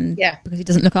because he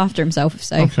doesn't look after himself.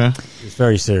 So okay. It's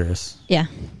very serious. Yeah.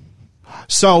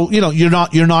 So, you can't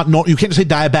just say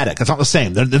diabetic. That's not the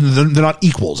same. They're not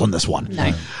equals on this one.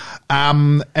 No.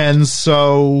 And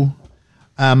so,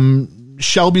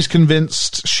 Shelby's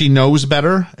convinced she knows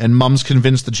better, and Mom's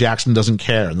convinced that Jackson doesn't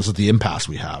care, and this is the impasse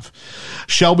we have.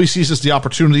 Shelby sees this the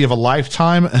opportunity of a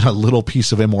lifetime and a little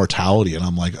piece of immortality, and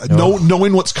I'm like,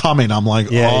 knowing what's coming, I'm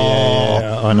like,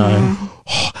 yeah, I know.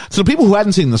 So the people who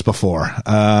hadn't seen this before,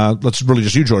 let's really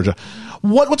just you, Georgia.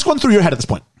 What's going through your head at this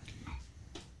point?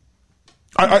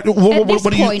 Who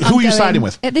are you siding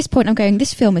with? At this point, I'm going,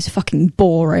 this film is fucking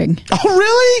boring. Oh,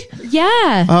 really?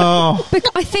 Yeah. Oh.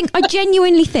 I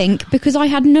genuinely think, because I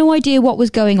had no idea what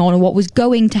was going on or what was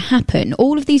going to happen,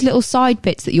 all of these little side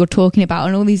bits that you're talking about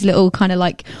and all these little kind of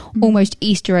like almost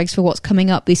Easter eggs for what's coming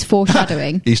up, this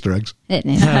foreshadowing. Easter eggs. All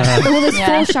this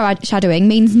foreshadowing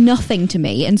means nothing to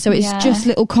me, and so it's just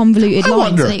little convoluted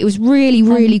lines. And it was really,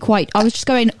 really quite... I was just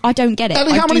going, I don't get it.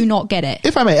 Ellie, I do not get it.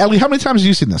 If I may, Ellie, how many times have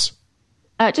you seen this?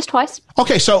 Just twice.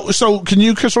 Okay, so can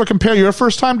you sort of compare your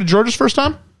first time to George's first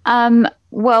time?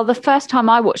 Well, the first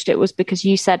time I watched it was because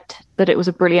you said that it was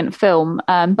a brilliant film,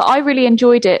 but I really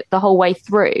enjoyed it the whole way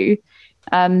through.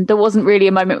 There wasn't really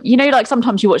a moment, like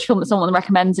sometimes you watch a film that someone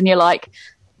recommends and you're like,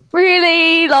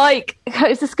 really? Like,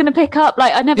 is this going to pick up?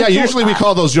 Like, I never. Yeah, usually we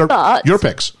call those your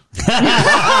picks. Rude.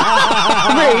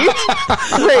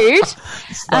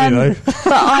 But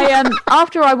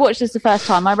after I watched this the first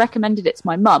time, I recommended it to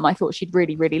my mum. I thought she'd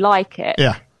really, really like it.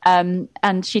 Yeah. And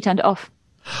she turned it off.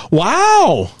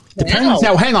 Wow. Depends.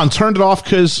 Now, hang on. Turned it off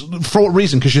for what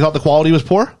reason? Because she thought the quality was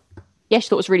poor? Yeah, she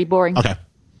thought it was really boring. Okay.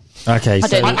 So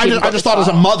I just thought as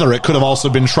a mother it could have also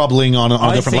been troubling on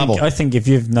a different level. I think if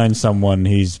you've known someone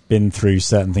who's been through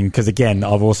certain things, because again,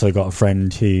 I've also got a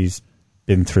friend who's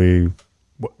been through.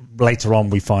 Later on,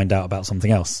 we find out about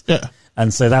something else. Yeah,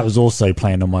 and so that was also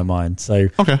playing on my mind. So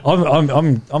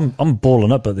I'm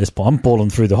balling up at this point. I'm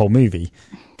balling through the whole movie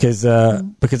because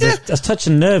there's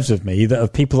touching nerves with me that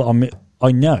of people that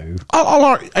I know.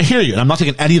 I hear you. I'm not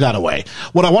taking any of that away.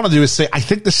 What I want to do is say I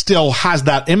think this still has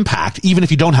that impact, even if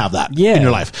you don't have that in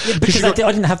your life. Yeah, because I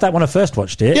didn't have that when I first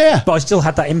watched it. Yeah, but I still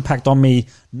had that impact on me.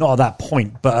 Not at that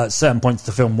point, but at certain points,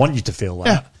 the film wants you to feel that.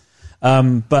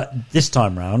 Yeah. But this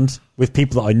time round, with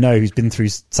people that I know who's been through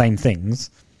same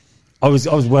things, I was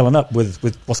welling up with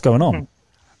what's going on.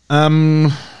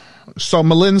 So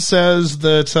M'Lynn says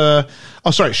that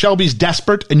Shelby's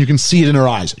desperate, and you can see it in her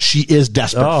eyes. She is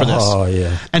desperate for this. Oh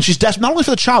yeah, and she's desperate not only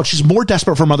for the child, she's more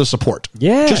desperate for mother support.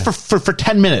 Yeah, just for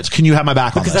 10 minutes. Can you have my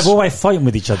back on this? Because they're always fighting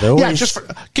with each other. Yeah, just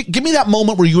give me that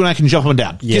moment where you and I can jump up and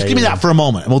down. Just give me that for a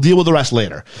moment, and we'll deal with the rest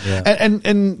later. Yeah.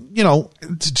 And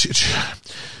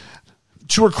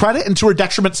to her credit and to her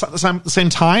detriment at the same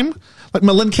time, like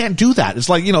M'Lynn can't do that. It's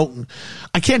like,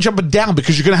 I can't jump it down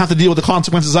because you're going to have to deal with the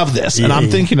consequences of this. And I'm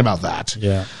thinking about that.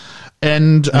 Yeah.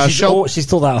 And she's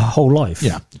thought that her whole life.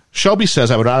 Yeah. Shelby says,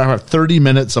 I would rather have 30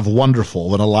 minutes of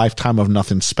wonderful than a lifetime of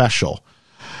nothing special.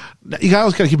 You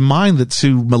guys got to keep in mind that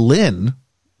to M'Lynn,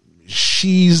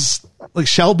 she's like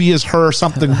Shelby is her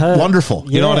something wonderful.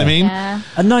 You know what I mean? Yeah.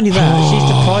 And not only that, she's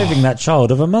depriving that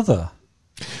child of a mother.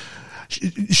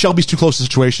 Shelby's too close to the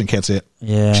situation. Can't see it.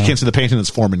 Yeah. She can't see the painting that's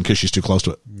forming because she's too close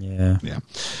to it. Yeah. Yeah.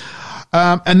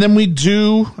 And then we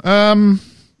do,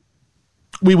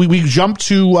 we jump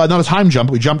to, not a time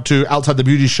jump, we jump to outside the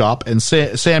beauty shop, and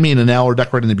Sammy and Annelle are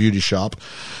decorating the beauty shop.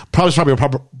 Probably a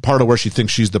part of where she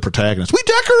thinks she's the protagonist. We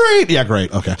decorate! Yeah,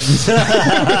 great. Okay.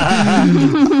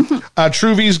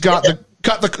 Truvy's got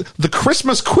the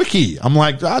Christmas quickie. I'm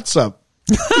like, that's a...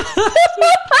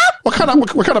 What kind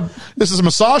of, this is a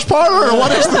massage parlor or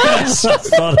what is this?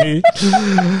 That's funny.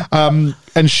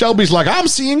 And Shelby's like, I'm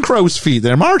seeing crow's feet.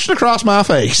 They're marching across my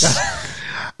face.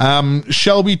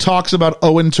 Shelby talks about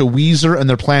Owen to Weezer, and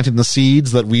they're planting the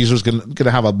seeds that Weezer's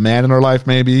gonna have a man in her life,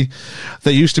 maybe.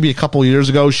 That used to be a couple years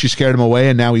ago. She scared him away,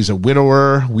 and now he's a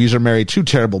widower. Weezer married 2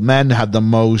 terrible men, had the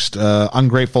most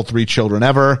ungrateful 3 children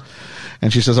ever.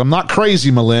 And she says, I'm not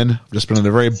crazy, Malin. I've just been in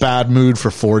a very bad mood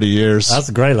for 40 years. That's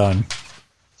a great line.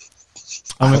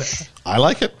 I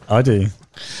like it. I do.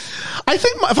 I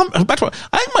think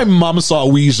my mom saw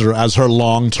Weezer as her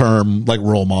long-term like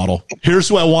role model. Here's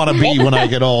who I want to be when I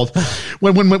get old.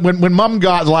 When mom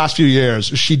got the last few years,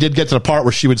 she did get to the part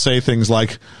where she would say things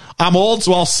like, I'm old,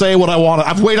 so I'll say what I want.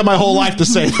 I've waited my whole life to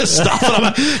say this stuff. And I'm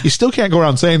like, you still can't go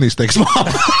around saying these things, Mom.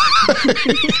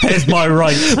 It's my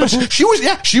right. But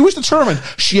she was determined.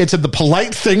 She had said the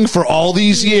polite thing for all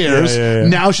these years. Yeah.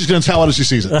 Now she's going to tell it as she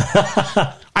sees it.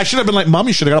 I should have been like, Mom,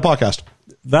 you should have got a podcast.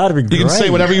 That'd have been great. You can say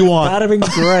whatever you want. That'd have been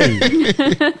great.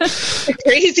 The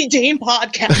Crazy Jane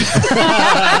podcast.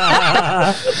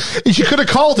 You could have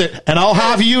called it, and I'll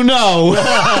have you know,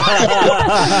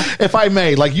 if I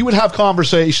may, like you would have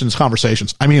conversations.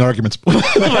 I mean arguments with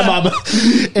my mom,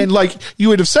 and like you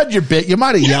would have said your bit. You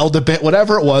might have yelled a bit,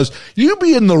 whatever it was. You'd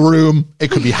be in the room. It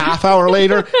could be half hour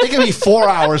later. It could be 4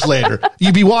 hours later.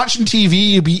 You'd be watching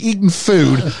TV. You'd be eating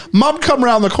food. Mom come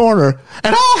around the corner,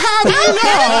 and I'll have you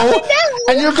know.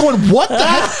 And you're going, what the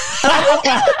heck?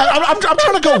 I'm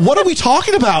trying to go, what are we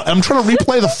talking about? And I'm trying to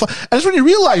replay and that's when you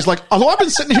realize, like, although I've been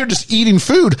sitting here just eating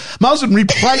food, Mom's been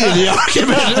replaying the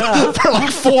argument for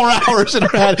like 4 hours in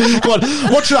her head, going,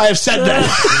 what should I have said then?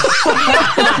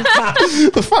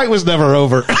 The fight was never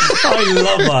over. I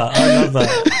love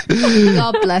that.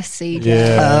 God bless CJ.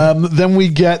 Yeah. Then we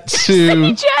get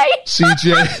to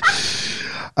CJ.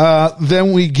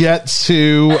 Then we get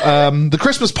to the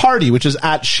Christmas party, which is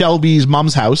at Shelby's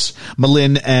mom's house.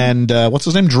 Malin and what's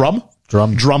his name? Drum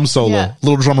solo, yeah.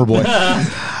 Little drummer boy.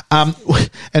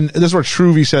 And this is where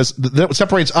Truvy says that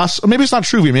separates us. Or maybe it's not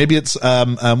Truvy. Maybe it's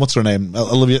what's her name?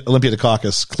 Olympia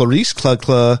Dukakis. Clary.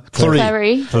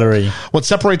 What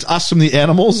separates us from the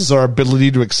animals is our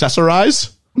ability to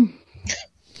accessorize.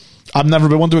 I've never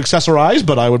been one to accessorize,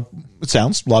 but I would. It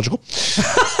sounds logical.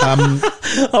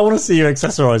 I want to see you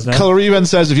accessorize now. Clary then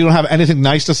says, if you don't have anything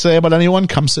nice to say about anyone,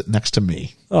 come sit next to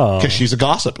me. Because she's a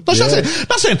gossip. Not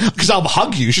saying because I'll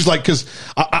hug you. She's like, because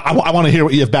I want to hear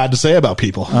what you have bad to say about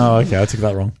people. Oh, okay. I took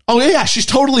that wrong. Oh, yeah. She's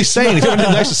totally saying, if you have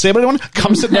anything nice to say about anyone,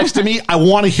 come sit next to me. I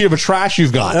want to hear the trash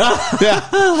you've got. Yeah.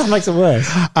 That makes it worse.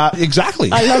 Exactly.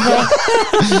 I love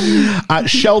it.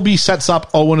 Shelby sets up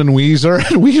Owen and Weezer,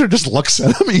 and Weezer just looks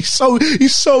at him. He's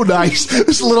so nice.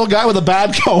 This little guy with a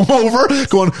bad comb over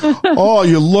going, oh,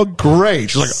 you look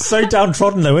great. She's like, so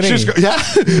downtrodden though, isn't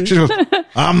he? She goes,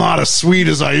 I'm not as sweet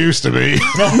as I used to be.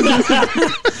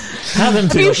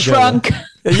 Have you shrunk?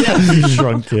 Yeah, you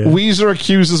shrunk. Yeah. Weezer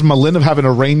accuses Malin of having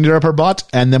a reindeer up her butt,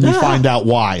 and then we find out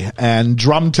why. And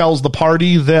Drum tells the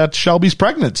party that Shelby's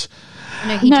pregnant.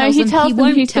 No, he tells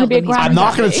them he's going to be a grandpappy. I'm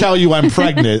not going to tell you I'm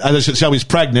pregnant. Shelby's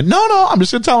pregnant. No, I'm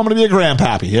just going to tell him I'm going to be a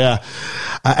grandpappy. Yeah.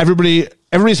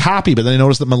 Everybody's happy, but then they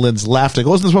notice that Malin's left. It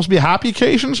wasn't supposed to be a happy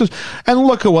occasion. And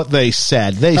look at what they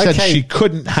said. They said she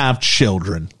couldn't have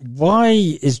children. Why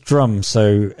is Drum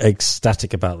so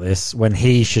ecstatic about this when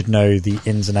he should know the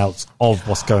ins and outs of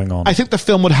what's going on? I think the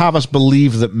film would have us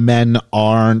believe that men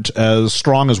aren't as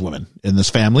strong as women in this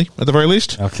family, at the very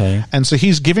least. Okay. And so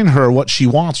he's giving her what she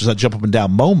wants, is that jump up and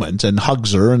down moment, and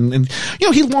hugs her. And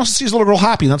he wants to see his little girl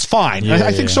happy, and that's fine. Yeah,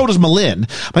 I think so does Malin.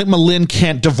 I think Malin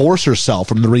can't divorce herself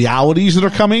from the realities that are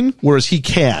coming, whereas he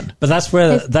can. But that's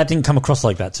where that didn't come across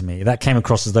like that to me. That came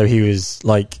across as though he was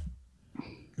like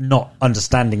not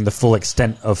understanding the full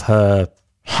extent of her.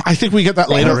 I think we get that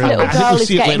later. I think we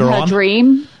see it later on.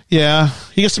 Dream. Yeah,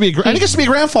 he gets to be a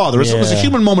grandfather. It was a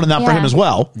human moment in that for him as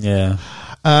well. Yeah.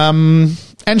 And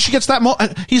she gets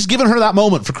that he's given her that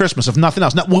moment for Christmas, if nothing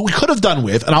else. Now, what we could have done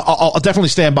with, and I'll definitely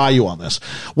stand by you on this,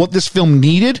 what this film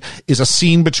needed is a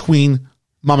scene between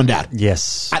mom and dad.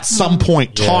 Yes. At some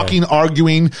point, talking,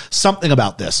 arguing, something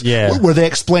about this. Yeah. Where they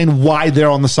explain why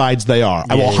they're on the sides they are.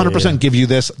 I will 100% give you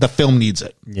this. The film needs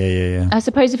it. Yeah. I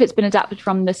suppose if it's been adapted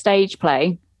from the stage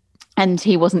play and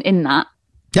he wasn't in that,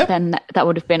 then that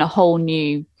would have been a whole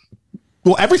new...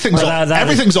 Well, everything's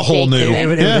a whole new.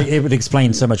 It would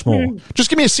explain so much more. Just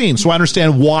give me a scene so I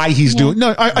understand why he's doing...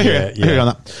 No, I hear you. I hear you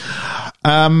on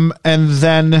that. And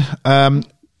then...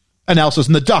 analysis,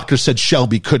 and the doctor said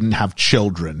Shelby couldn't have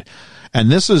children. And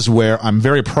this is where I'm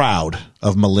very proud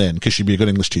of Malin, because she'd be a good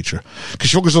English teacher. Because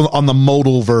she focuses on the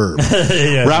modal verb.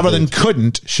 Rather than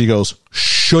couldn't, she goes,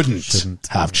 shouldn't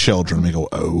have children. We go,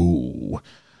 oh.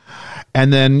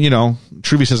 And then,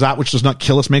 Truvy says, that which does not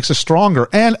kill us makes us stronger.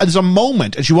 And there's a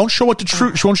moment, and she won't show it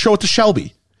to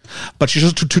Shelby. But she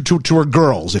says to her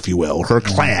girls, if you will, her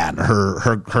clan,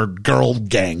 her girl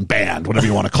gang, band, whatever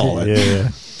you want to call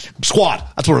it. Squad.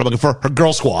 That's what we're looking for. Her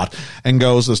girl squad. And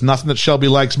goes, there's nothing that Shelby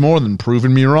likes more than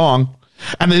proving me wrong.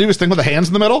 And they do this thing with the hands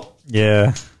in the middle.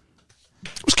 Yeah.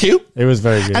 It was cute. It was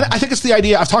very good. And I think it's the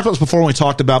idea, I've talked about this before when we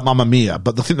talked about Mamma Mia,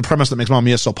 but the premise that makes Mamma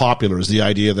Mia so popular is the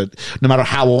idea that no matter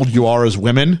how old you are as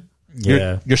women,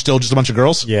 you're still just a bunch of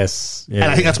girls. Yes. Yeah,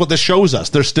 and I think that's what this shows us.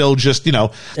 They're still just, they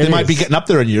might be getting up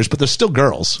there in years, but they're still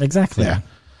girls. Exactly. Yeah.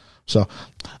 So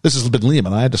this has been Liam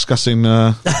and I discussing,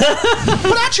 but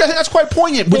actually I think that's quite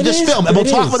poignant with this film, and we'll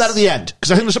talk about that at the end,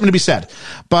 because I think there's something to be said.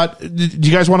 But do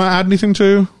you guys want to add anything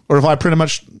to, or have I pretty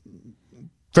much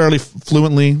fairly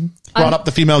fluently brought up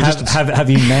the female existence? Have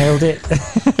you nailed it?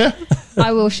 Yeah.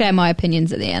 I will share my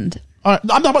opinions at the end. All right. I'm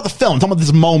talking about the film. I'm talking about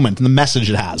this moment and the message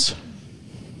it has.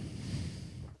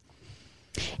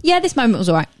 Yeah, this moment was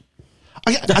all right.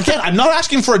 Again, I'm not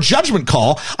asking for a judgment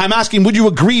call. I'm asking, would you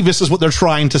agree this is what they're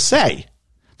trying to say?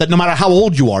 That no matter how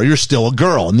old you are, you're still a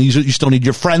girl, and you still need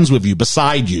your friends with you,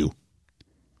 beside you.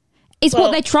 It's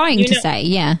what they're trying to say,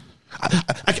 yeah.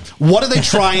 What are they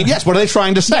trying? Yes, what are they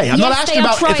trying to say? I'm not asking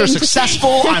about if they're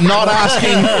successful. I'm not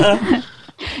asking...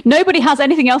 Nobody has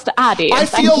anything else to add, Ian. I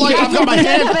feel like I've got my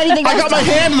hand. I got my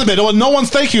hand in the middle, and no one's.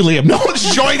 Thank you, Liam. No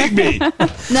one's joining me. No,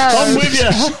 I'm with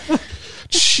you.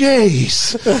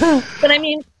 Jeez. But I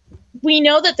mean, we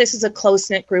know that this is a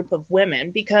close-knit group of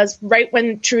women, because right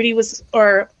when Shelby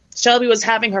was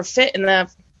having her fit in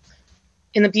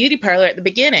the beauty parlor at the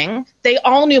beginning, they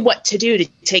all knew what to do to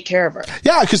take care of her.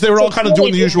 Yeah, because they were all kind of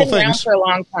doing the usual things for a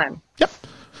long time. Yep.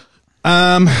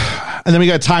 And then we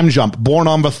got a time jump. Born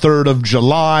on the 3rd of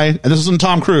July. And this isn't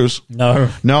Tom Cruise. No.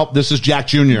 Nope, this is Jack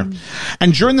Jr.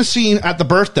 And during the scene at the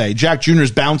birthday, Jack Jr.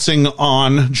 is bouncing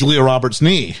on Julia Roberts'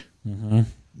 knee. Mm-hmm.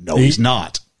 No, he's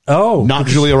not. Oh. Not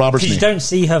Julia Roberts' knee. You don't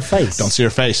see her face. Don't see her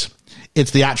face.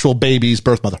 It's the actual baby's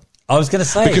birth mother. I was going to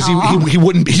say. Because he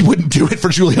wouldn't do it for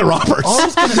Julia Roberts. I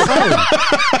was going to say.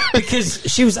 Because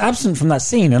she was absent from that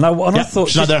scene, and I thought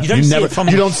she's not there.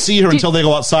 You don't see her until they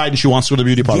go outside and she wants to go to the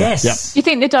beauty parlor. Yes. Yep. Do you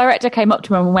think the director came up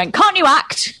to him and went, "Can't you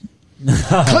act?"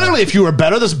 Clearly, if you were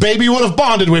better, this baby would have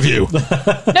bonded with you.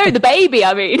 No, the baby,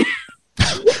 I mean.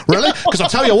 Really? Because I'll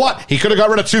tell you what, he could have got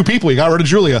rid of 2 people. He got rid of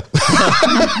Julia.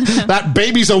 That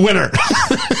baby's a winner.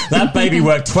 That baby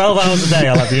worked 12 hours a day,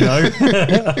 I'll have you know.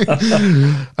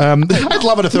 I'd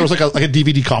love it if there was like a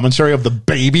DVD commentary of the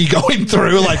baby going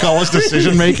through like all his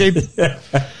decision making.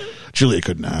 Julia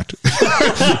couldn't act.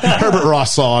 Herbert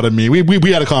Ross saw it in me.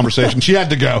 We had a conversation. She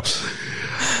had to go.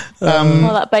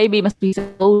 Well, that baby must be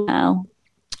so old now.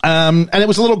 And it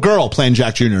was a little girl playing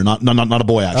Jack Jr., not a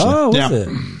boy, actually. Oh, was it?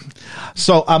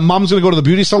 So Mom's going to go to the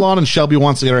beauty salon, and Shelby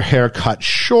wants to get her hair cut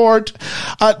short.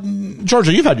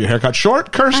 Georgia, you've had your hair cut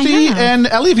short. Kirsty and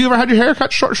Ellie, have you ever had your hair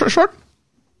cut short?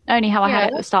 Only how I had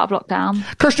it at the start of lockdown.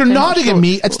 Kirsty, you're nodding at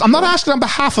me. I'm not asking on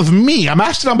behalf of me. I'm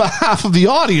asking on behalf of the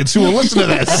audience who will listen to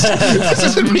this. This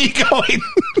isn't me going...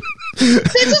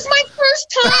 This is my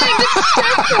first time. It's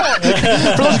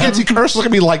stressful. For those who can't see, Kirsty look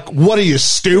at me like, what are you,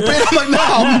 stupid? I'm like,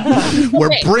 no. We're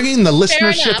bringing the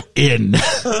listenership in.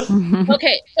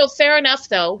 Okay, so fair enough,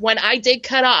 though. When I did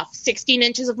cut off 16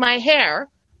 inches of my hair,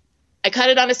 I cut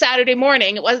it on a Saturday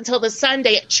morning. It wasn't until the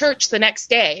Sunday at church the next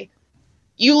day.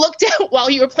 You looked out while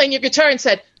you were playing your guitar and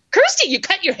said, "Kirsty, you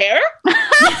cut your hair?" The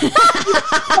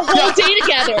whole day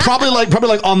together. Probably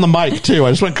like on the mic too.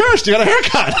 I just went, "Kirsty, you got a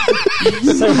haircut."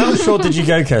 So how short did you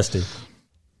go, Kirsty?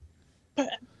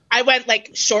 I went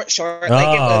like short. Like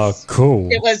it was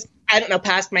cool. It was, I don't know,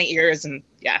 past my ears, and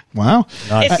yeah. Wow.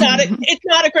 Nice. It's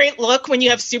not a great look when you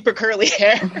have super curly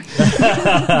hair.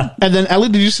 And then Ellie,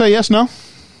 did you say yes, no?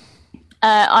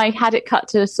 I had it cut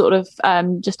to sort of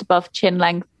just above chin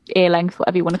length ear length,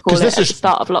 whatever you want to call it, at the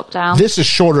start of lockdown. This is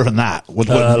shorter than that with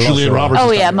Julia Roberts.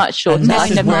 Oh yeah, much shorter. I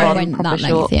never went that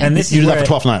length. And this you did that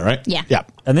for 12th Night, right? Yeah.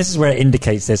 And this is where it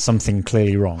indicates there's something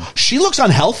clearly wrong. She looks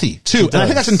unhealthy too, and I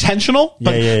think that's intentional.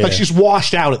 But like she's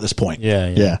washed out at this point.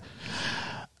 Yeah.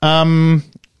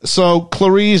 So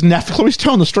Clarice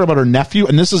telling the story about her nephew,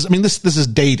 and this is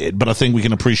dated, but I think we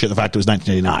can appreciate the fact it was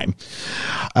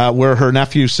 1989, where her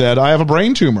nephew said, "I have a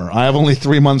brain tumor. I have only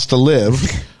 3 months to live.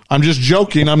 I'm just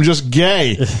joking. I'm just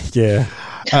gay." Yeah.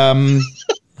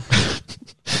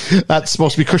 That's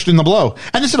supposed to be cushioning the blow,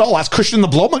 and they said, "Oh, that's cushioning the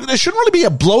blow." There shouldn't really be a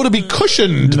blow to be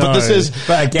cushioned, no, but this is.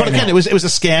 But again, it was a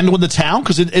scandal in the town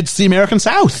because it's the American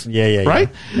South. Right.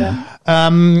 Yeah.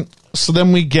 So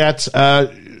then we get.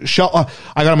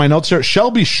 I got on my notes here.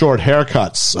 Shelby's short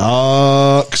haircut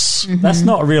sucks. That's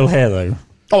not real hair, though.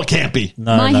 Oh, it can't be.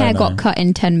 My hair got cut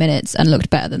in 10 minutes and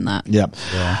looked better than that. Yep.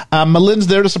 Yeah. Malin's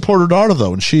there to support her daughter,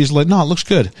 though, and she's like, "No, it looks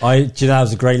good." Do you know, that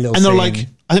was a great little And they're scene. like,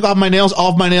 "I think I'll have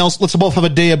my nails. Let's both have a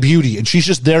day of beauty." And she's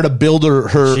just there to build her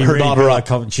daughter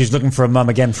up. She's looking for a mum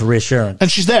again for reassurance. And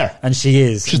she's there. And she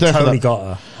is. She's there. Totally got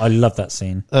her. I love that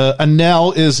scene.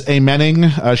 Annelle is a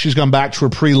Menning. She's gone back to her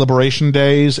pre-liberation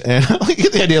days. And I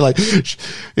get the idea, like,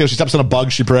 she steps on a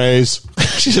bug, she prays.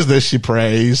 She does this, she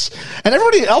prays. And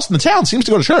everybody else in the town seems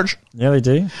to go to church. Yeah, they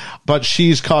do. But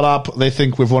she's caught up, they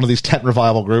think, with one of these tent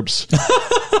revival groups.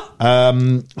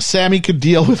 Sammy could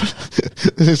deal with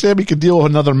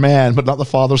another man, but not the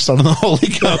Father, Son, and the Holy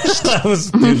Ghost. That was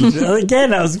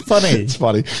funny. It's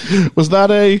funny. Was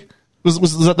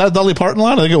that Dolly Parton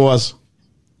line? I think it was.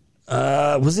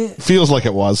 Was it? Feels like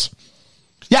it was.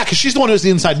 Yeah, because she's the one who has the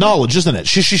inside knowledge, isn't it?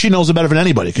 She knows it better than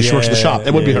anybody because she works at the shop.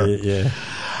 It would be her. Yeah.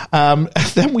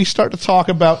 Then we start to talk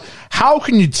about how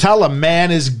can you tell a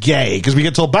man is gay? Because we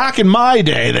get told back in my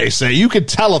day, they say you could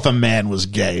tell if a man was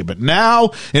gay, but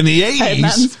now in the 80s, a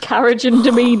man's carriage and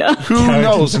demeanor. Who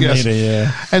knows? Yes.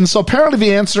 Yeah. And so apparently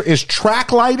the answer is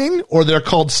track lighting, or they're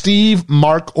called Steve,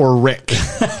 Mark, or Rick.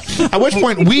 At which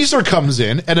point Weezer comes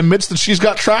in and admits that she's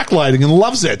got track lighting and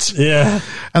loves it. Yeah.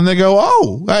 And they go,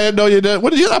 "Oh, I didn't know you did.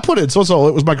 What did you put it? So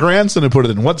it was my grandson who put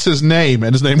it in. What's his name?"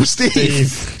 And his name was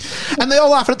Steve. And they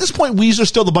all laugh. And at this point, Weezer's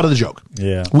still the butt of the joke.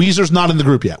 Yeah. Weezer's not in the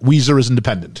group yet. Weezer is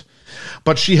independent.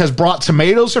 But she has brought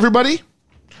tomatoes, everybody.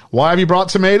 Why have you brought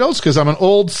tomatoes? Because I'm an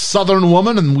old Southern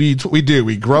woman, and we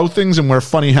grow things and wear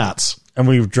funny hats. And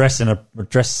we dress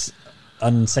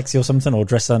unsexy or something, or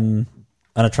dress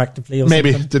unattractively or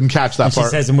Maybe. something. Didn't catch that part.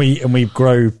 She says, and we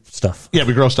grow stuff. Yeah,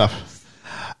 we grow stuff.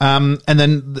 And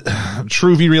then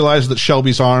Truvy realizes that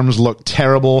Shelby's arms look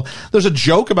terrible. There's a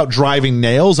joke about driving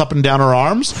nails up and down her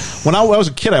arms. When I was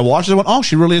a kid, I watched it and went, "Oh,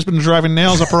 she really has been driving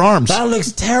nails up her arms." That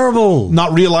looks terrible.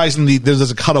 Not realizing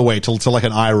there's a cutaway to like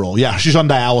an eye roll. Yeah, she's on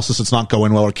dialysis. It's not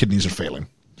going well. Her kidneys are failing.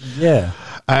 Yeah.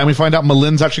 And we find out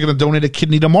Malin's actually going to donate a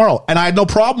kidney tomorrow. And I had no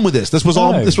problem with this. This would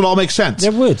all make sense.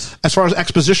 It would. As far as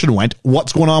exposition went,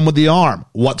 what's going on with the arm?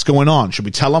 What's going on? Should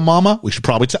we tell him, Mama? We should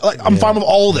probably tell. I'm fine with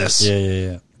all this.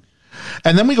 Yeah.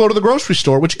 And then we go to the grocery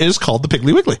store, which is called the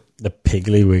Piggly Wiggly. The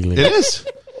Piggly Wiggly. It is.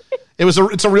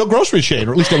 It's a real grocery chain,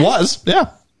 or at least it was.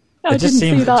 Yeah. I didn't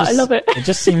see that. I love it. It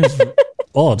just seems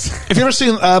odd. If you ever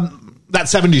seen that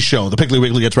 70s show, the Piggly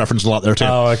Wiggly gets referenced a lot there too.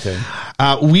 Oh, okay.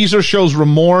 Weezer shows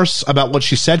remorse about what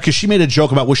she said because she made a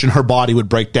joke about wishing her body would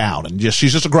break down, and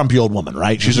she's just a grumpy old woman,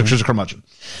 right? She's a curmudgeon.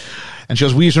 And she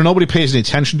goes, "Weezer, nobody pays any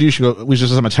attention to you." Weezer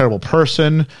says, "I'm a terrible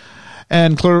person."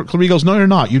 And Clary goes, "No, you're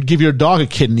not. You'd give your dog a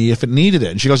kidney if it needed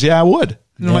it." And she goes, "Yeah, I would."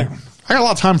 And you're like, I got a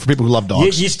lot of time for people who love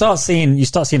dogs. You start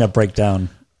seeing a breakdown.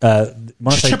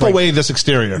 Just chip away this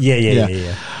exterior.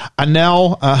 Yeah. And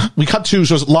now we cut to,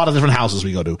 so there's a lot of different houses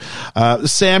we go to.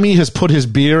 Sammy has put his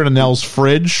beer in Annelle's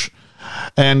fridge,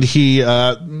 and he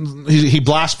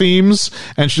blasphemes,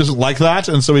 and she doesn't like that,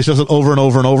 and so he says it over and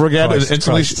over and over again. And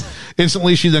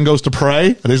instantly she then goes to pray,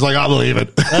 and he's like, "I'll believe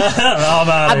it."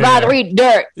 I'd rather eat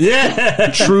dirt. Yeah.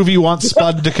 Truvy wants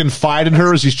Spud to confide in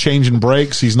her as he's changing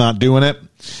brakes. He's not doing it.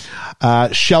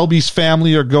 Shelby's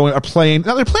family are playing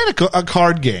a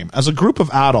card game as a group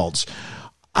of adults.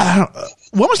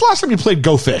 When was the last time you played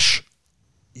Go Fish?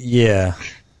 Yeah.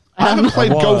 I haven't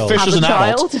played Go Fish as an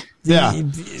adult. Yeah.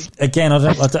 Again, I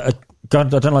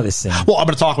don't like this scene. Well, I'm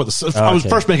going to talk about this. I was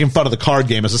first making fun of the card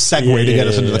game as a segue to get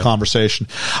us into the conversation.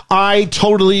 I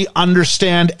totally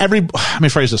understand let me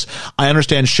phrase this. I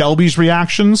understand Shelby's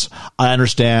reactions. I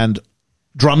understand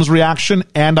Drum's reaction,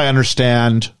 and I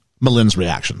understand Malin's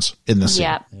reactions in this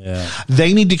scene. Yeah.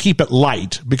 They need to keep it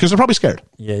light because they're probably scared.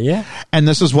 Yeah. And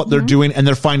this is what they're doing, and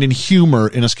they're finding humor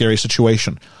in a scary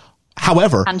situation.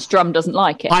 However, and Drum doesn't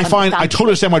like it. I totally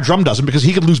understand why Drum doesn't, because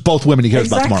he could lose both women he cares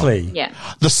about tomorrow. Yeah.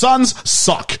 The Sons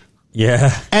suck.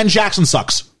 Yeah. And Jackson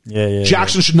sucks. Yeah.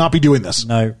 Jackson should not be doing this.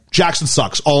 No. Jackson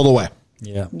sucks all the way.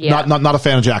 Yeah. Not a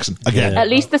fan of Jackson again. At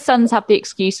least the sons have the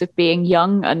excuse of being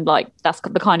young, and like that's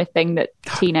the kind of thing that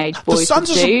teenage boys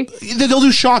do. They'll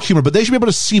do shock humor, but they should be able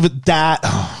to see that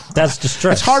that's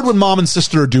distress. It's hard when mom and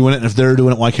sister are doing it, and if they're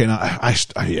doing it, why can't I?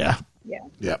 Yeah.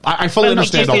 I fully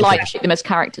understand. I do like them as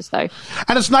characters, though,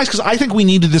 and it's nice because I think we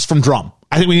needed this from Drum.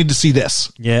 I think we need to see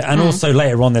this. Yeah, and also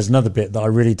later on, there's another bit that I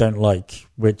really don't like,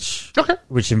 which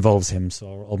involves him.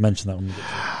 So I'll mention that when we get to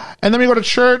it. And then we go to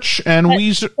church, and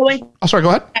Weezer. Sorry, go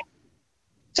ahead.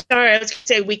 Sorry, I was going to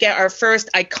say we get our first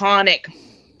iconic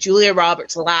Julia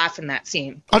Roberts laugh in that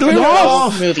scene.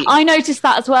 Movie. I noticed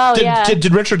that as well.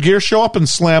 Did Richard Gere show up and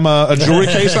slam a jewelry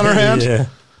case on her hand? Yeah.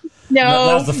 No,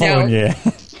 that was the following year.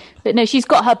 But no, she's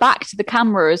got her back to the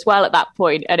camera as well at that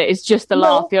point, and it is just the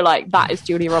laugh. You're like, that is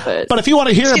Julia Roberts. But if you want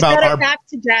to hear she's about got her back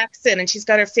to Jackson, and she's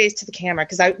got her face to the camera,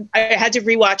 because I had to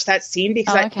rewatch that scene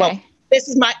because this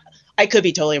is my. I could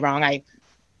be totally wrong.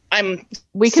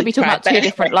 We could be talking about two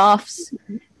different laughs.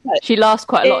 She laughs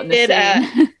quite a lot in this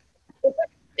scene.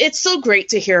 It's so great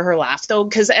to hear her laugh, though,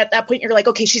 because at that point you're like,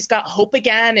 okay, she's got hope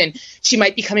again, and she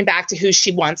might be coming back to who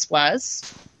she once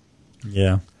was.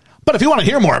 Yeah. But if you want to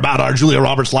hear more about our Julia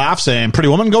Roberts laughs and Pretty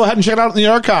Woman, go ahead and check it out in the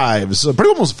archives. Pretty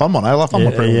Woman was a fun one. I had a lot of fun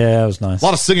with Pretty Woman. Yeah, it was nice. A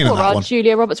lot of singing in that one.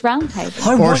 Julia Roberts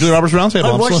Roundtable. Julia Roberts Roundtable.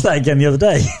 I watched that again the other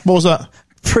day. What was that?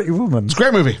 Pretty Woman. It's a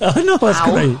great movie. I know, that's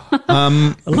great.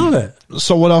 I love it.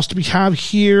 So what else do we have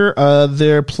here?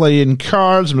 They're playing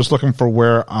cards. I'm just looking for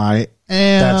where I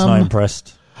am. Dad's not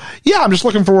impressed. Yeah, I'm just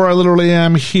looking for where I literally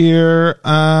am here.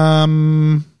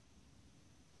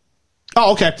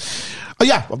 Okay.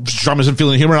 Yeah, Drum isn't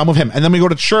feeling humor. I'm with him. And then we go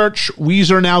to church.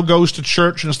 Weezer now goes to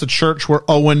church, and it's the church where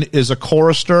Owen is a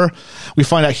chorister. We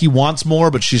find out he wants more,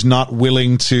 but she's not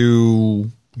willing to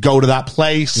go to that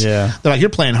place. Yeah. They're like, you're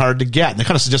playing hard to get. And they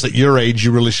kind of suggest that your age,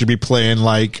 you really should be playing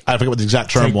like, I forget what the exact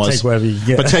term was. Take whatever you can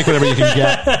get. But take whatever you can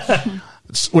get.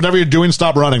 Whatever you're doing,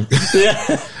 stop running.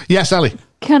 Yeah. Yes, Ellie.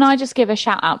 Can I just give a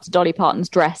shout out to Dolly Parton's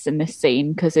dress in this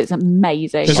scene? Because it's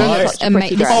amazing. Is such a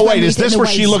pretty dress. Oh, wait, is this where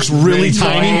she looks really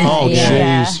tiny? Oh, jeez.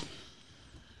 Yeah.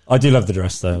 I do love the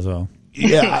dress, though, as well.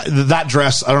 Yeah, that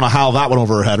dress, I don't know how that went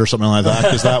over her head or something like that,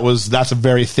 because that's a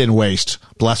very thin waist.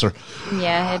 Bless her.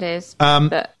 Yeah, it is.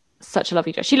 But such a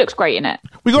lovely dress. She looks great in it.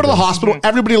 We go to the hospital.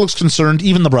 Everybody looks concerned,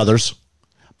 even the brothers,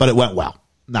 but it went well.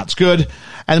 That's good.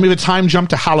 And then we have a time jump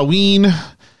to Halloween.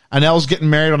 Annelle's getting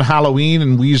married on Halloween,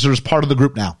 and Weezer's part of the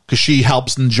group now because she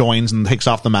helps and joins and takes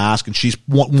off the mask, and she's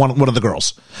one of the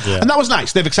girls. Yeah. And that was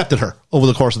nice. They've accepted her over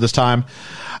the course of this time.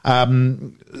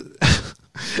 And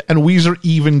Weezer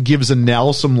even gives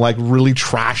Annelle some like really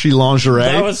trashy lingerie.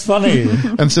 That was funny.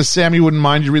 And says, Sam, you wouldn't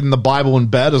mind you reading the Bible in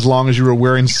bed as long as you were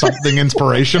wearing something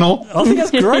inspirational. I think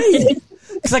that's great.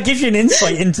 Because that gives you an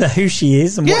insight into who she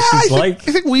is and what she's like.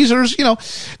 I think Weezer's,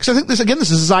 because I think this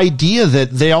is this idea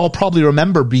that they all probably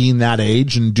remember being that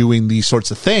age and doing these sorts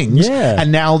of things. Yeah.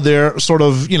 And now they're sort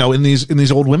of, in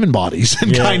these old women bodies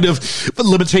and kind of the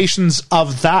limitations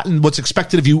of that and what's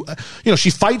expected of you. She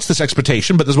fights this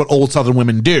expectation, but this is what old Southern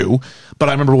women do. But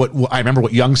I remember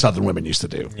what young Southern women used to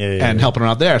do and helping her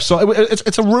out there. So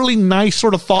it's a really nice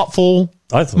sort of thoughtful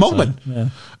moment. So. Yeah.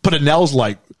 But Annelle's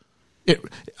like,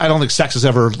 I don't think sex has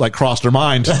ever crossed her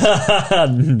mind.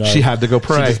 No. She had to go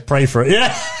pray. She just pray for it.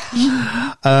 Yeah.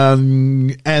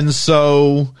 And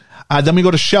so then we go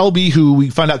to Shelby, who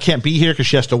we find out can't be here because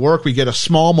she has to work. We get a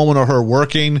small moment of her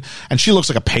working, and she looks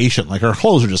like a patient. Like her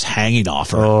clothes are just hanging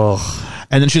off her. Oh.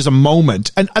 And then she has a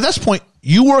moment. And at this point,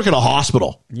 you work at a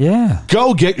hospital. Yeah.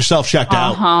 Go get yourself checked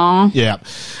out. Yeah.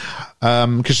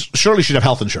 Because surely she'd have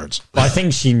health insurance. I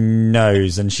think she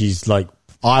knows, and she's like,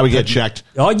 I would get checked.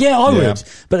 Oh, yeah, I would.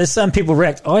 But there's some people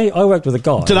react. I worked with a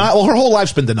guy. Denial. Well, her whole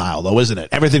life's been denial, though, isn't it?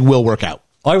 Everything will work out.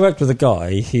 I worked with a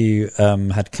guy who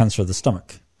had cancer of the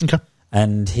stomach. Okay.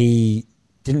 And he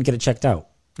didn't get it checked out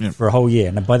for a whole year.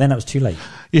 And by then it was too late.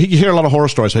 You hear a lot of horror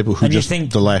stories, people who just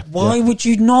delay. Why would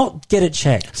you not get it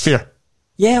checked? Fear.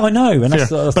 Yeah, I know. And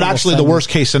but actually, the worst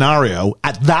case scenario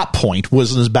at that point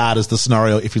wasn't as bad as the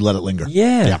scenario if you let it linger.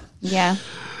 Yeah.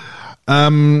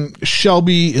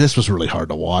 Shelby, this was really hard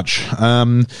to watch.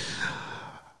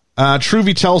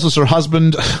 Truvy tells us her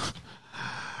husband,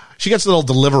 she gets a little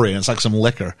delivery and it's like some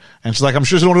liquor. And she's like, I'm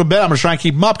sure she's going to bed. I'm going to try and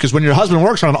keep him up because when your husband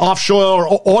works on an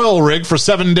offshore oil rig for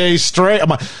 7 days straight, I'm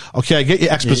like, okay, I get you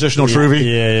expositional, Truvy.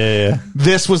 Yeah.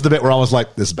 This was the bit where I was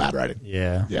like, this is bad writing.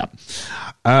 Yeah.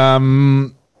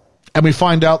 And we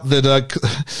find out that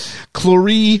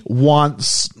Clary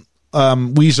wants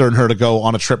Weezer and her to go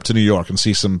on a trip to New York and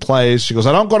see some plays. She goes,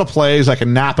 I don't go to plays. I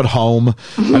can nap at home.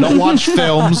 I don't watch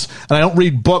films, and I don't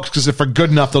read books because if they're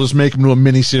good enough, they'll just make them to a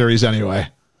miniseries anyway.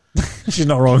 She's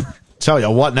not wrong. Tell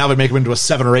you what, now they make him into a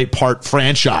 7 or 8 part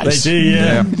franchise. They do,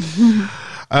 yeah.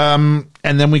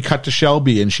 And then we cut to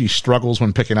Shelby, and she struggles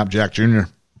when picking up Jack Jr.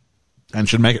 and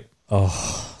should make it.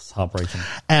 Oh, it's heartbreaking.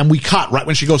 And we cut right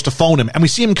when she goes to phone him, and we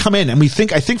see him come in, and I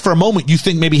think for a moment you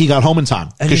think maybe he got home in time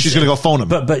because she's going to go phone him.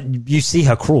 But you see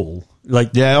her crawl.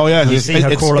 You see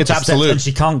her crawl up the steps, and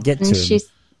she can't get to him.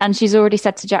 And she's already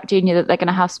said to Jack Jr. that they're going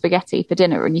to have spaghetti for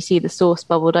dinner, and you see the sauce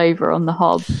bubbled over on the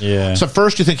hob. Yeah. So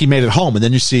first you think he made it home, and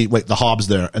then you see, the hob's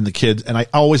there, and the kid, and I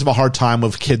always have a hard time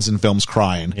with kids in films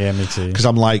crying. Yeah, me too. Because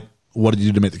I'm like, what did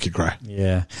you do to make the kid cry?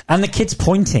 Yeah. And the kid's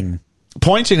pointing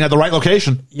at the right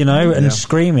location. And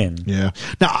screaming. Yeah.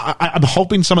 Now, I'm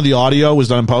hoping some of the audio was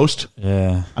done in post.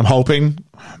 Yeah. I'm hoping,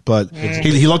 but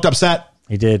he looked upset.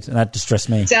 He did, and that distressed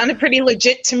me. Sounded pretty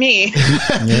legit to me.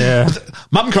 Yeah.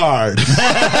 Mum card.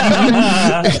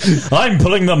 I'm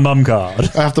pulling the mum card.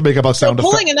 I have to make up a sound effect.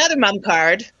 Pulling another mum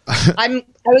card. I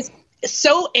was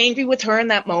so angry with her in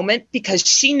that moment because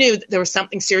she knew that there was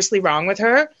something seriously wrong with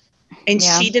her, and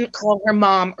she didn't call her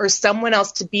mom or someone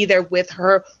else to be there with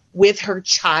her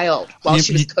child while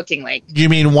she was cooking. You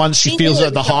mean once she feels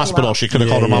at the hospital, she could have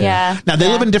called her mom? Yeah. Now, they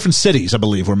live in different cities, I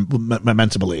believe. We're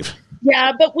meant to believe.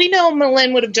 Yeah, but we know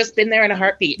Malin would have just been there in a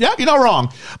heartbeat. Yeah, you're not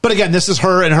wrong. But again, this is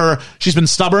her. She's been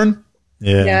stubborn.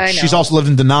 Yeah, I know. She's also lived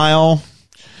in denial.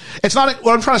 It's not,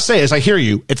 what I'm trying to say is, I hear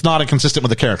you, it's not inconsistent with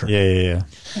the character. Yeah.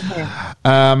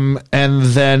 And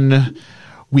then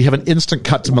we have an instant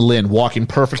cut to Malin walking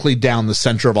perfectly down the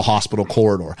center of a hospital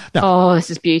corridor. Now, this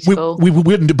is beautiful. We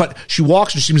wouldn't do, but she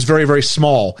walks and she seems very, very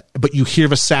small, but you hear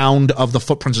the sound of the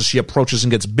footprints as she approaches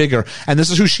and gets bigger. And this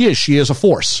is who she is. She is a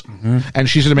force. And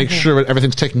she's going to make sure that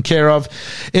everything's taken care of.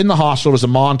 In the hospital is a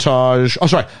montage. Oh,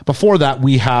 sorry. Before that,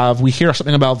 we hear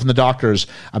something from the doctors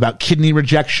about kidney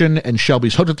rejection, and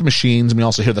Shelby's hooked up to machines. And we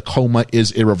also hear the coma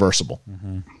is irreversible.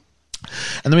 And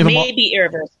then we have maybe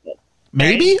irreversible.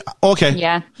 Maybe? Okay.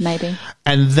 Yeah, maybe.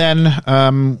 And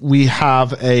then we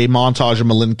have a montage of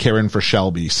Malin caring for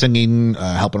Shelby, singing,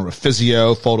 helping her with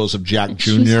physio, photos of Jack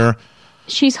Jr.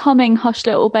 She's humming Hush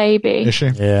Little Baby. Is she?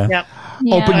 Yeah. Yep.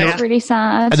 Yeah, it's really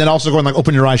sad. And then also going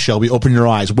open your eyes, Shelby, open your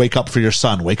eyes, wake up for your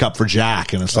son, wake up for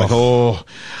Jack. And it's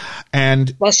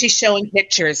and... Well, she's showing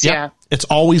pictures, yeah. It's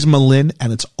always Malin,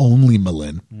 and it's only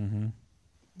Malin.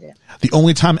 Yeah. The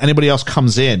only time anybody else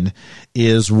comes in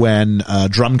is when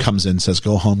Drum comes in, says,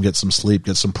 go home, get some sleep,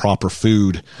 get some proper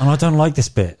food. And I don't like this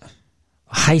bit.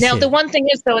 I hate it. Now, the one thing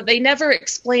is, though, they never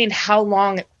explained how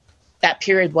long that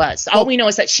period was. All we know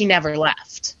is that she never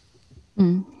left.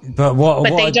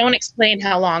 But they don't explain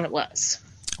how long it was.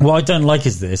 What I don't like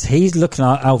is this. He's looking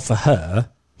out for her,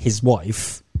 his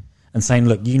wife, and saying,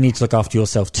 look, you need to look after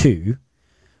yourself too.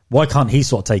 Why can't he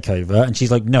sort of take over? And she's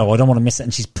like, no, I don't want to miss it.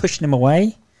 And she's pushing him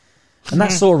away. And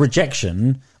that sort of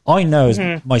rejection, I know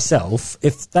as myself,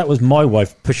 if that was my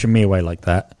wife pushing me away like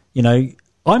that,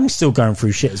 I'm still going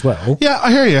through shit as well. Yeah,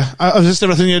 I hear you. Is this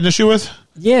everything you had an issue with?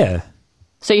 Yeah.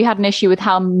 So you had an issue with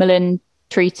how Malin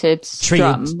treated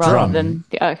Drum rather than...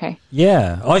 okay.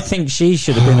 Yeah. I think she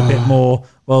should have been a bit more,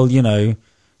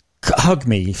 hug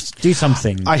me, do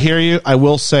something. I hear you. I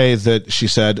will say that she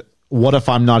said, what if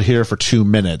I'm not here for 2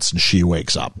 minutes? And she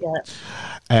wakes up. Yeah.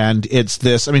 And it's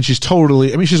this, she's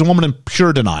she's a woman in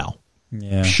pure denial.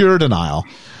 Yeah. Pure denial.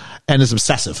 And is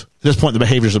obsessive. At this point, the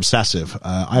behavior is obsessive.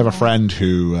 I have a friend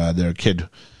who, their kid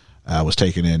was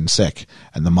taken in sick,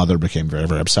 and the mother became very,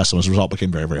 very obsessive. As a result,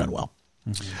 became very, very unwell.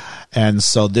 And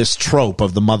so this trope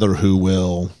of the mother who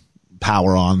will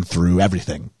power on through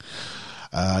everything,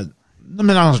 not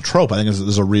as a trope, I think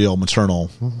there's a real maternal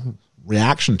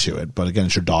reaction to it. But again,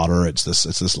 it's your daughter. It's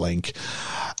this link.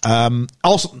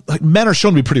 Also, men are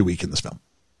shown to be pretty weak in this film.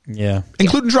 Yeah.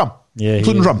 Including Drum. Yeah.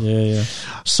 Including Drum. Yeah.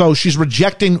 So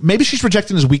maybe she's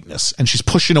rejecting his weakness, and she's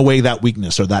pushing away that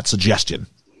weakness or that suggestion.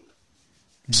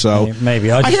 So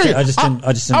maybe I wasn't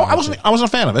a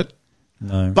fan of it.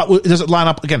 No. But does it line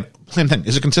up again? Same thing.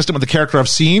 Is it consistent with the character I've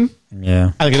seen?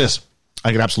 Yeah. I think it is. I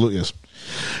think it absolutely is.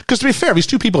 Because to be fair, these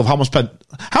two people have almost spent...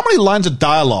 How many lines of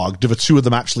dialogue do the two of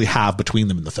them actually have between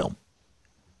them in the film?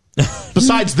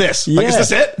 Besides this. Is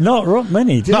this it? Not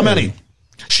many. Not many.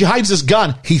 She hides his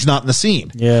gun. He's not in the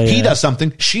scene. Yeah. He does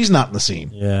something. She's not in the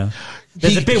scene. Yeah.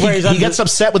 There's a bit where he gets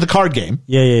upset with the card game.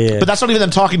 Yeah. But that's not even them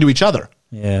talking to each other.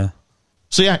 Yeah.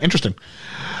 So yeah, interesting.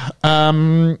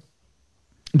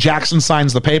 Jackson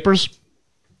signs the papers.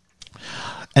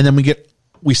 And then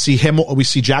we see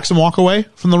Jackson walk away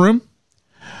from the room.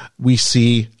 We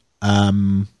see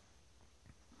Drum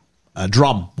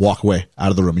walk away out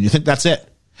of the room. And you think that's it.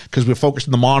 Because we're focused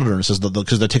on the monitor, and it says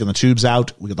because they're taking the tubes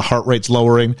out, we get the heart rates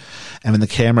lowering, and then the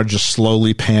camera just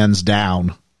slowly pans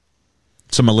down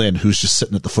to M'Lynn, who's just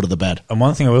sitting at the foot of the bed. And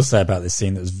one thing I will say about this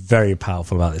scene that was very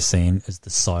powerful about this scene is the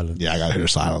silence. Yeah, I got to hear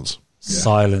silence.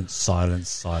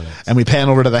 Silence. And we pan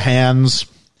over to the hands.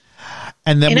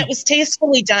 And then it was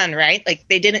tastefully done, right? Like,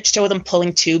 they didn't show them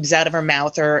pulling tubes out of her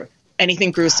mouth or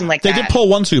anything gruesome like that. They did pull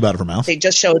one tube out of her mouth. They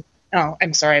just showed... Oh,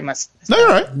 I'm sorry. I must... No, you're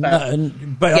right.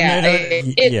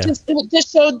 It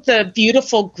just showed the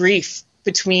beautiful grief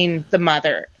between the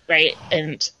mother, right,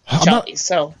 and Shelby.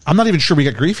 I'm not even sure we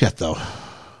got grief yet, though.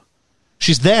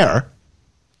 She's there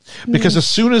because as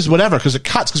soon as because it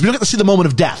cuts, because we don't get to see the moment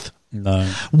of death. No,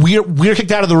 we're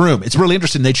kicked out of the room. It's really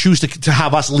interesting. They choose to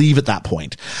have us leave at that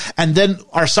point, and then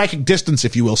our psychic distance,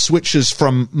 if you will, switches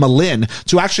from M'Lynn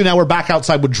to actually now we're back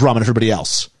outside with Drum and everybody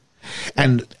else.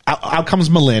 And out comes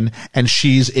M'Lynn, and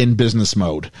she's in business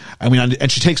mode. I mean,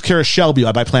 and she takes care of Shelby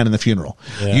by planning the funeral.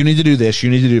 Yeah. You need to do this.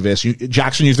 You need to do this.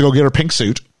 Jackson needs to go get her pink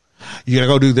suit. You got to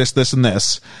go do this, this, and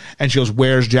this. And she goes,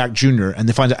 "Where's Jack Jr.?" And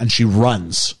they find out, and she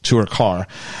runs to her car,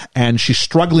 and she's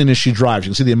struggling as she drives.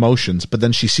 You can see the emotions, but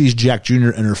then she sees Jack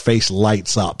Jr. and her face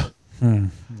lights up.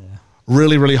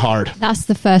 Really, really hard. That's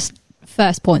the first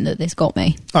point that this got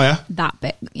me. Oh yeah, that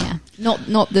bit. Yeah,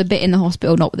 not the bit in the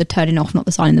hospital, not with the turning off, not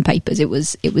the sign in the papers. It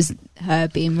was her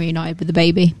being reunited with the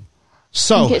baby.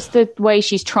 So I think it's the way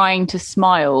she's trying to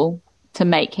smile to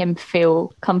make him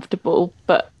feel comfortable,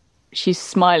 but she's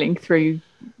smiling through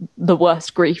the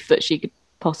worst grief that she could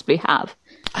possibly have.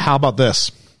 How about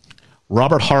this?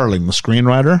 Robert Harling, the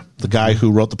screenwriter, the guy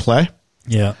who wrote the play.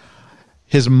 Yeah,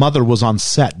 his mother was on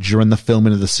set during the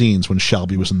filming of the scenes when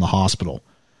Shelby was in the hospital.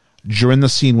 During the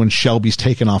scene when Shelby's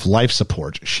taken off life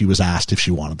support, she was asked if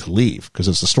she wanted to leave because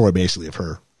it's the story basically of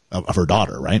her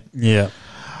daughter, right? Yeah.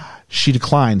 She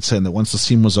declined, saying that once the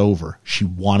scene was over, she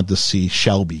wanted to see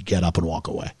Shelby get up and walk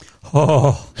away.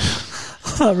 Oh,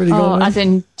 that really got me. As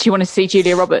in, she wanted to see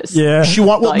Julia Roberts. Yeah. She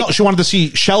wanted to see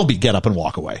Shelby get up and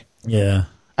walk away. Yeah.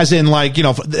 As in, like, you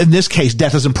know, in this case,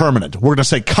 death isn't permanent. We're going to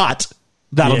say cut.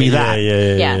 That'll be that.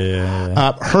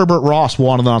 Yeah. Herbert Ross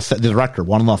the director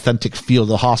wanted an authentic feel of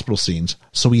the hospital scenes,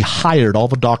 so he hired all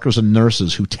the doctors and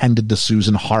nurses who tended to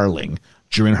Susan Harling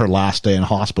during her last day in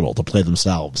hospital to play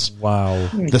themselves. Wow.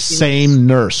 The same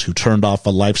nurse who turned off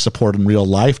a life support in real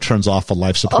life turns off a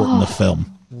life support in the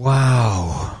film.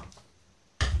 Wow.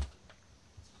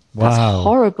 That's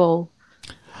horrible.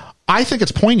 I think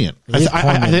it's poignant. I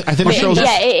think it shows.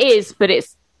 Yeah, it is, but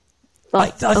it's. I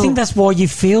think that's why you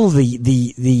feel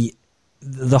the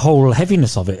whole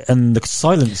heaviness of it and the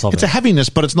silence of it. It's a heaviness,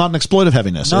 but it's not an exploitive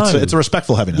heaviness. No. It's a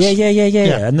respectful heaviness.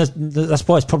 Yeah. And that's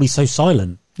why it's probably so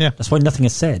silent. Yeah. That's why nothing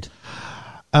is said.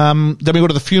 Then we go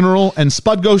to the funeral, and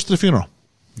Spud goes to the funeral.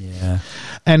 Yeah.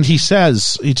 And he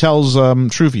tells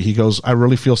Truvy, he goes, "I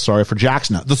really feel sorry for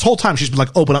Jackson." Now, this whole time she's been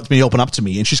like, open up to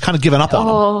me. And she's kind of given up on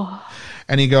him.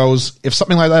 And he goes, "If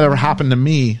something like that ever happened to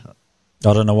me,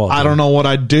 I don't know what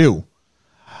I'd do."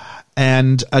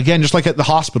 And again, just like at the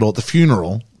hospital, at the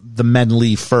funeral, the men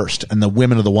leave first and the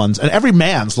women are the ones, and every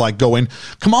man's like going,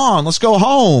 "Come on, let's go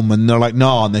home." And they're like,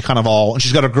 "No." And they kind of and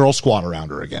she's got a girl squad around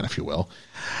her again, if you will.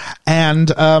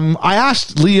 And I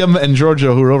asked Liam and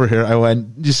Giorgio, who are over here, I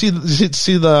went, "Do you see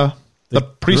the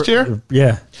priest here?"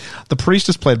 Yeah. The priest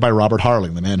is played by Robert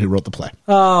Harling, the man who wrote the play.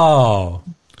 Oh.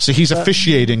 So he's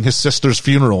officiating his sister's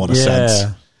funeral in a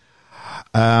sense.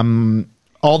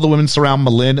 All the women surround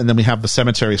M'Lynn, and then we have the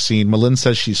cemetery scene. M'Lynn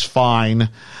says she's fine.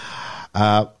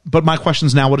 But my question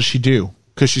is now, what does she do?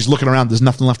 Because she's looking around. There's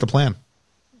nothing left to plan.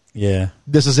 Yeah.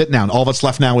 This is it now. All that's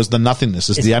left now is the nothingness,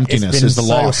 is the emptiness, is the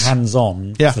loss.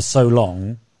 Hands-on for so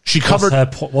long. She covered...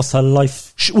 What's her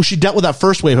life? She dealt with that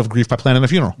first wave of grief by planning a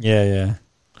funeral. Yeah.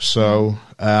 So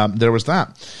there was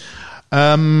that.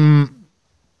 And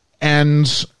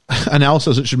Annelle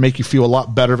says it should make you feel a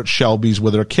lot better if it's Shelby's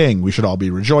with her king. We should all be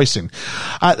rejoicing.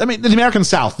 I mean, in the American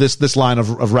South, this line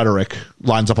of rhetoric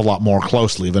lines up a lot more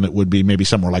closely than it would be maybe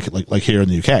somewhere like here in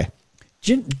the UK.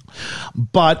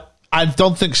 But I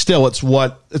don't think still I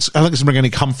think it's bringing any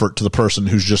comfort to the person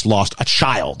who's just lost a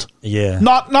child. Yeah.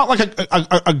 Not like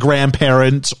a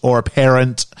grandparent or a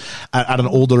parent at an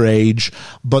older age,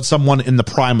 but someone in the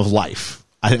prime of life.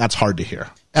 I think that's hard to hear.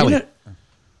 Ellie.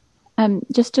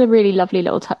 Just a really lovely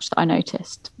little touch that I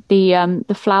noticed.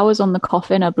 The flowers on the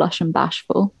coffin are blush and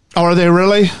bashful. Oh, are they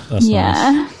really? That's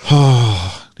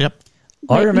nice. Yep.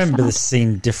 I remember the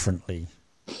scene differently.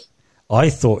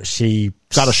 I thought she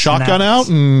got a shotgun out?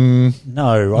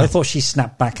 No, I thought she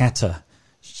snapped back at her.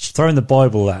 She's throwing the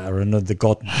Bible at her and the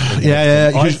God.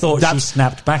 Yeah. I thought she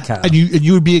snapped back at her. And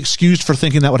you would be excused for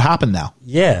thinking that would happen now.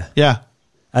 Yeah. Yeah.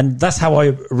 And that's how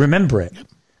I remember it.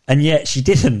 And yet she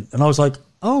didn't. And I was like,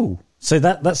 oh. So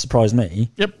that surprised me.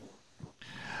 Yep.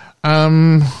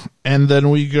 And then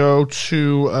we go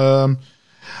to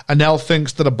Annelle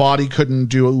thinks that her body couldn't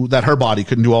do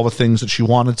all the things that she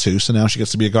wanted to. So now she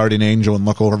gets to be a guardian angel and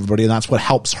look over everybody, and that's what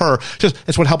helps her.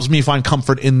 It's what helps me find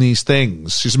comfort in these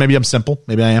things. She says, maybe I'm simple,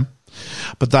 maybe I am,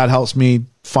 but that helps me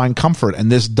find comfort.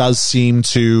 And this does seem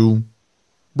to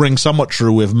ring somewhat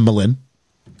true with M'Lynn.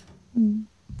 And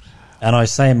I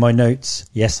say in my notes,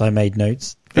 yes, I made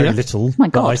notes. Very little. Oh my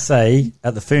God. But I say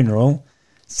at the funeral,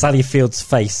 Sally Field's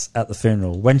face at the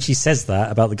funeral. When she says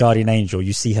that about the guardian angel,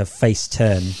 you see her face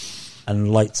turn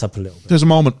and lights up a little bit. There's a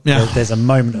moment. Yeah. There's a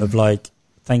moment of like,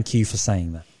 thank you for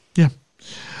saying that. Yeah.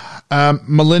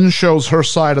 M'Lynn shows her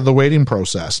side of the waiting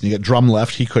process. And you get Drum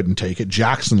left. He couldn't take it.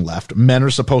 Jackson left. Men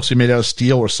are supposed to be made out of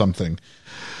steel or something.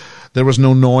 There was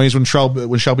no noise when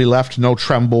Shelby left. No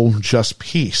tremble, just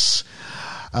peace.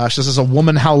 She says, as a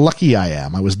woman, how lucky I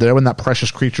am. I was there when that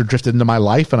precious creature drifted into my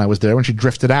life, and I was there when she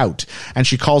drifted out. And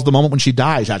she calls the moment when she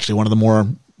dies actually one of the more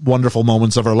wonderful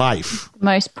moments of her life.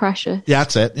 Most precious. Yeah,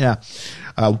 that's it. Yeah.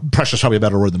 Precious is probably a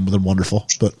better word than wonderful,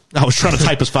 but I was trying to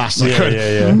type as fast as I could.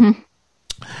 Yeah. Mm-hmm.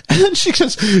 And then she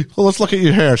says, well, let's look at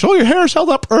your hair. So, your hair's held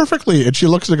up perfectly. And she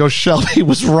looks and goes, Shelby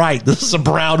was right. This is a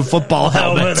brown football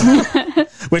helmet.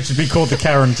 Which would be called the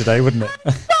Karen today, wouldn't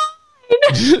it?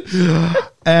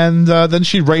 And then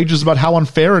she rages about how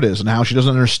unfair it is and how she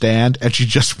doesn't understand, and she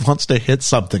just wants to hit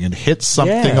something and hit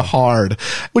something hard,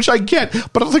 which I get,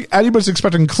 but I don't think anybody's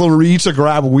expecting Clarice to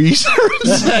grab Weezer and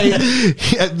say,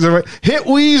 hit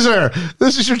Weezer,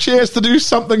 this is your chance to do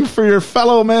something for your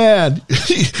fellow man.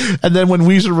 And then when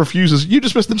Weezer refuses, you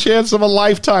just missed the chance of a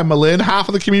lifetime, M'Lynn. Half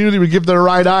of the community would give their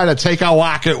right eye to take a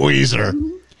whack at Weezer.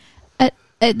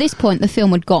 At this point, the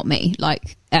film had got me,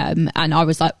 like, and I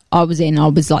was like, there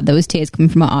was tears coming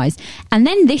from my eyes. And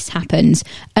then this happens,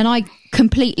 and I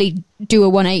completely do a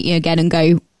 180 again and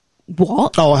go,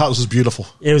 what? Oh, that was beautiful.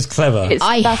 It was clever.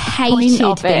 I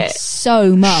hated this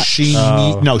so much. She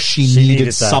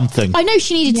needed something. I know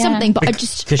she needed something, but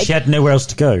because she had nowhere else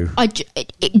to go.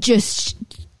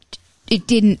 It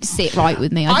didn't sit right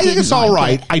with me. I think it's all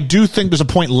right. I do think there's a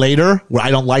point later where I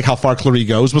don't like how far Clarice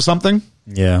goes with something.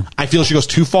 Yeah. I feel she goes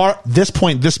too far. This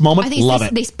point, this moment, I think love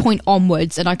it. This point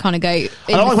onwards, and I kind of go... I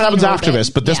don't like what happens after this,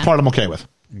 but this part I'm okay with.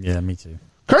 Yeah, me too.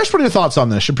 Kirst, what are your thoughts on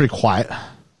this? You're pretty quiet.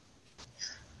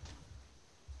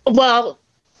 Well,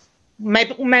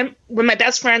 when my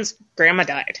best friend's grandma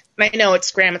died, I know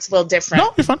it's grandma, it's a little different.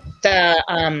 No, you're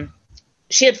fine.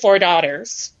 She had 4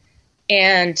 daughters,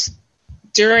 and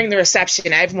during the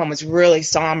reception, everyone was really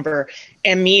somber,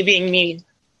 and me being me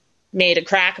made a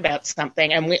crack about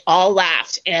something, and we all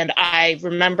laughed, and I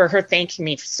remember her thanking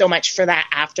me so much for that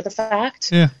after the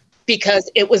fact. Yeah. Because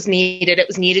it was needed. It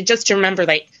was needed just to remember,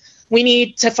 like, we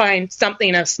need to find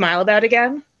something to smile about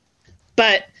again.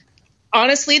 But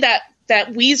honestly, that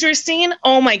Weezer scene,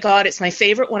 oh my God, it's my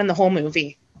favorite one in the whole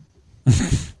movie.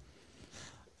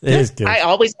 It is good.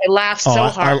 I laughed so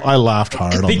hard. I laughed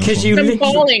hard. Because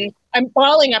I'm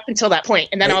bawling up until that point,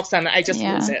 and then all of a sudden I just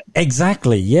lose it.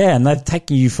 Exactly, yeah, and they've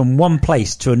taken you from one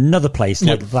place to another place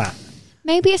like that.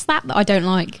 Maybe it's that I don't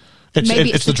like.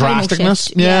 Maybe it's the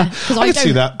drasticness. Yeah, because I can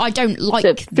see that. I don't like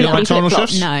the right tonal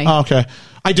shifts. No. Oh, okay,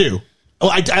 I do. Oh,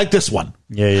 I like this one.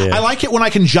 Yeah. I like it when I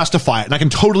can justify it, and I can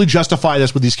totally justify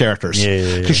this with these characters.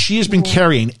 Yeah. Because she has been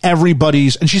carrying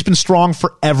everybody's, and she's been strong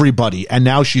for everybody, and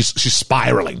now she's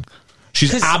spiraling.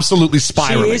 She's absolutely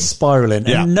spiraling. She is spiraling,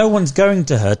 and no one's going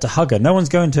to her to hug her. No one's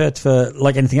going to her for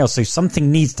like anything else. So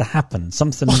something needs to happen.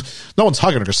 Something. Well, no one's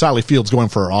hugging her because Sally Field's going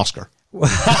for her Oscar.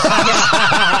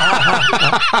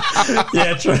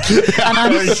 Yeah, true. And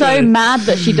I'm so mad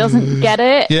that she doesn't get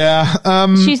it.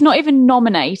 Yeah, she's not even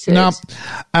nominated. No. What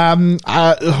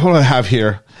do I have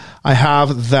here? I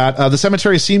have that the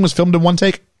cemetery scene was filmed in one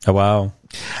take. Oh wow!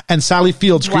 And Sally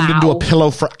Field screamed into a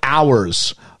pillow for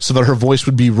hours so that her voice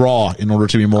would be raw in order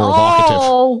to be more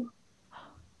evocative.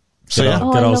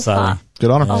 So good old Sally. Good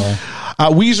on her.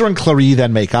 Weezer and Clarice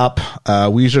then make up.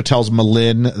 Weezer tells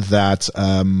M'Lynn that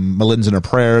M'Lynn's in her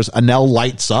prayers. Annelle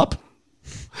lights up.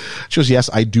 She goes, yes,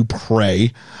 I do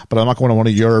pray, but I'm not going to one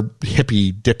of your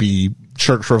hippy-dippy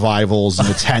church revivals in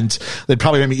a tent. They'd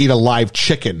probably make me eat a live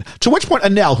chicken. To which point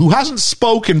Annelle, who hasn't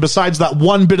spoken besides that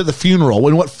one bit of the funeral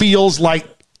in what feels like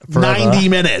forever. 90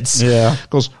 minutes,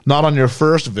 goes, not on your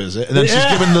first visit. And then she's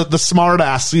given the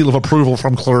smart-ass seal of approval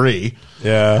from Clarice.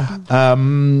 Yeah.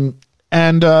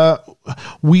 And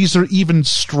Weezer even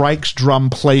strikes Drum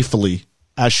playfully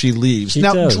as she leaves.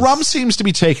 Drum seems to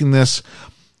be taking this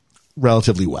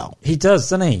relatively well. He does,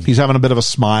 doesn't he? He's having a bit of a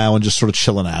smile and just sort of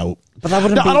chilling out. But that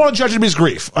wouldn't I don't want to judge him his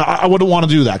grief. I wouldn't want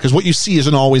to do that because what you see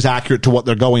isn't always accurate to what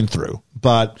they're going through.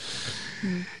 But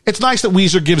it's nice that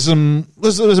Weezer gives them.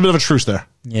 There's a bit of a truce there.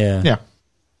 Yeah.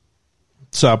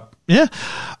 So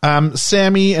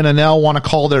Sammy and Annelle want to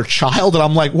call their child, and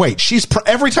I'm like, wait,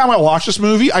 every time I watch this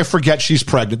movie, I forget she's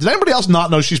pregnant. Did anybody else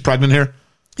not know she's pregnant here?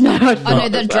 No, I know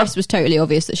the dress was totally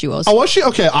obvious that she was. Oh, was she?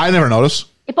 Okay, I never noticed.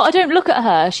 But I don't look at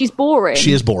her. She's boring.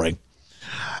 She is boring.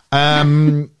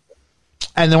 And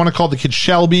they want to call the kid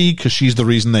Shelby because she's the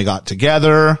reason they got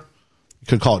together. You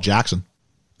could call it Jackson.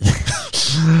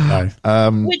 No.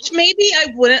 Which maybe I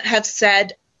wouldn't have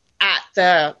said at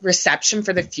the reception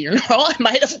for the funeral. I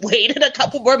might have waited a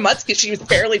couple more months because she was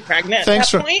barely pregnant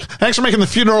Thanks at that point. Thanks for making the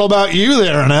funeral about you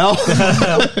there, Annelle.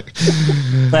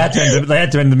 They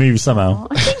had to end the movie somehow.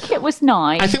 I think it was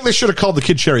nice. I think they should have called the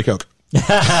kid Cherry Coke.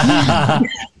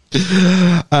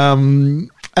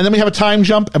 And then we have a time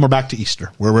jump, and we're back to Easter,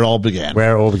 where it all began.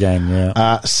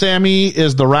 Yeah. Sammy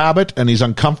is the rabbit, and he's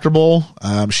uncomfortable.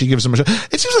 She gives him a... It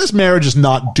seems like this marriage is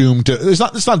not doomed to... It's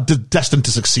not destined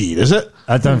to succeed, is it?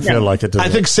 I don't feel like it. I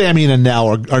think Sammy and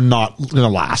Annelle are not going to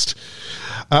last.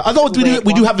 Although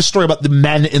we do have a story about the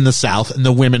men in the South and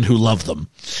the women who love them.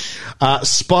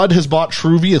 Spud has bought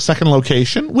Truvy a second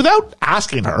location without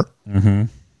asking her. Mm-hmm.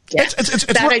 Yeah,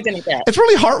 I didn't get. It's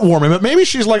really heartwarming, but maybe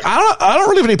she's like, I don't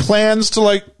really have any plans to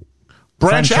like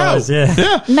branch franchise, out.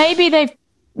 Yeah.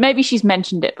 Maybe she's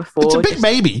mentioned it before. It's a big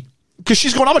maybe because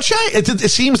she's going, I'm a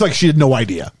It seems like she had no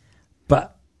idea.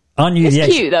 But aren't you?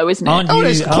 It's cute though, isn't it?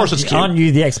 Of course, it's cute. Aren't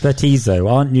you the expertise though?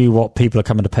 Aren't you what people are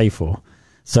coming to pay for?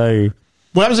 So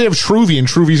what happens if they have Truvy and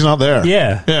Truvy's not there?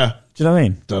 Yeah. Do you know what I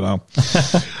mean? Don't know.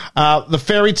 The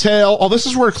fairy tale. Oh, this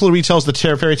is where Clary tells the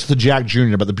fairy tale to Jack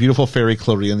Jr. about the beautiful fairy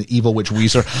Clary and the evil witch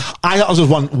Weezer. I thought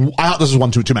this was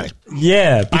one too many.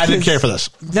 Yeah. I didn't care for this.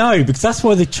 No, because that's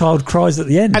why the child cries at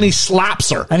the end. And he slaps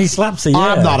her. Yeah.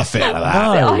 I'm not a fan of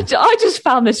that. No. I just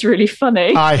found this really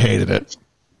funny. I hated it.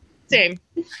 Same.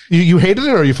 You hated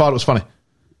it or you thought it was funny?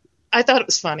 I thought it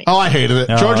was funny. Oh, I hated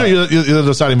it. Georgia, you're the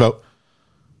deciding vote.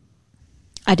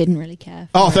 I didn't really care.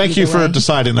 Oh, thank you for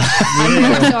deciding that.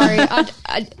 Sorry.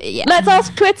 Yeah. Let's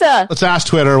ask Twitter. Let's ask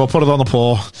Twitter. We'll put it on the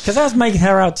poll. Because I was making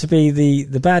her out to be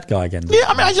the bad guy again. Yeah,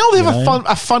 I mean, I know they have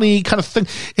a funny kind of thing.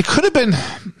 It could have been...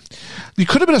 It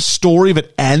could have been a story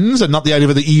that ends and not the idea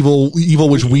of the evil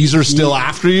witch Weezer's still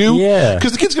after you. Yeah.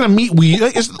 Because the kid's going to meet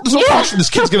Weezer. There's no question this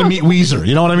kid's going to meet Weezer.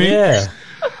 You know what I mean? Yeah.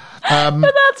 But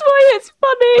that's why it's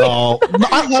funny. Oh,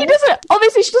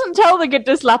 she doesn't tell the kid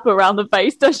to slap her around the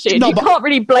face, does she? No, you can't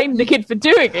really blame the kid for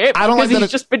doing it because he's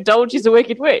just been told she's a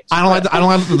wicked witch. I don't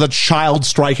like the child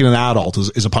striking an adult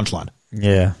is a punchline.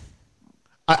 Yeah.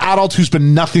 An adult who's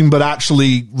been nothing but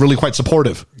actually really quite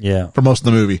supportive. Yeah. For most of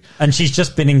the movie. And she's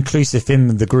just been inclusive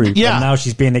in the group. Yeah. And now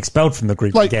she's being expelled from the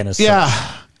group again as such.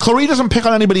 Clary doesn't pick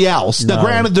on anybody else. No. Now,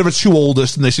 granted, they're the two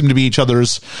oldest and they seem to be each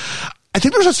other's. I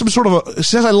think there's some sort of it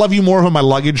says I love you more of my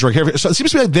luggage or so it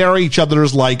seems to be like they're each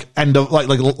other's like end of like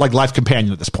life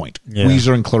companion at this point. Yeah.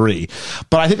 Weezer and Clary.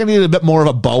 But I think I needed a bit more of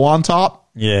a bow on top.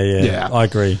 Yeah. I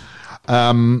agree.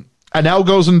 Annelle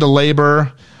goes into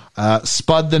labor.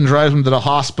 Spud then drives him to the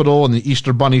hospital, and the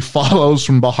Easter Bunny follows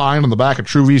from behind on the back of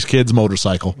Truvy's kid's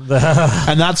motorcycle.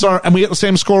 And we get the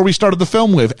same score we started the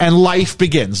film with. And life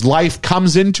begins. Life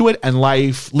comes into it, and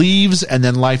life leaves, and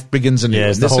then life begins anew. Yeah,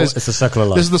 it's a circle of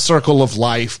life. This is the circle of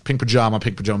life. Pink pajama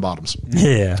bottoms.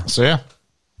 Yeah. So yeah.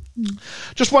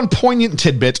 Just one poignant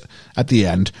tidbit at the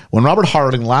end. When Robert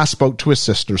Harding last spoke to his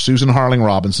sister, Susan Harling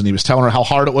Robinson, he was telling her how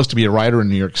hard it was to be a writer in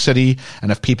New York City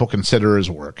and if people consider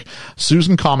his work.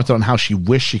 Susan commented on how she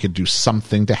wished she could do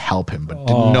something to help him, but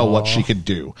didn't know what she could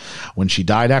do. When she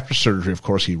died after surgery, of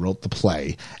course, he wrote the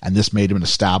play, and this made him an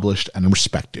established and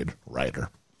respected writer.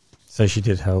 So she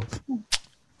did help.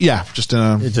 Yeah, just in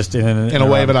a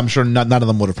way that I'm sure none of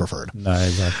them would have preferred. No,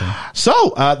 exactly.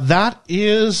 So that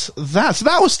is that. So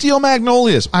that was Steel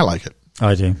Magnolias. I like it.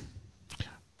 I do.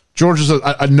 George is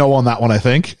a no on that one, I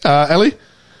think. Ellie?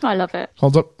 I love it.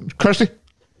 Hold up. Kirsty?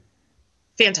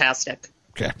 Fantastic.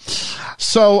 Okay.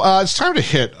 So it's time to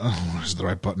hit... Oh, is it the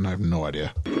right button? I have no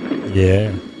idea.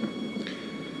 Yeah.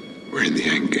 We're in the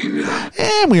end game now.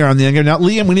 And we are on the end game now.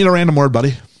 Liam, we need a random word,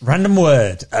 buddy. Random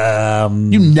word.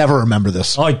 You never remember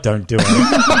this. I don't do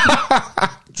it.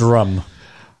 Drum.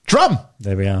 Drum.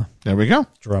 There we are. There we go.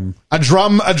 Drum. A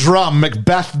drum.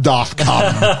 Macbeth.com.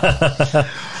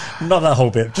 Not that whole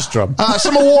bit, just drum.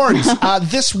 Some awards.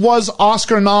 This was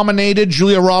Oscar nominated.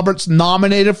 Julia Roberts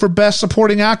nominated for Best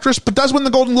Supporting Actress, but does win the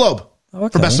Golden Globe. for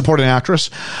Best Supporting Actress.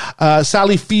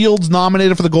 Sally Fields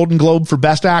nominated for the Golden Globe for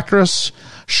Best Actress.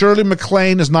 Shirley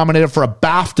MacLaine is nominated for a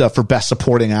BAFTA for Best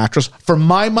Supporting Actress. For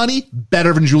my money,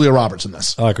 better than Julia Roberts in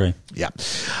this. I agree. Yeah.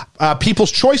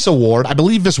 People's Choice Award, I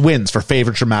believe this wins for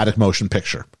Favorite Dramatic Motion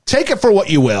Picture. Take it for what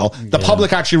you will. The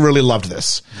public actually really loved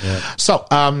this. Yeah. So,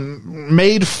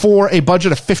 made for a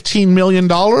budget of $15 million. You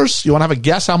want to have a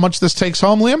guess how much this takes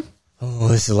home, Liam? Oh,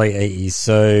 this is late 80s,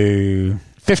 so...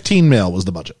 15 mil was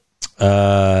the budget.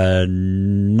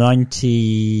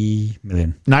 90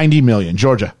 million. 90 million.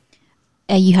 Georgia?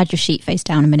 You had your sheet face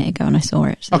down a minute ago and I saw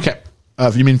it. So. Okay.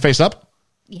 You mean face up?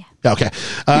 Yeah. Okay.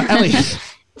 Ellie?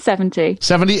 70.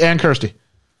 70. And Kirsty?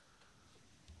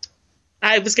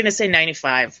 I was going to say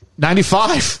 95.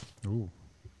 95? Ooh.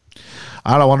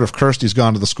 I don't wonder if Kirsty's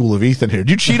gone to the school of Ethan here. Did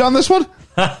you cheat on this one?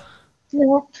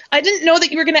 No, I didn't know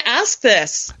that you were going to ask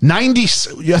this. 90. I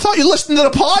thought you listened to the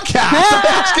podcast. I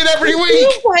ask it every week.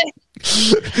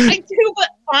 I do, but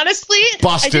honestly,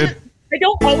 busted. I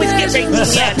don't always get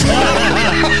ratings yet.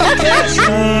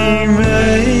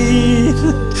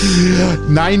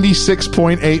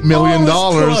 $96.8 million.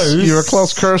 You were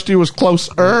close. Kirsty was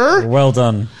closer. Well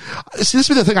done. See, this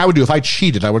would be the thing I would do if I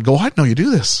cheated. I would go, I didn't know you do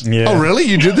this. Yeah. Oh, really?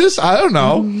 You did this? I don't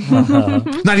know.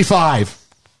 95.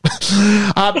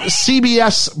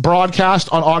 CBS broadcast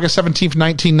on August 17th,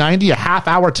 1990, a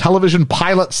half-hour television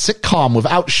pilot sitcom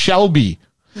without Shelby,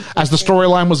 as the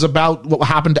storyline was about what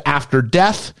happened after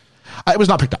death. It was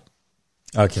not picked up.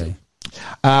 Okay.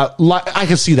 I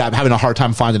can see that, having a hard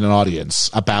time finding an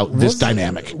audience about this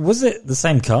dynamic. Was it the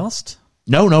same cast?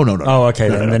 No. Oh, okay.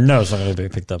 Then no, it's not going to be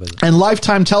picked up, is it? And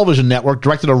Lifetime Television Network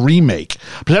presented a remake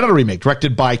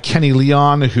directed by Kenny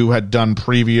Leon, who had done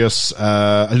who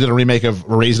did a remake of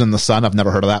Raisin in the Sun. I've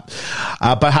never heard of that.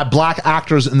 But had black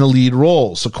actors in the lead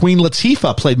roles. So Queen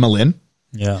Latifah played Malin.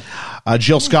 Yeah.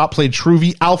 Jill Scott played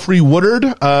Truvy. Alfre Woodard.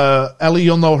 Ellie,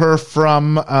 you'll know her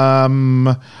from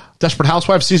Desperate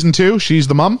Housewives Season 2. She's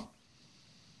the mom.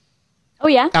 Oh,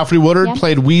 yeah. Alfre Woodard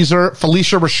played Weezer.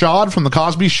 Felicia Rashad from The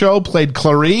Cosby Show played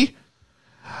Clary.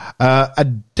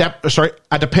 Adepero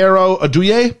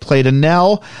Aduye played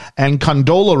Annelle. And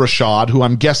Condola Rashad, who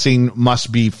I'm guessing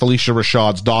must be Felicia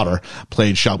Rashad's daughter,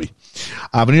 played Shelby.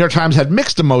 The New York Times had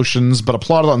mixed emotions, but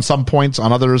applauded on some points,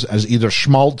 on others as either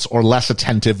schmaltz or less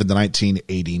attentive in the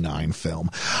 1989 film.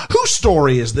 Whose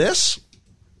story is this?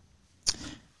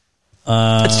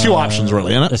 It's two options,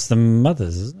 really, isn't it? It's the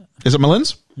mother's, isn't it? Is it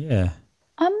Malin's? Yeah.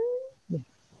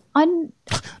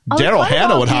 Daryl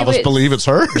Hannah would have us believe it's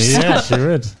hers. Yeah, she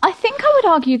would. I think I would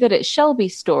argue that it's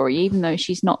Shelby's story, even though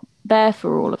she's not there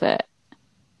for all of it.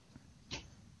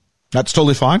 That's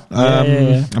totally fine.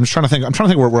 Yeah. I'm just trying to think. I'm trying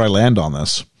to think where I land on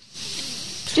this.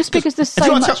 Just because there's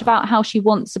so much about how she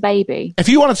wants a baby. If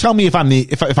you want to tell me if I'm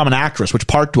an actress, which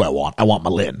part do I want? I want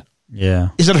Malin. Yeah.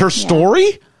 Is it her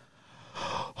story?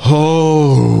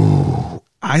 Oh,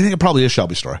 I think it probably is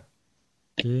Shelby's story.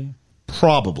 Yeah.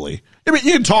 Probably. I mean,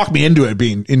 you can talk me into it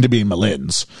being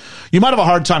Malin's. You might have a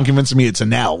hard time convincing me it's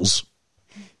Annelle's.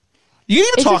 You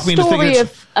can even talk me into thinking it's a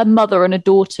story of a mother and a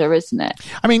daughter, isn't it?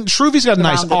 I mean, Shruvi's got a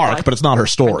nice arc, but it's not her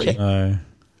story. No.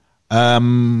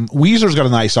 Weezer's got a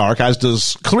nice arc, as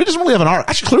does Clary. Doesn't really have an arc.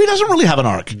 Actually, Clary doesn't really have an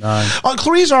arc. No.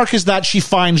 Clary's arc is that she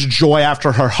finds joy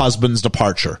after her husband's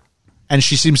departure. And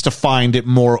she seems to find it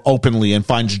more openly and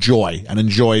finds joy and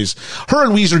enjoys. Her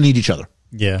and Weezer need each other.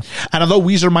 Yeah. And although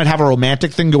Weezer might have a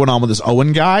romantic thing going on with this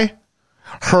Owen guy,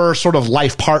 her sort of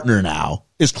life partner now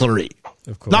is Clary.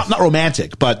 Of course. Not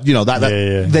romantic, but you know that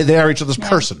they are each other's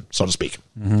person, so to speak.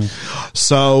 Mm-hmm.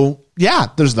 So yeah,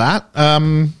 there's that.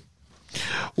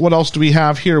 What else do we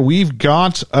have here? We've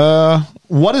got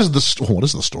what is the story?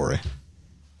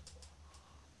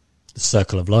 The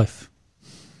Circle of Life.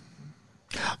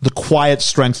 The quiet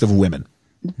strength of women.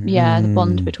 Yeah, the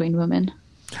bond between women.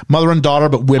 Mother and daughter,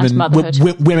 but women.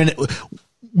 Motherhood. Women.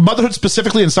 Motherhood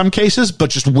specifically in some cases, but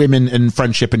just women and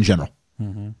friendship in general.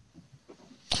 Mm-hmm.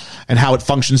 And how it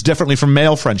functions differently from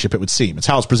male friendship, it would seem. It's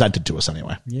how it's presented to us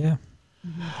anyway. Yeah.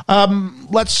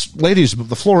 Ladies,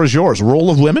 the floor is yours. Role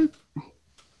of women?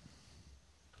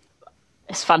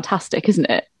 It's fantastic, isn't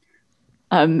it?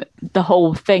 The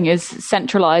whole thing is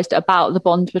centralized about the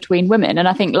bond between women. And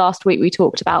I think last week we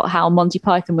talked about how Monty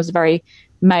Python was a very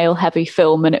male-heavy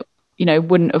film and it,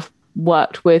 wouldn't have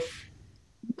worked with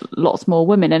lots more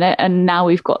women in it. And now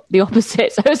we've got the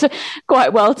opposite. So it's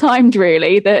quite well timed,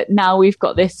 really, that now we've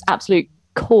got this absolute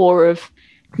core of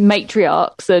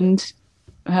matriarchs and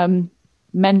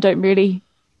men don't really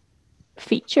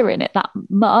feature in it that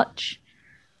much.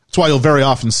 That's why you'll very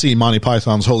often see Monty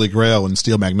Python's Holy Grail and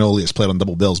Steel Magnolias played on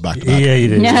double bills back to back. Yeah, you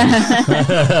do.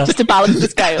 Just to balance the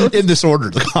scale. In this order,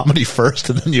 the comedy first,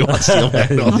 and then you want Steel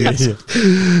Magnolias.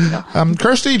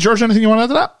 Kirsty, George, anything you want to add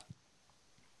to that?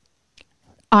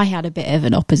 I had a bit of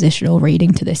an oppositional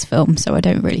reading to this film, so I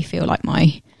don't really feel like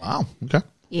my... Wow, okay.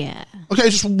 Yeah. Okay,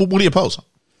 just what do you oppose?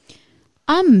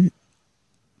 I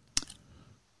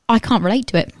can't relate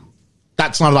to it.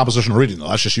 That's not an oppositional reading, though.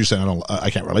 That's just you saying I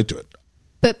can't relate to it.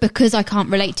 But because I can't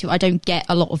relate to it, I don't get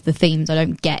a lot of the themes. I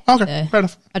don't get fair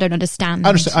enough. I don't understand. I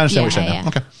understand what you're saying now.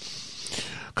 Okay.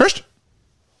 Kirst?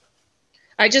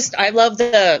 I love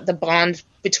the bond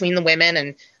between the women,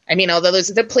 and I mean, although there's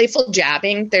the playful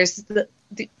jabbing, there's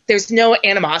no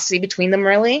animosity between them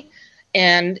really,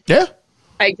 and yeah,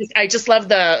 I just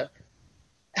love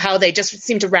how they just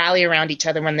seem to rally around each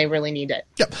other when they really need it.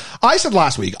 Yep. I said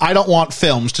last week, I don't want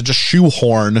films to just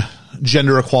shoehorn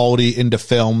gender equality into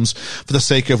films for the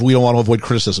sake of we don't want to avoid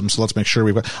criticism, so let's make sure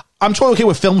I'm totally okay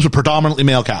with films with predominantly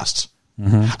male casts.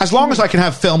 Mm-hmm. As long as I can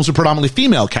have films with predominantly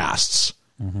female casts.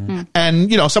 Mm-hmm.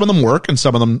 And, some of them work and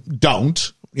some of them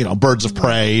don't. Birds of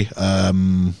Prey. What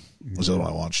was the other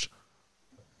one I watched?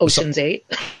 Ocean's 8.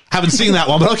 Haven't seen that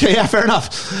one, but okay, yeah, fair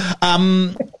enough.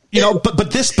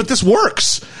 But this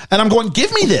works, and I'm going.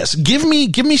 Give me this. Give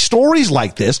me stories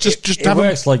like this. Just it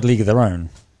works like League of Their Own.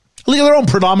 League of Their Own,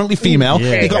 predominantly female.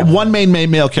 Yeah. You've got one main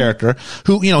male character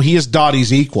who he is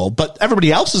Dottie's equal, but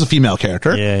everybody else is a female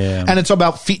character. Yeah. And it's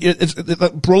about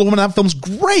Role of Women. That film's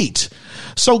great.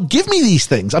 So give me these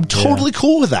things. I'm totally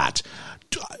cool with that.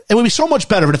 It would be so much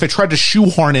better if they tried to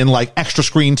shoehorn in like extra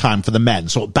screen time for the men,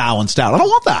 so it balanced out. I don't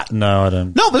want that. No, I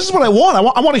don't. No, this is what I want.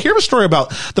 I want to hear a story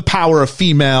about the power of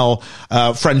female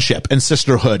friendship and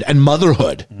sisterhood and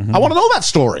motherhood. Mm-hmm. I want to know that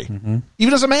story. Mm-hmm.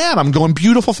 Even as a man, I'm going,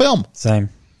 beautiful film. Same.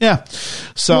 Yeah.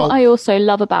 So what I also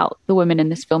love about the women in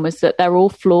this film is that they're all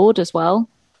flawed as well.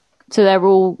 So they've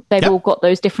all got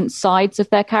those different sides of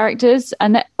their characters,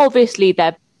 and obviously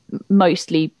they're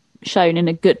mostly shown in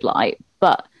a good light,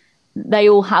 but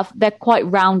they're quite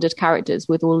rounded characters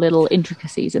with all little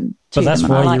intricacies and. But that's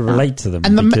why you relate to them,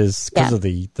 because of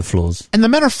the flaws. And the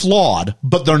men are flawed,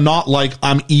 but they're not like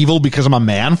I'm evil because I'm a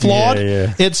man flawed.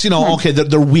 Yeah. It's okay,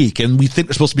 they're weak, and we think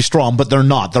they're supposed to be strong, but they're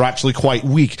not. They're actually quite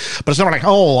weak. But it's not like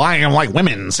I am like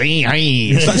women. See,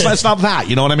 it's not that.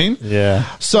 You know what I mean? Yeah.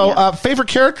 So, favorite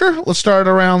character? Let's start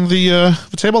around the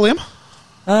table, Liam.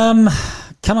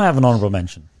 Can I have an honorable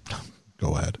mention?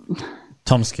 Go ahead.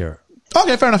 Tom Skerritt.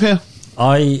 Okay, fair enough, yeah.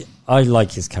 I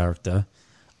like his character.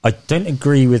 I don't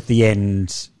agree with the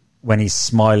end when he's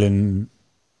smiling.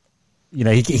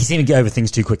 He seemed to get over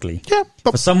things too quickly. Yeah.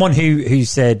 For someone who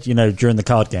said, during the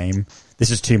card game,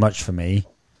 this is too much for me,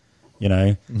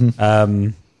 Mm-hmm.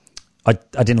 I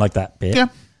didn't like that bit. Yeah.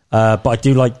 But I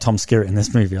do like Tom Skerritt in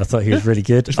this movie. I thought he was really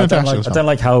good. I don't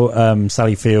like how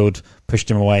Sally Field pushed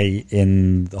him away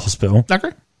in the hospital.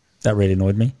 Okay. That really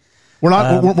annoyed me. We're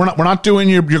not doing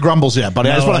your grumbles yet, buddy.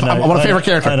 No, I want a favorite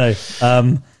character.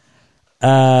 I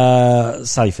know.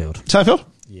 Sally Field. Sally Field?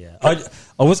 Yeah. I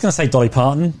was going to say Dolly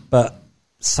Parton, but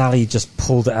Sally just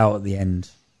pulled it out at the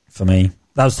end for me.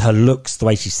 That was her looks, the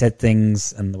way she said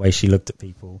things, and the way she looked at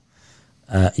people.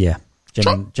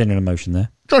 Genuine emotion there.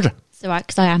 Georgia. So,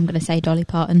 because I am going to say Dolly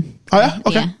Parton. Oh yeah,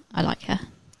 okay. Yeah, I like her.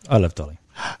 I love Dolly.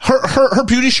 Her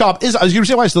beauty shop is, as you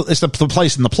say, why it's the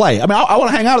place in the play. I mean, I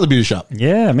want to hang out at the beauty shop.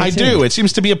 Yeah, me too. I do. It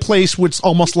seems to be a place which is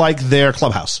almost like their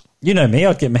clubhouse. You know me,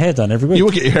 I'd get my hair done every week. You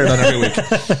would get your hair done every week.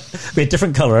 Be a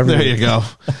different colour every week. There you go.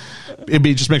 It'd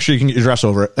be just make sure you can get your dress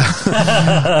over it.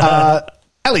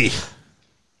 Ellie.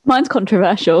 Mine's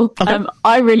controversial. Okay.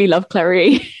 I really love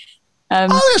Clary. I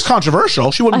think it's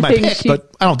controversial. She wouldn't be my pick,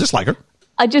 but I don't dislike her.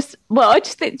 I just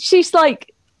think she's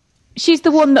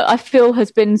the one that I feel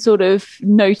has been sort of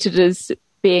noted as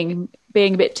being a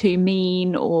bit too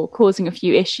mean or causing a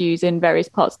few issues in various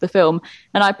parts of the film.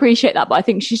 And I appreciate that, but I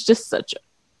think she's just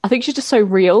so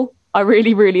real. I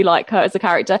really, really like her as a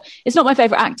character. It's not my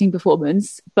favourite acting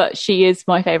performance, but she is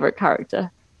my favourite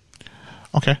character.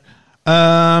 Okay.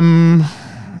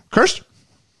 Kirst?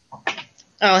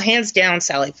 Oh, hands down,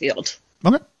 Sally Field.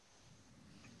 Okay.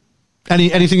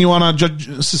 Anything you want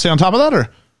to say on top of that, or?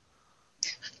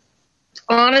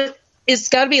 It's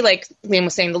got to be like Liam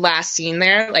was saying, the last scene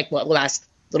there, last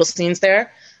little scenes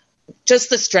there. Just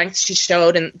the strength she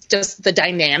showed and just the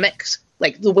dynamics,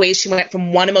 like the way she went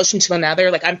from one emotion to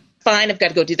another. Like, I'm fine, I've got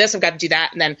to go do this, I've got to do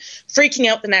that, and then freaking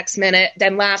out the next minute,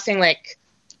 then laughing. Like,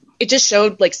 it just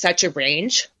showed like such a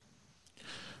range.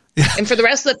 Yeah. And for the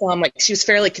rest of the film, like, she was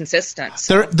fairly consistent.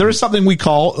 So. There is something we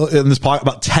call in this podcast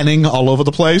about tenning all over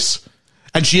the place.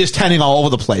 And she is tending all over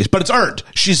the place, but it's earned.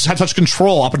 She's had such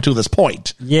control up until this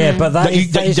point. Yeah, but that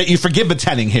you forgive the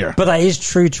tending here. But that is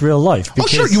true to real life. Oh,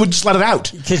 sure, you would just let it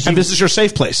out. And this is your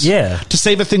safe place. Yeah. To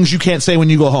say the things you can't say when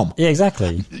you go home. Yeah,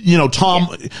 exactly. Tom,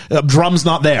 Drum's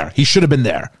not there. He should have been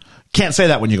there. Can't say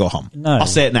that when you go home. No. I'll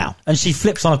say it now. And she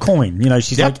flips on a coin.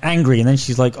 She's like angry, and then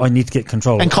she's like, I need to get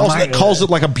control. And calls it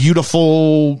like a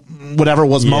beautiful whatever it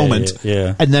was moment.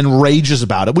 Yeah. And then rages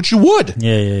about it, which you would.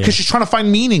 Yeah. Because she's trying to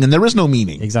find meaning, and there is no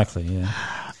meaning. Exactly, yeah.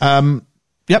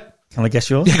 Yep. Can I guess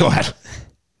yours? Yeah, go ahead.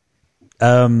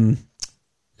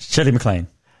 Shirley MacLaine.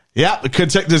 Yeah,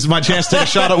 this is my chance to take a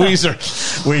shot at Weezer.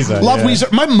 Weezer. Love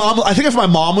Weezer. My mom, I think if my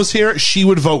mom was here, she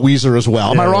would vote Weezer as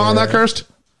well. Am I wrong on that, Kirst?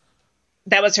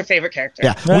 That was her favorite character.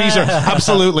 Yeah, Weezer,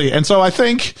 absolutely. And so I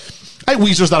think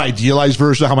Weezer's that idealized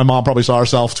version of how my mom probably saw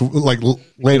herself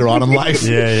later on in life.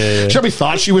 Yeah. She probably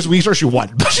thought she was Weezer. She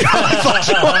wasn't, but she probably thought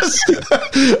she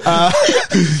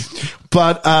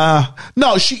was.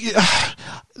 No,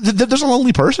 there's a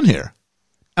lonely person here.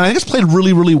 And I think it's played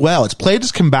really, really well. It's played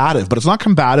as combative, but it's not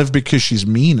combative because she's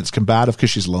mean. It's combative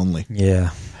because she's lonely. Yeah.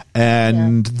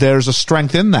 And there's a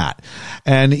strength in that.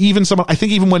 And even I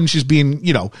think even when she's being,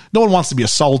 no one wants to be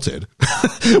assaulted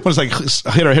when it's like,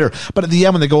 hit her. But at the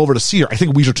end, when they go over to see her, I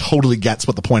think Weezer totally gets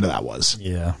what the point of that was.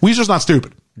 Yeah. Weezer's not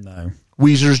stupid. No.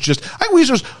 Weezer's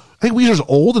I think Weezer's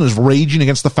old and is raging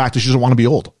against the fact that she doesn't want to be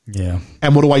old. Yeah.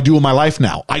 And what do I do in my life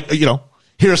now?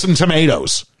 Here's some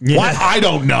tomatoes. Yeah. Why? I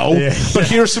don't know. Yeah. But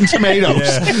here's some tomatoes.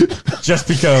 Yeah. Just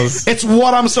because. It's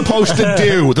what I'm supposed to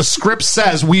do. The script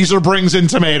says Weezer brings in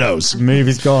tomatoes.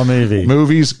 Movie's got a movie.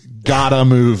 Movie's got a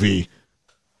movie.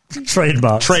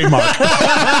 Trademark.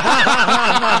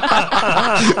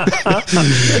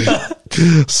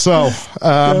 So,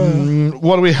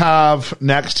 what do we have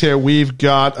next here? We've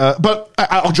got, but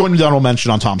I'll join you the honorable mention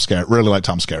on Tom Skerritt. Really like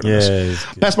Tom Skerritt. Yeah.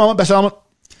 Best moment, best element?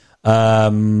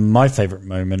 My favorite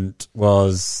moment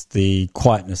was the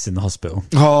quietness in the hospital.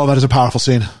 Oh, that is a powerful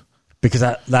scene. Because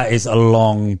that is a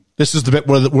long... This is the bit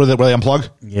where they unplug?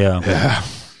 Yeah.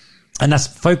 And that's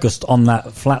focused on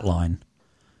that flat line.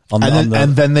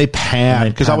 And then they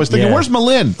pan. Because I was thinking, where's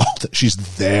Malin? Oh, she's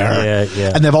there.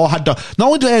 Yeah. And they've all had to... Not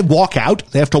only do they walk out,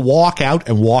 they have to walk out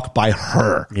and walk by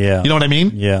her. Yeah. You know what I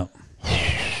mean? Yeah.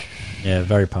 Yeah,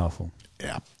 very powerful.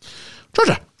 Yeah.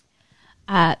 Georgia.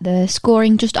 The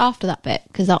scoring just after that bit,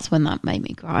 because that's when that made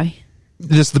me cry.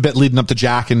 This is the bit leading up to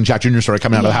Jack and Jack Jr. story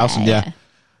coming out of the house. And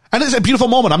and it's a beautiful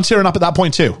moment. I'm tearing up at that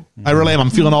point too. Mm-hmm. I really am. I'm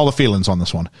feeling all the feelings on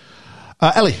this one.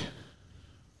 Ellie.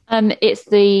 It's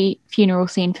the funeral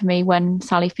scene for me when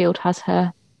Sally Field has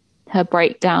her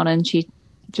breakdown and she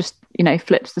just,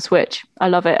 flips the switch. I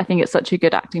love it. I think it's such a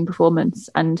good acting performance.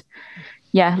 And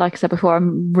yeah, like I said before,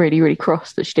 I'm really, really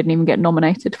cross that she didn't even get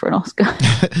nominated for an Oscar.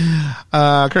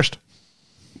 Kirst.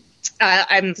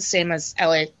 I'm the same as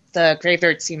Ellie. The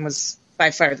graveyard scene was by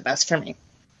far the best for me.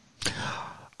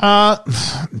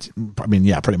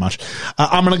 Pretty much.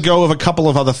 I'm going to go with a couple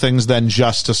of other things then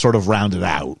just to sort of round it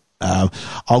out.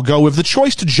 I'll go with the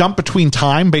choice to jump between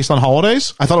time based on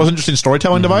holidays. I thought it was an interesting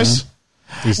storytelling device.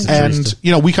 And,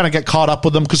 we kind of get caught up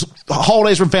with them because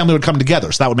holidays when family would come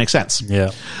together, so that would make sense.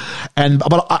 Yeah.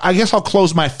 But I guess I'll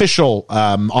close my official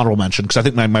honorable mention because I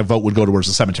think my vote would go towards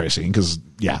the cemetery scene because,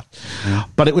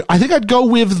 But I think I'd go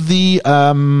with the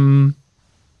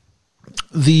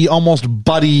almost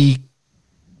buddy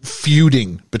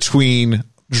feuding between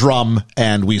Drum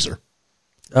and Weezer.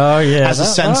 Oh, yeah. As a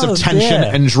sense of tension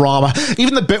and drama.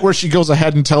 Even the bit where she goes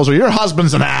ahead and tells her, your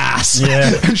husband's an ass. Yeah.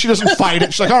 And she doesn't fight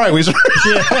it. She's like, all right, Weezer.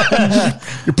 Yeah.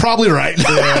 You're probably right.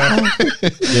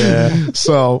 Yeah.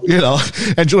 So,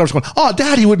 and Julia's going, oh,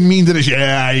 Daddy wouldn't mean that.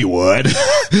 Yeah, he would.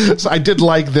 So I did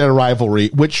like their rivalry,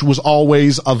 which was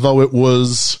always, although it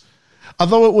was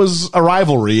a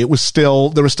rivalry, there was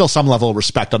still some level of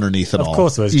respect underneath it all. Of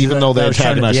course it was. Even though they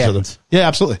antagonized each other. Yeah,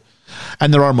 absolutely.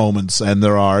 And there are moments, and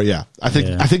there are, I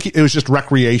think it was just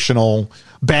recreational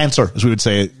banter, as we would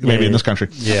say it, maybe in this country.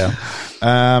 Yeah.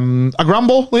 A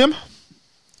grumble, Liam?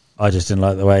 I just didn't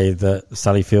like the way that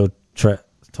Sally Field treated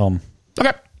Tom.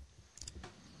 Okay.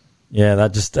 Yeah,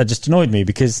 that just annoyed me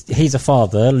because he's a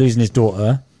father losing his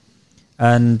daughter,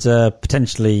 and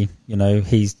potentially,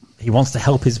 he wants to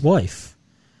help his wife,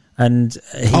 and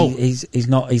he's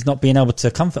not being able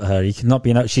to comfort her.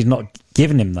 She's not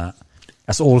giving him that.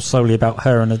 That's all solely about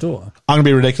her and her daughter. I'm going to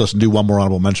be ridiculous and do one more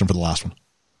honorable mention for the last one.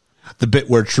 The bit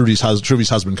where Trudy's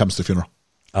husband comes to the funeral.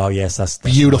 Oh, yes. That's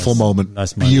beautiful nice. moment.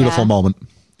 Nice moment. Beautiful moment.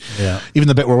 Yeah. Even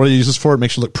the bit where what he uses for it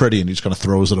makes you look pretty and he just kind of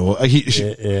throws it away.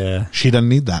 She doesn't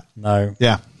need that. No.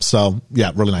 Yeah. So,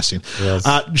 really nice scene. Yes.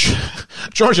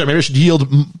 Georgia, maybe I should yield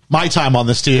my time on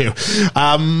this to you.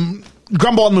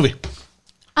 Grumble on the movie.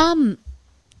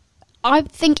 I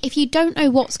think if you don't know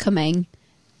what's coming,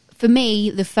 for me,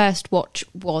 the first watch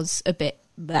was a bit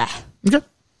bleh. Okay.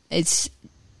 It's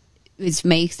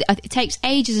me. It takes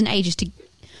ages and ages to...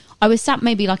 I was sat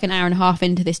maybe like an hour and a half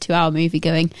into this 2-hour movie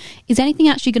going, is anything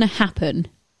actually going to happen?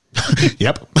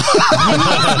 Yep.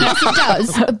 Yes, it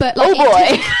does. But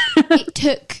like, it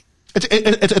took...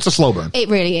 It's a slow burn. It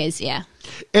really is, yeah.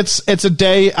 It's a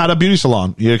day at a beauty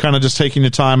salon. You're kind of just taking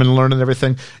your time and learning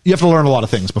everything. You have to learn a lot of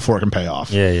things before it can pay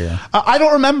off. Yeah. I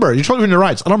don't remember. You're totally in your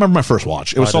rights. I don't remember my first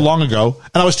watch. It was so long ago,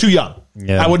 and I was too young.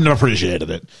 Yeah. I wouldn't have appreciated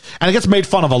it. And it gets made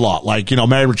fun of a lot. Like,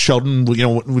 Mary with Sheldon,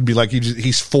 would be like,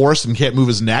 he's forced and can't move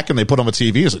his neck, and they put him on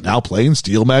TV. Is it now playing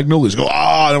Steel Magnolias? Go,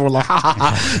 and we're like, ha, ha,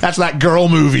 ha. That's that girl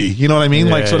movie. You know what I mean?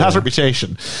 Yeah, so it has a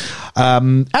reputation.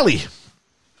 Ellie.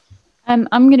 I'm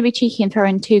going to be cheeky and throw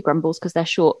in 2 grumbles because they're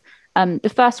short.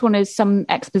 The first one is some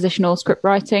expositional script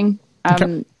writing.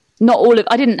 Okay. Not all of.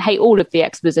 I didn't hate all of the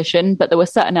exposition, but there were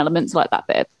certain elements like that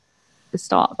bit at the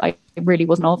start I really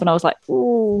wasn't of, and I was like,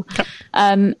 ooh. Okay.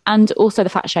 And also the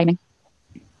fat shaming.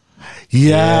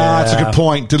 Yeah, that's a good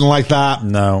point. Didn't like that.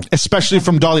 No, especially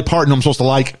from Dolly Parton, who I'm supposed to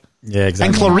like. Yeah,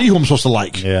 exactly. And Clary, who I'm supposed to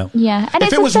like. Yeah. And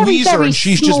if it was Weezer and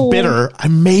she's just bitter, I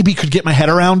maybe could get my head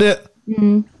around it.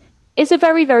 It's a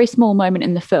very, very small moment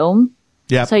in the film.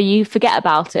 Yeah. So you forget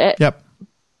about it. Yep.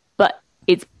 But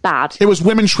it's bad. It was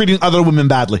women treating other women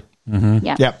badly. Mm-hmm.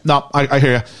 Yeah. Yeah. No, I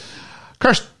hear you.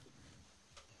 Kirst.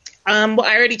 Well,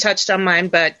 I already touched on mine,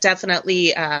 but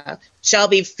definitely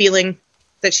Shelby feeling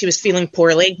that she was feeling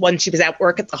poorly when she was at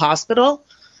work at the hospital,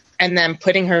 and then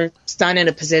putting her son in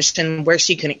a position where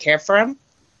she couldn't care for him.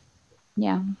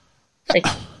 Yeah.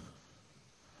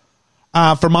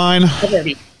 For mine,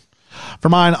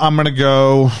 I'm going to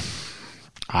go.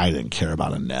 I didn't care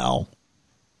about Annelle.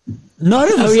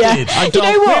 None of us did. I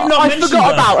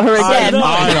forgot about her again.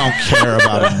 I don't care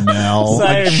about Annelle.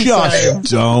 I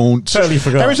just don't. Totally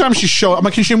forgot. Every time she shows, I'm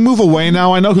like, can she move away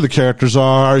now? I know who the characters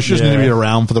are. She doesn't need to be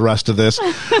around for the rest of this.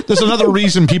 There's another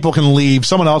reason people can leave.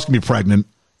 Someone else can be pregnant.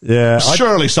 Yeah.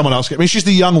 Surely someone else can. I mean, she's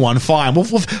the young one. Fine. We'll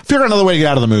figure another way to get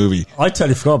out of the movie. I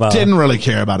totally forgot about Didn't really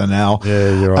care about Annelle.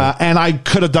 Yeah, you're right. And I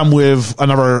could have done with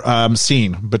another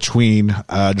scene between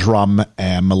Drum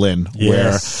and Malin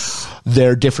where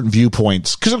they're different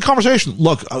viewpoints. Because in the conversation,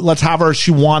 look, let's have her.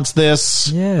 She wants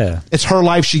this. Yeah. It's her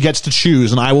life. She gets to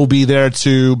choose, and I will be there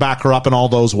to back her up in all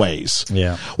those ways.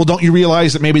 Yeah. Well, don't you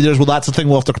realize that maybe that's the thing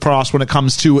we'll have to cross when it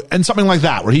comes to, and something like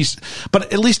that, where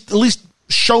but at least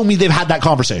show me they've had that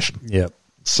conversation. Yep.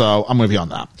 So I'm with you on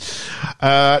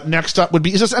that. Next up would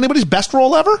be, is this anybody's best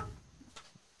role ever?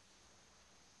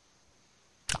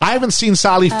 I haven't seen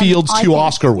Sally Field's 2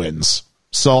 Oscar wins,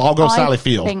 so I'll go Sally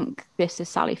Field. I think this is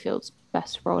Sally Field's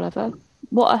best role ever.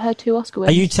 What are her 2 Oscar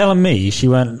wins? Are you telling me she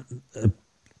went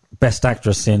best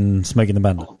actress in Smoking the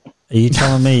Bandit? Are you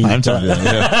telling me? I'm telling you.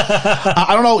 Yeah.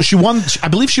 I don't know. She won. I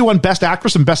believe she won Best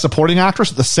Actress and Best Supporting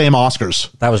Actress at the same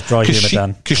Oscars. That was dry humor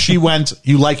done. Because she went,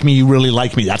 "You like me, you really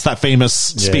like me." That's that famous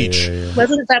speech. Yeah.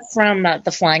 Wasn't that from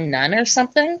The Flying Nun or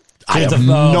something? I have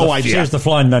no idea. She was The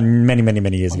Flying Nun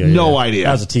many years ago. No idea.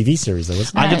 That was a TV series, though,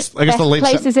 wasn't it? I guess the late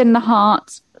Places in the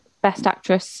Heart, Best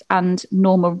Actress, and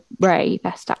Norma Ray,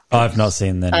 Best Actress. I've not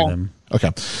seen any of them.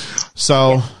 Okay,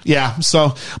 so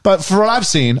but for what I've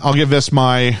seen, I'll give this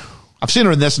I've seen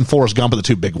her in this and Forrest Gump are the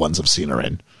 2 big ones I've seen her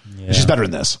in. Yeah. She's better in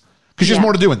this because she has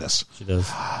more to do in this. She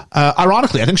does.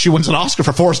 Ironically, I think she wins an Oscar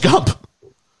for Forrest Gump.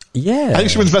 Yeah, I think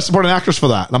she wins Best Supporting Actress for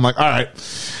that. And I'm like, all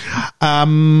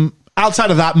right. Outside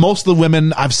of that, most of the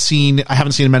women I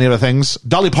haven't seen in many other things.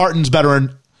 Dolly Parton's better in.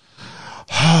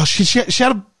 She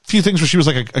had a few things where she was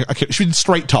like she did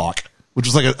Straight Talk, which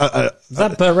was like Is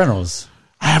that Burt Reynolds?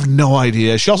 I have no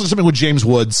idea. She also did something with James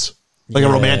Woods. Like a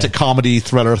romantic comedy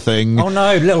thriller thing. Oh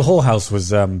no, Little Whorehouse was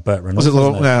Burt Reynolds. Was it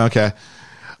Little? Yeah, okay.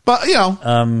 But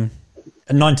 9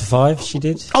 to 5 she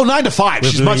did. Oh, 9 to 5.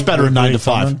 She's much better in 9 to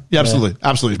 5. Yeah, absolutely.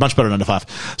 She's much better in 9 to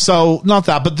 5. So not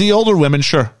that, but the older women,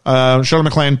 sure. Shirley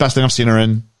MacLaine, best thing I've seen her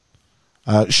in.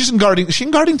 She's in Guarding. Is she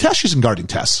in Guarding Tess? She's in Guarding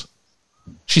Tess.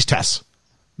 She's Tess.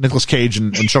 Nicolas Cage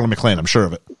and Shirley MacLaine. I'm sure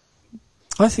of it.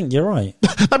 I think you're right.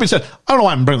 That being said, I don't know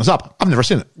why I'm bringing this up. I've never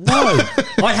seen it. No,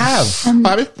 I have.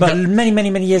 Have you? But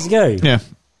many years ago. Yeah.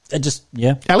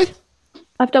 Ellie?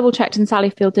 I've double checked and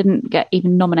Sally Field didn't get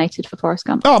even nominated for Forrest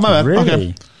Gump. Oh, my bad. Really?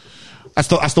 Okay. That's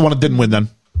the one that didn't win then.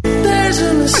 There's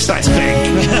a mistake.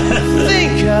 I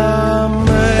think I'm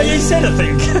right. You said a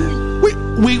thing.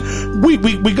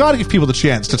 we got to give people the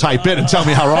chance to type in and tell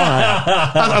me how wrong I am.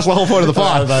 That's the whole point of the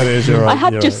pod. That is, you're right. I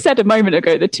had just said a moment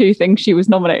ago the two things she was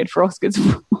nominated for Oscars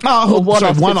for. One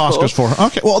Oscars for.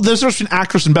 Okay, well, there's an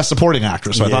actress and Best Supporting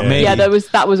Actress, so I thought maybe. Yeah,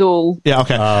 that was all. Yeah,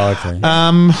 okay. Oh, okay.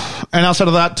 And outside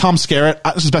of that, Tom Skerritt.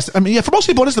 This is best. I mean, yeah, for most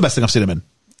people, it is the best thing I've seen him in.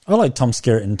 I like Tom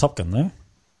Skerritt in Top Gun, though.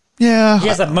 Yeah. He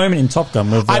has that moment in Top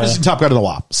Gun with... I haven't seen Top Gun in a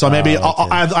while, so maybe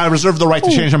I reserve the right to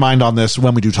change my mind on this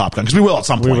when we do Top Gun, because we will at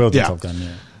some point. We will do Top Gun,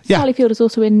 yeah. Sally Field is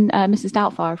also in Mrs.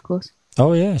 Doubtfire, of course.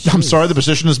 Oh, yeah. I'm sorry, the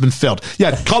position has been filled.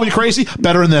 Yeah, call me crazy,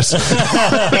 better in this.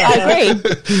 I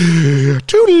agree.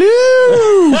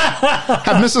 Toodaloo!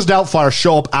 Have Mrs. Doubtfire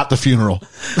show up at the funeral.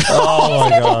 Oh,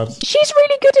 my God. She's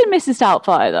really good in Mrs.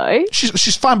 Doubtfire, though.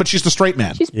 She's fine, but she's the straight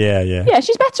man. Yeah. Yeah,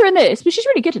 she's better in this, but she's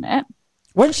really good in it.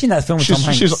 Wasn't she in that film with Tom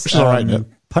Hanks? She's all right in it.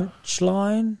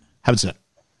 Punchline? Haven't seen it.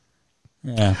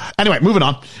 Yeah. Anyway, moving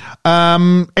on.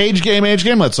 Age game.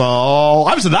 Let's all...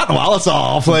 I haven't said that in a while. Let's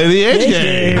all play the age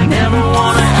game. I never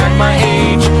want to act my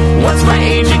age. What's my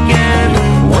age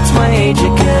again? What's my age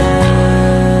again?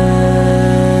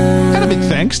 And a big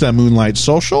thanks to Moonlight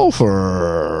Social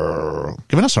for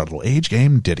giving us our little age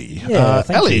game ditty. Yeah,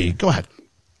 Ellie, go ahead.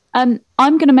 I'm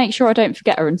going to make sure I don't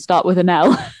forget her and start with an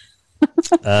L.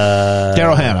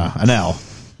 Daryl Hannah, an L.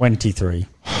 23.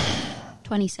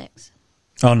 26.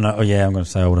 Oh, no. Oh, yeah, I'm going to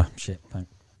say older. Shit.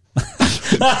 Thanks.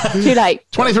 Too late.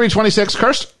 23, 26.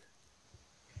 Kirst?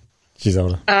 She's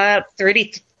older.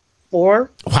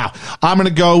 34. Wow. I'm going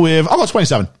to go with... I'll go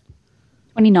 27.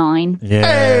 29. Yeah.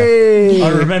 Hey! I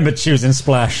remembered she was in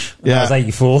Splash. Yeah. That was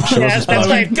 84. That's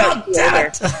why God damn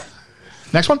it!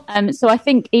 Next one? So I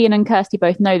think Ian and Kirsty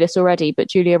both know this already, but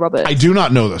Julia Roberts. I do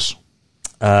not know this.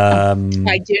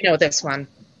 I do know this one.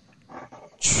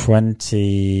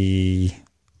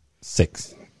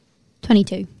 26.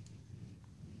 22.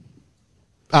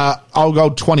 I'll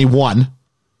go 21.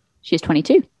 She's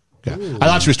 22. Okay. I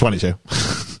thought she was 22.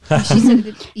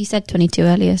 You said 22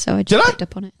 earlier, so I just picked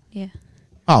up on it. Yeah.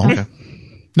 Oh, okay.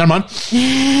 Never mind.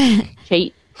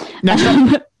 Cheat. Next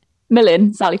one.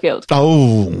 Millen, Sally Field.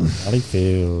 Oh. Sally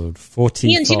Field,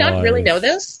 45. Ian, do you not really know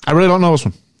this? I really don't know this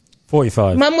one.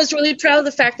 45. Mum was really proud of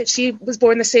the fact that she was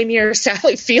born the same year as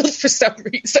Sally Field for some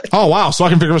reason. Oh, wow. So I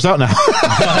can figure this out now.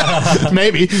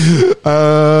 Maybe.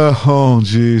 Oh,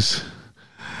 jeez.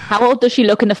 How old does she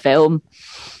look in the film?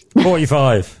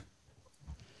 45.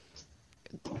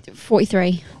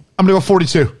 43. I'm going to go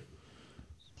 42.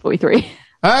 43. Hey,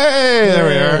 there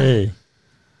we are. Hey.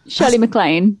 Shirley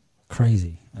MacLaine.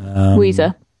 Crazy.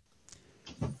 Weezer.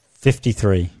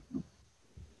 53.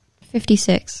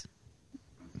 56.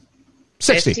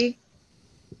 60.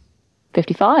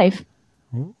 55.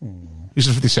 You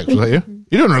said 56, was that you?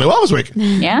 You're doing really well this week.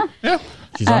 Yeah. Yeah.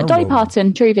 Dolly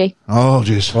Parton, Truvy. Oh,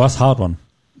 jeez. Well, that's a hard one.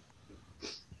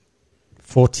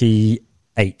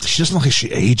 48. She doesn't look like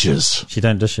she ages. She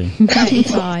don't, does she?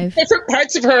 35. Different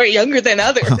parts of her are younger than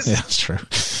others. Yeah, that's true.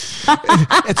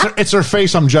 It's her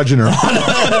face I'm judging her on.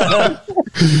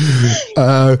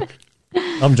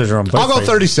 I'm judging her on both. I'll go faces.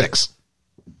 36.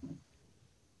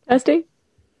 Kirsty?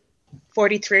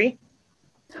 43.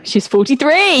 She's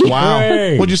 43. Wow.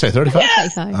 Hey. What'd you say, 35?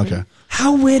 35. Okay.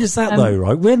 How weird is that, though,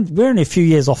 right? We're only a few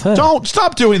years off her. Don't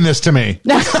stop doing this to me.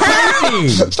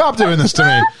 Stop doing this to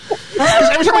me. 'Cause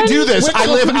every time I do this, I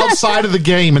live outside of the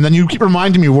game, and then you keep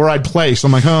reminding me where I'd play. So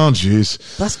I'm like, oh,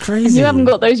 jeez. That's crazy. You haven't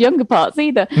got those younger parts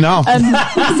either. No.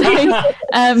 I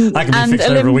can be fixed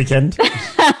over a weekend.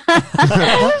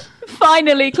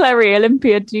 Finally, Clary,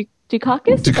 Olympia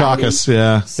Dukakis. Dukakis,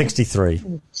 yeah. 63.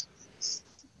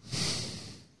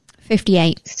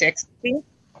 58. 60.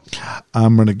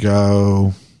 I'm going to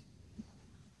go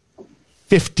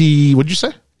 50. What'd you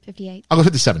say? 58. I'll go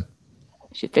 57.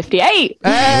 She's 58.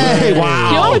 Hey,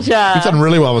 wow. Georgia. You've done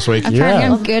really well this week. Apparently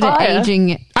I'm good at Fire.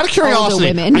 aging Out of curiosity, older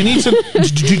women. I need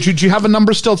to. Do you have a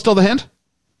number still to hand?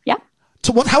 Yeah.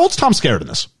 So what? How old's Tom Skerritt in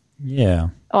this? Yeah.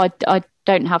 Oh, I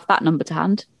don't have that number to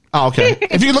hand. Oh, okay.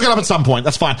 If you can look it up at some point,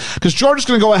 that's fine. Because George is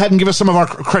going to go ahead and give us some of our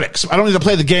critics. I don't need to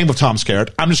play the game with Tom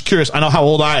Skerritt. I'm just curious. I know how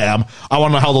old I am. I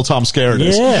want to know how old Tom Skerritt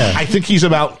is. Yeah. I think he's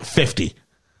about 50.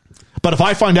 But if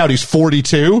I find out he's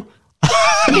 42...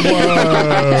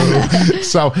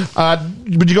 So,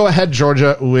 would you go ahead,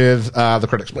 Georgia, with the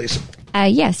critics, please?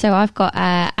 Yeah, so I've got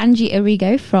Angie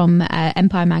Arrigo from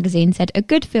Empire Magazine said, a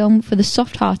good film for the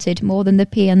soft-hearted more than the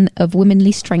paean of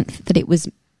womanly strength that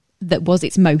was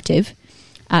its motive.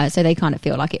 So they kind of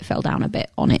feel like it fell down a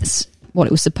bit on what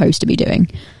it was supposed to be doing.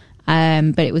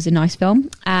 But it was a nice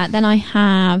film. Then I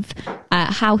have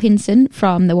Hal Hinson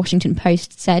from the Washington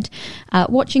Post said,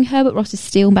 watching Herbert Ross's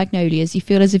Steel Magnolias, you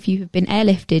feel as if you have been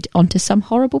airlifted onto some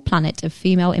horrible planet of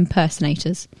female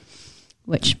impersonators.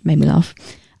 which made me laugh.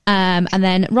 And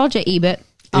then Roger Ebert,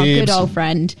 our good old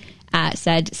friend,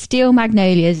 said, Steel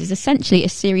Magnolias is essentially a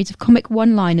series of comic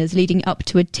one-liners leading up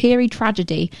to a teary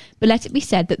tragedy, but let it be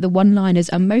said that the one-liners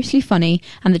are mostly funny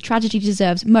and the tragedy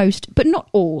deserves most, but not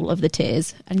all, of the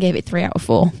tears, and gave it 3 out of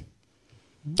 4.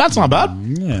 That's not bad.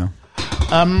 Yeah.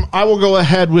 I will go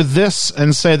ahead with this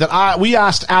and say that we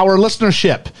asked our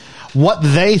listenership what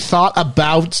they thought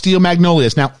about Steel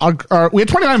Magnolias. Now, we had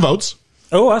 29 votes.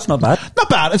 Oh, that's not bad. Not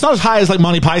bad. It's not as high as like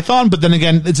Monty Python, but then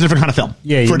again, it's a different kind of film.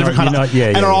 Yeah,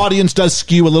 and our audience does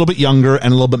skew a little bit younger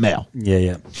and a little bit male.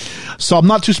 Yeah. So I'm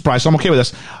not too surprised. So I'm okay with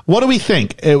this. What do we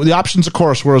think? The options, of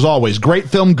course, were as always: great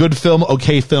film, good film,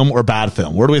 okay film, or bad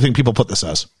film. Where do we think people put this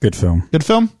as? Good film. Good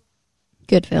film.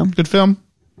 Good film. Good film.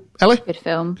 Ellie? Good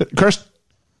film. Kirst?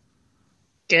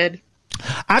 Good.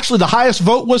 Actually, the highest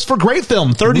vote was for great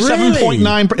film.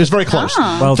 37.9%. It's very close.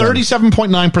 Well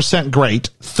 37.9% great,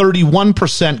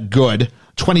 31% good,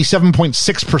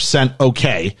 27.6%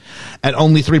 okay, and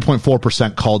only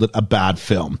 3.4% called it a bad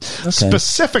film. Okay.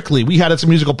 Specifically, we had It's a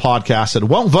Musical podcast said,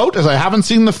 won't vote as I haven't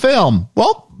seen the film.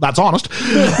 Well, that's honest.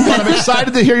 But I'm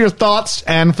excited to hear your thoughts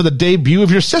and for the debut of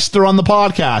your sister on the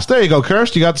podcast. There you go,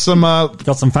 Kirst. You got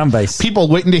some fan base. People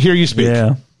waiting to hear you speak.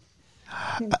 Yeah.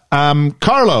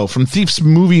 Carlo from Thief's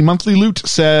Movie Monthly Loot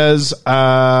says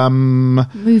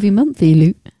Movie Monthly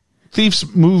Loot. Thief's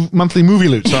Monthly Movie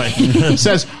Loot, sorry.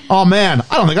 Says, oh man,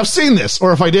 I don't think I've seen this.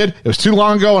 Or if I did, it was too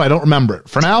long ago and I don't remember it.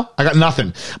 For now, I got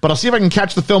nothing. But I'll see if I can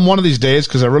catch the film one of these days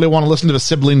because I really want to listen to the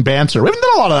sibling banter. We haven't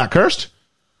done a lot of that, Kirst.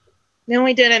 No,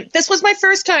 we didn't. This was my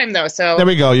first time, though, so... There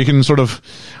we go. You can sort of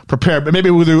prepare. But maybe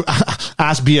we'll do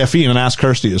Ask BFE and Ask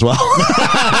Kirsty as well.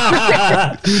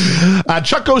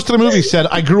 Chuck Goes to the Movie said,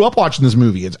 I grew up watching this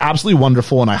movie. It's absolutely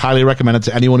wonderful, and I highly recommend it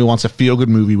to anyone who wants a feel-good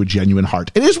movie with genuine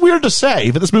heart. It is weird to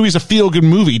say that this movie is a feel-good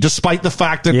movie, despite the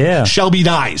fact that Shelby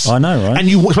dies. I know, right? And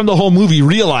you spend the whole movie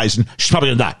realizing she's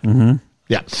probably going to die. Mm-hmm.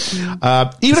 Yeah.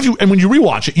 Even if when you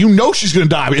rewatch it, you know she's going to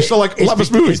die, but you still love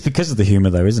this movie. It's because of the humor,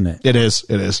 though, isn't it? It is.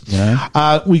 Yeah.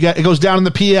 It goes down in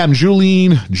the PM.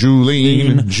 Julene.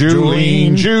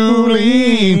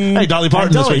 Hey, Dolly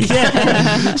Parton this week.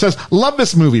 Yeah. Says, love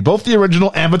this movie, both the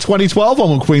original and the 2012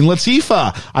 one with Queen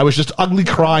Latifah. I was just ugly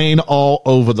crying all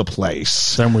over the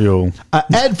place. Don't we all?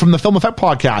 Ed from the Film Effect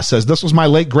podcast says, this was my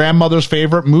late grandmother's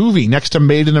favorite movie, next to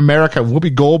Made in America,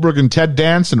 Whoopi Goldberg and Ted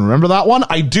Danson. Remember that one?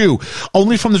 I do.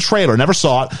 Only from the trailer. Never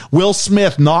saw it. Will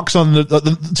Smith knocks on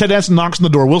Ted Danson knocks on the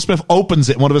door. Will Smith opens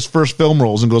it in one of his first film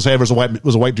roles and goes, hey, there's a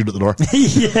white dude at the door.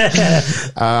 Yeah.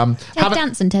 Ted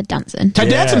Danson. Ted Danson.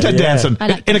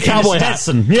 Like in a cowboy hat.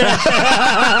 Yeah.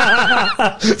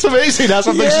 It's amazing. That's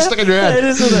something to stick in your head. It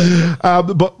is, isn't it?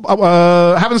 But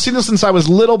haven't seen this since I was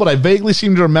little, but I vaguely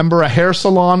seem to remember a hair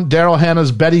salon, Daryl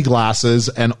Hannah's Betty glasses,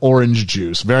 and orange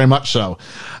juice. Very much so.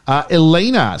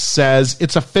 Elena says,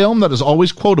 it's a film that is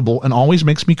always quotable and always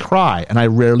makes me cry, and I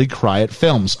rarely cry at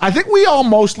films. I think we all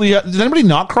mostly... did anybody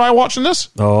not cry watching this?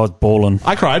 Oh, it's balling.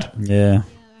 I cried. Yeah.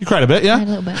 You cried a bit, yeah? A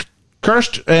little bit.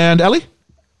 Kirst and Ellie?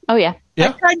 Oh, yeah.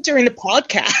 I cried during the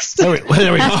podcast. There we go.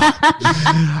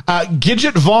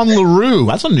 Gidget Von LaRue.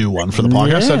 That's a new one for the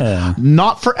podcast. Yeah. Said,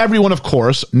 not for everyone, of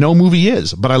course. No movie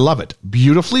is, but I love it.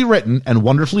 Beautifully written and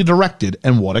wonderfully directed,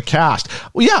 and what a cast.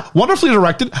 Well, yeah, wonderfully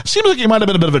directed. Seems like he might have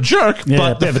been a bit of a jerk,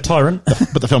 but a bit of a tyrant.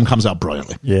 But the film comes out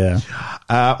brilliantly. Yeah.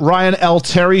 Ryan L.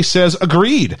 Terry says,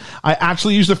 agreed. I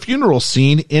actually used a funeral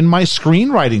scene in my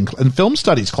screenwriting and film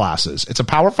studies classes. It's a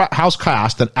powerhouse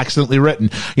cast and excellently written.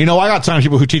 You know, I got time for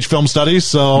people who teach film studies,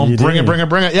 so bring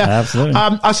it. Yeah, absolutely.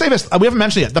 I'll say this. We haven't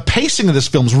mentioned it yet. The pacing of this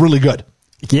film is really good.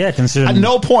 Yeah, considering... At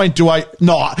no point do I...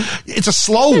 No, it's a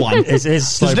slow one. It is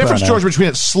slow. There's a difference, George, between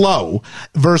it's slow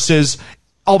versus...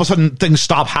 all of a sudden things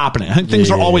stop happening. I think things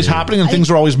are always happening and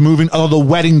things are always moving, although the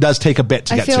wedding does take a bit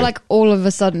to get to. I feel like all of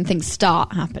a sudden things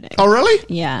start happening. Oh, really?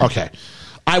 Yeah. Okay.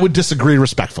 I would disagree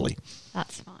respectfully.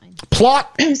 That's fine.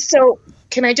 Plot. So,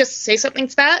 can I just say something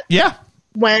to that? Yeah.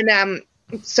 When,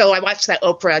 so I watched that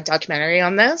Oprah documentary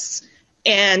on this,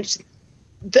 and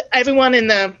everyone in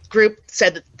the group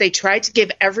said that they tried to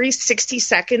give every 60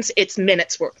 seconds its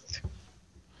minutes worth.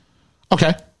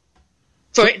 Okay.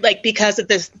 For because of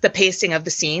the pacing of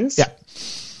the scenes. Yeah.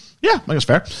 Yeah, I think it's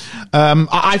fair.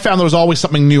 I found there was always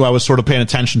something new I was sort of paying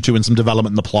attention to in some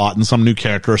development in the plot and some new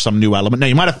character or some new element. Now,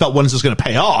 you might have felt when's this going to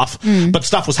pay off, but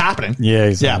stuff was happening. Yeah,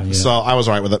 exactly. Yeah, so I was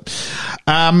all right with it.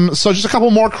 So just a couple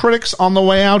more critics on the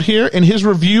way out here. In his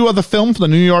review of the film for the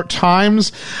New York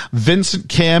Times, Vincent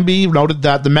Canby noted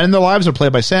that the men in their lives are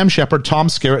played by Sam Shepard, Tom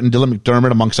Skerritt, and Dylan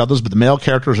McDermott, amongst others, but the male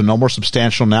characters are no more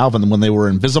substantial now than when they were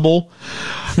invisible,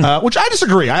 which I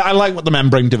disagree. I like what the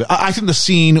men bring to it. I think the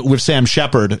scene with Sam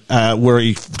Shepard where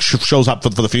he shows up for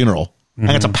the funeral I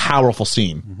think it's a powerful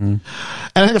scene. And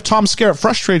I think if Tom Skerritt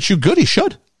frustrates you, good, he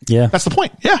should. Yeah. That's the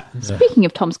point. Yeah. Speaking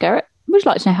of Tom Skerritt, would you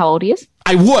like to know how old he is?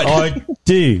 I would. I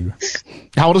do.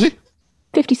 How old is he?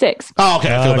 56. Oh,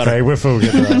 okay. I feel better. Okay, we're full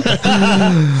good for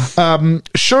that.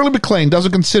 Shirley MacLaine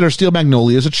doesn't consider Steel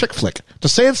Magnolias a chick flick. To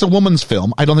say it's a woman's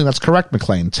film, I don't think that's correct,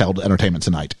 MacLaine told Entertainment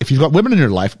Tonight. If you've got women in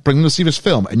your life, bring them to see this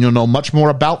film, and you'll know much more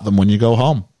about them when you go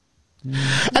home.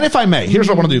 And if I may, here's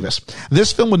what I want to do this.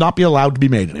 This film would not be allowed to be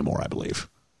made anymore, I believe.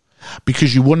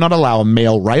 Because you would not allow a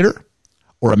male writer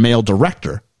or a male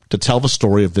director to tell the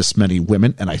story of this many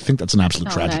women, and I think that's an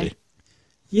absolute tragedy. No.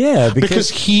 Yeah, because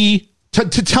he... To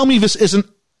tell me this isn't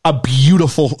a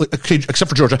beautiful, except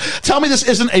for Georgia, tell me this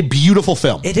isn't a beautiful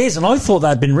film. It is, and I thought that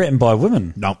had been written by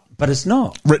women. No. But it's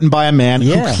not. Written by a man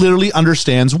who clearly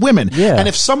understands women. Yeah. And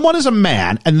if someone is a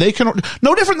man and they can,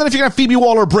 no different than if you're going to have Phoebe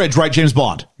Waller-Bridge write James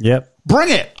Bond. Yep. Bring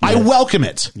it. Yep. I welcome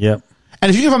it. Yep. And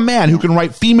if you have a man who can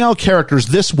write female characters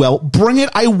this well, bring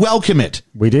it. I welcome it.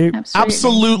 We do.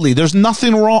 Absolutely. There's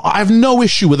nothing wrong. I have no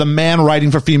issue with a man writing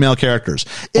for female characters.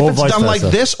 If it's done like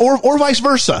this or vice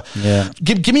versa. Yeah.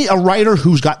 Give me a writer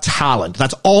who's got talent.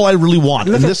 That's all I really want.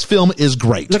 And this film is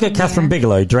great. Look at Catherine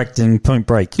Bigelow directing Point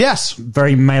Break. Yes.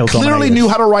 Very male dominated. Clearly knew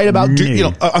how to write about,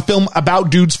 a film about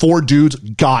dudes for dudes.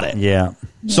 Got it. Yeah.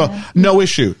 So no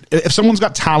issue. If someone's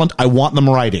got talent, I want them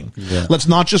writing. Yeah. Let's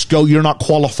not just go, you're not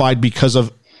qualified because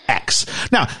of X.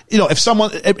 Now, if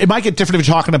someone, it might get different if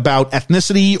you're talking about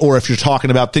ethnicity or if you're talking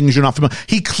about things you're not familiar.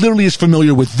 He clearly is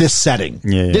familiar with this setting.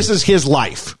 Yeah. This is his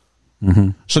life.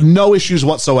 So no issues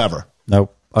whatsoever.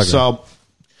 Nope. Okay. So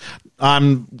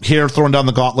I'm here throwing down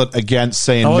the gauntlet against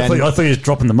saying I men. thought you were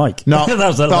dropping the mic. No. that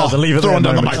was a leave it throwing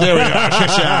there down the mic. There we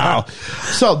go.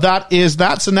 So that is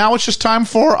that. So now it's just time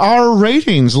for our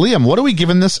ratings. Liam, what are we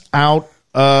giving this out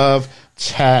of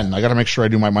 10? I got to make sure I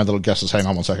do my little guesses. Hang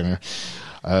on 1 second here.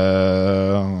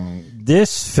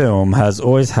 This film has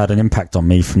always had an impact on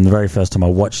me from the very first time I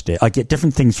watched it. I get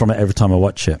different things from it every time I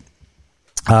watch it.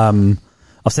 I've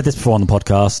said this before on the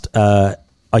podcast.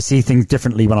 I see things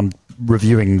differently when I'm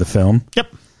reviewing the film.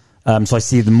 Yep. So I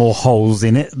see the more holes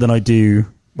in it than I do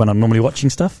when I'm normally watching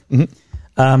stuff.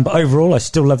 But overall, I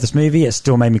still love this movie. It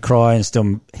still made me cry and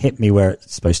still hit me where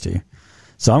it's supposed to.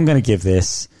 So I'm going to give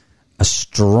this a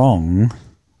strong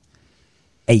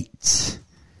 8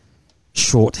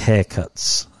 short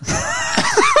haircuts.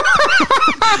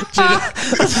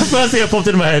 That's the first thing that popped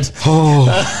into my head.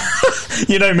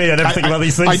 You know me, I never think about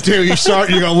these things. I do. You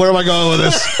go, where am I going with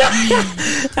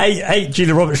this? 8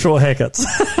 Julia Roberts short haircuts.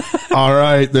 All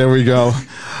right, there we go.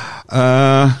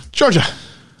 Georgia.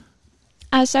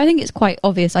 So I think it's quite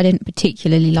obvious I didn't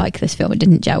particularly like this film. It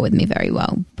didn't gel with me very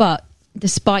well. But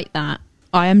despite that,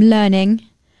 I am learning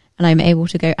and I'm able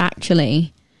to go,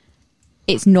 actually,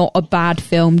 it's not a bad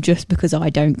film just because I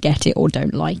don't get it or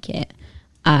don't like it.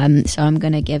 So I'm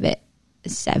going to give it a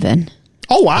 7.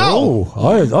 Oh, wow.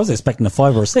 Oh, I was expecting a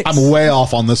 5 or a 6. I'm way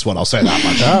off on this one, I'll say that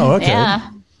much. Oh, okay. Yeah.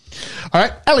 All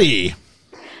right, Ellie.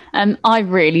 I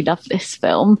really love this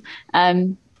film.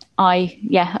 I've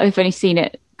only seen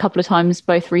it a couple of times,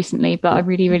 both recently, but I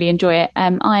really, really enjoy it.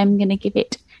 I am going to give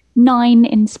it 9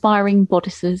 inspiring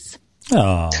bodices.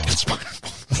 Oh.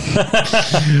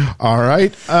 All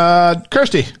right.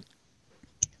 Kirsty.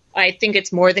 I think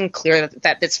it's more than clear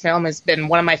that this film has been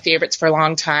one of my favorites for a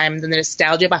long time. The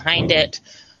nostalgia behind it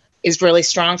is really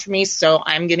strong for me, so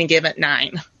I'm going to give it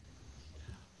 9.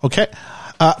 Okay.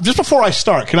 Just before I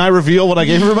start, can I reveal what I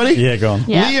gave everybody? Yeah, go on.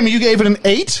 Yeah. Liam, you gave it an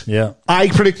 8. Yeah. I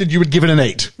predicted you would give it an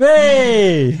 8.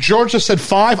 Hey! Georgia said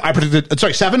 5.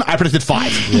 7. I predicted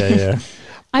 5. Yeah.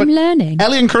 I'm learning.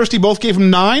 Ellie and Kirsty both gave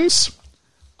him 9s.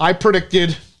 I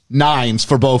predicted 9s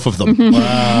for both of them.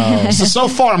 Wow. So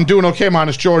far, I'm doing okay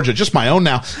minus Georgia. Just my own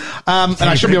now. And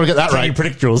I should be able to get that right. You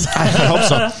predict yours. I hope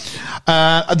so.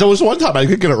 There was one time I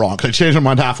did get it wrong because I changed my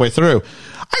mind halfway through. I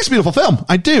think it's a beautiful film.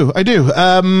 I do.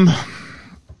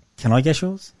 Can I guess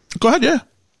yours? Go ahead, yeah.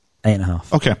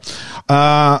 8.5. Okay.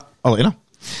 I'll let you know.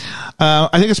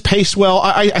 I think it's paced well.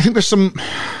 I think there's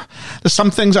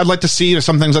some things I'd like to see. There's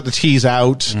some things I'd like to tease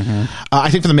out.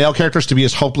 I think for the male characters to be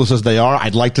as hopeless as they are,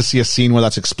 I'd like to see a scene where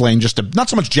that's explained just to, not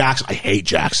so much Jackson. I hate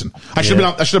Jackson. I should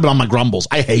have been on my grumbles.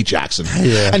 I hate Jackson.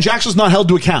 Yeah. And Jackson's not held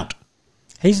to account.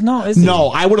 He's not, is he? No,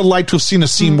 I would have liked to have seen a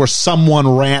scene where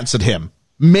someone rants at him.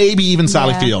 Maybe even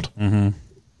Sally Field.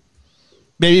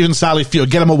 Maybe even Sally Field.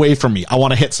 Get him away from me. I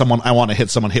want to hit someone. Hit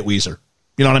Weezer.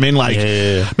 You know what I mean? Like,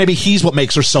 maybe he's what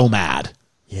makes her so mad.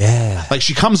 Yeah. Like,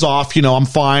 she comes off, I'm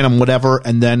fine, I'm whatever,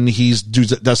 and then he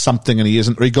does something and he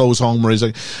isn't, or he goes home where he's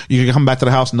like, you can come back to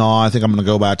the house? No, I think I'm going to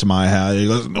go back to my house. He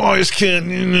goes, no, I just can't.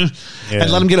 And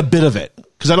let him get a bit of it.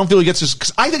 Because I don't feel he gets his,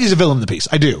 because I think he's a villain in the piece.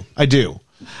 I do.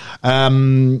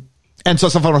 And so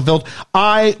some fun filled.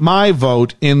 My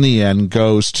vote in the end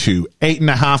goes to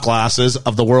 8.5 glasses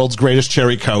of the world's greatest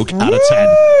cherry Coke out of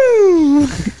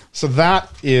 10. So that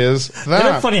is that.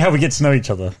 Isn't it funny how we get to know each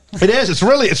other? It is. It's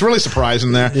really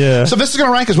surprising there. Yeah. So this is going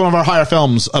to rank as one of our higher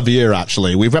films of the year.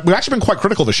 Actually, we've actually been quite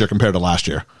critical this year compared to last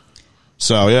year.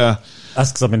 So yeah,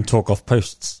 that's because I've been talk off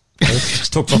posts.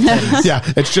 Talk off posts. Yeah,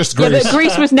 it's just Grease. Yeah, but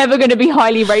Grease was never going to be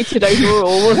highly rated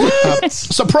overall.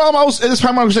 So promos. This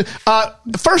time I was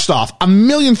first off, a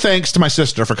million thanks to my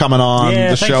sister for coming on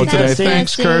the show today. Kirsty.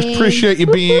 Thanks, Kirst. Appreciate you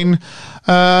being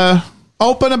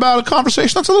open about a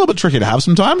conversation that's a little bit tricky to have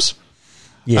sometimes.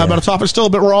 Yeah. About a topic still a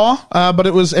bit raw, but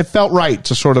it felt right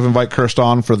to sort of invite Kirst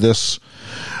on for this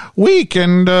week,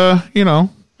 and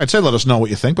I'd say let us know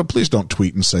what you think, but please don't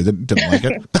tweet and say that didn't like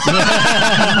it.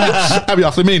 That'd be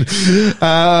awfully mean.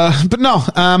 But no,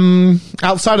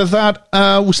 outside of that,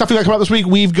 stuff we got coming up this week.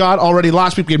 We've got already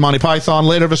last week we had Monty Python.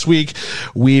 Later this week,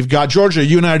 we've got Georgia.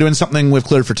 You and I are doing something with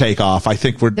Cleared for Takeoff. I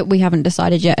think that we haven't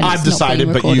decided yet. I've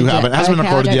decided, but you haven't. It hasn't been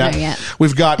recorded yet.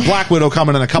 We've got Black Widow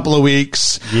coming in a couple of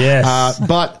weeks. Yes.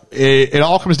 But it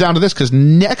all comes down to this because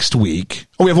next week,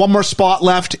 we have one more spot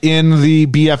left in the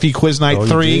BFE Quiz Night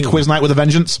 3, Quiz Night with a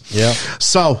Vengeance. Yeah.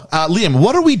 So, Liam,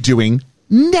 what are we doing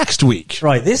next week?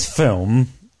 Right, this film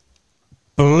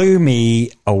blew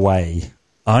me away.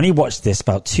 I only watched this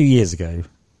about 2 years ago,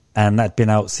 and that'd been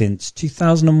out since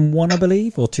 2001, I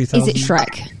believe, or 2003. Is it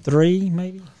Shrek? 3,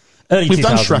 maybe? Early We've 2000s.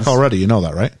 done Shrek already, you know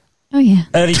that, right? Oh, yeah.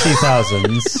 Early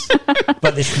 2000s.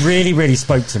 But this really, really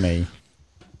spoke to me.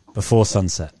 Before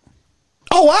Sunset.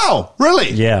 Oh, wow.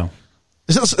 Really? Yeah.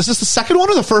 Is this the second one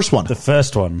or the first one? The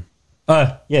first one.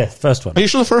 Yeah, first one. Are you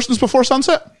sure the first one's Before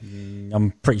Sunset?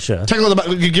 I'm pretty sure. Take a look.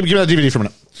 Give me that DVD for a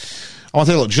minute. I want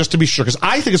to take a look just to be sure, because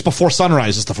I think it's Before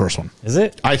Sunrise is the first one. Is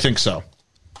it? I think so.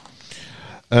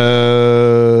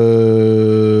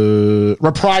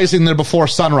 Reprising their Before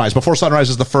Sunrise. Before Sunrise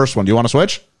is the first one. Do you want to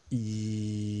switch?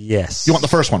 Yes. You want the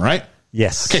first one, right?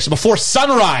 Yes. Okay, so Before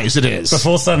Sunrise it is.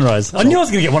 Before Sunrise. I knew I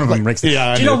was going to get one of them mixed.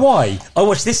 Yeah, Do you know why? I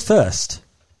watched this first.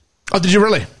 Oh, did you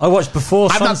really? I watched Before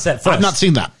Sunset first. I've not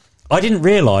seen that. I didn't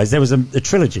realise there was a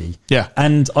trilogy. Yeah.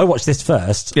 And I watched this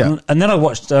first. Yeah. And then I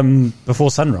watched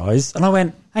Before Sunrise, and I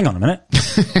went, hang on a minute.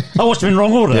 I watched them in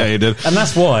wrong order. Yeah, you did. And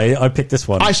that's why I picked this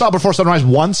one. I saw Before Sunrise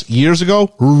once, years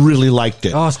ago. Really liked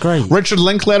it. Oh, it's great. Richard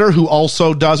Linklater, who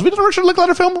also does... We did a Richard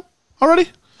Linklater film already?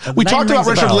 We talked about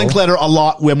Richard Linklater a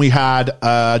lot when we had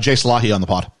Jay Salahi on the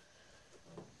pod.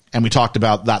 And we talked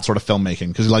about that sort of filmmaking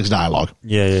because he likes dialogue.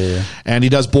 Yeah. And he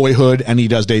does Boyhood and he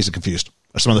does Dazed and Confused.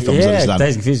 Or some of the films that he's done.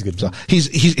 Dazed and Confused is good. So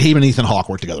he and Ethan Hawke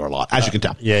work together a lot, as you can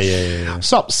tell. Yeah.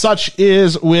 So such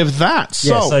is with that.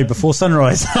 So Before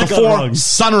Sunrise. Before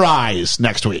Sunrise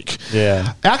next week.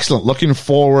 Yeah. Excellent. Looking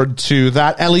forward to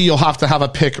that. Ellie, you'll have to have a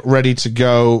pick ready to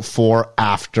go for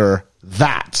after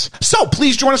that. So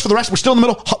please join us for the rest. We're still in the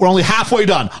middle. We're only halfway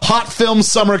done. Hot Film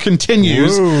Summer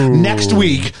continues next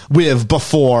week with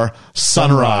Before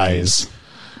Sunrise.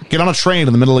 Get on a train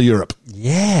in the middle of Europe.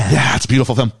 Yeah, it's a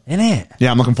beautiful film. Isn't it? Yeah,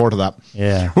 I'm looking forward to that.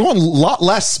 Yeah. We're going a lot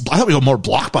less, I thought we were more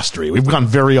blockbustery. We've gone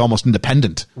very almost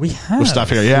independent. We have. With stuff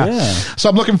here, yeah. So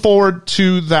I'm looking forward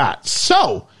to that.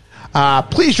 So,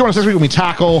 please join us this week when we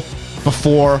tackle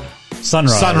Before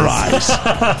Sunrise.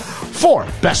 For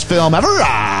Best Film Ever,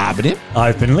 I've been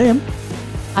Liam.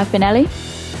 I've been Ellie.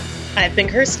 I've been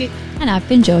Kirsty. And I've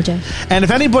been Georgia. And if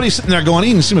anybody's sitting there going,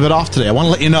 you seem a bit off today, I want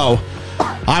to let you know,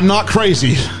 I'm not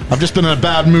crazy. I've just been in a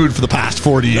bad mood for the past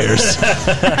 40 years.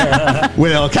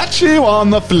 We'll catch you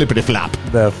on the flippity flap.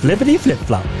 The flippity flip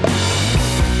flop.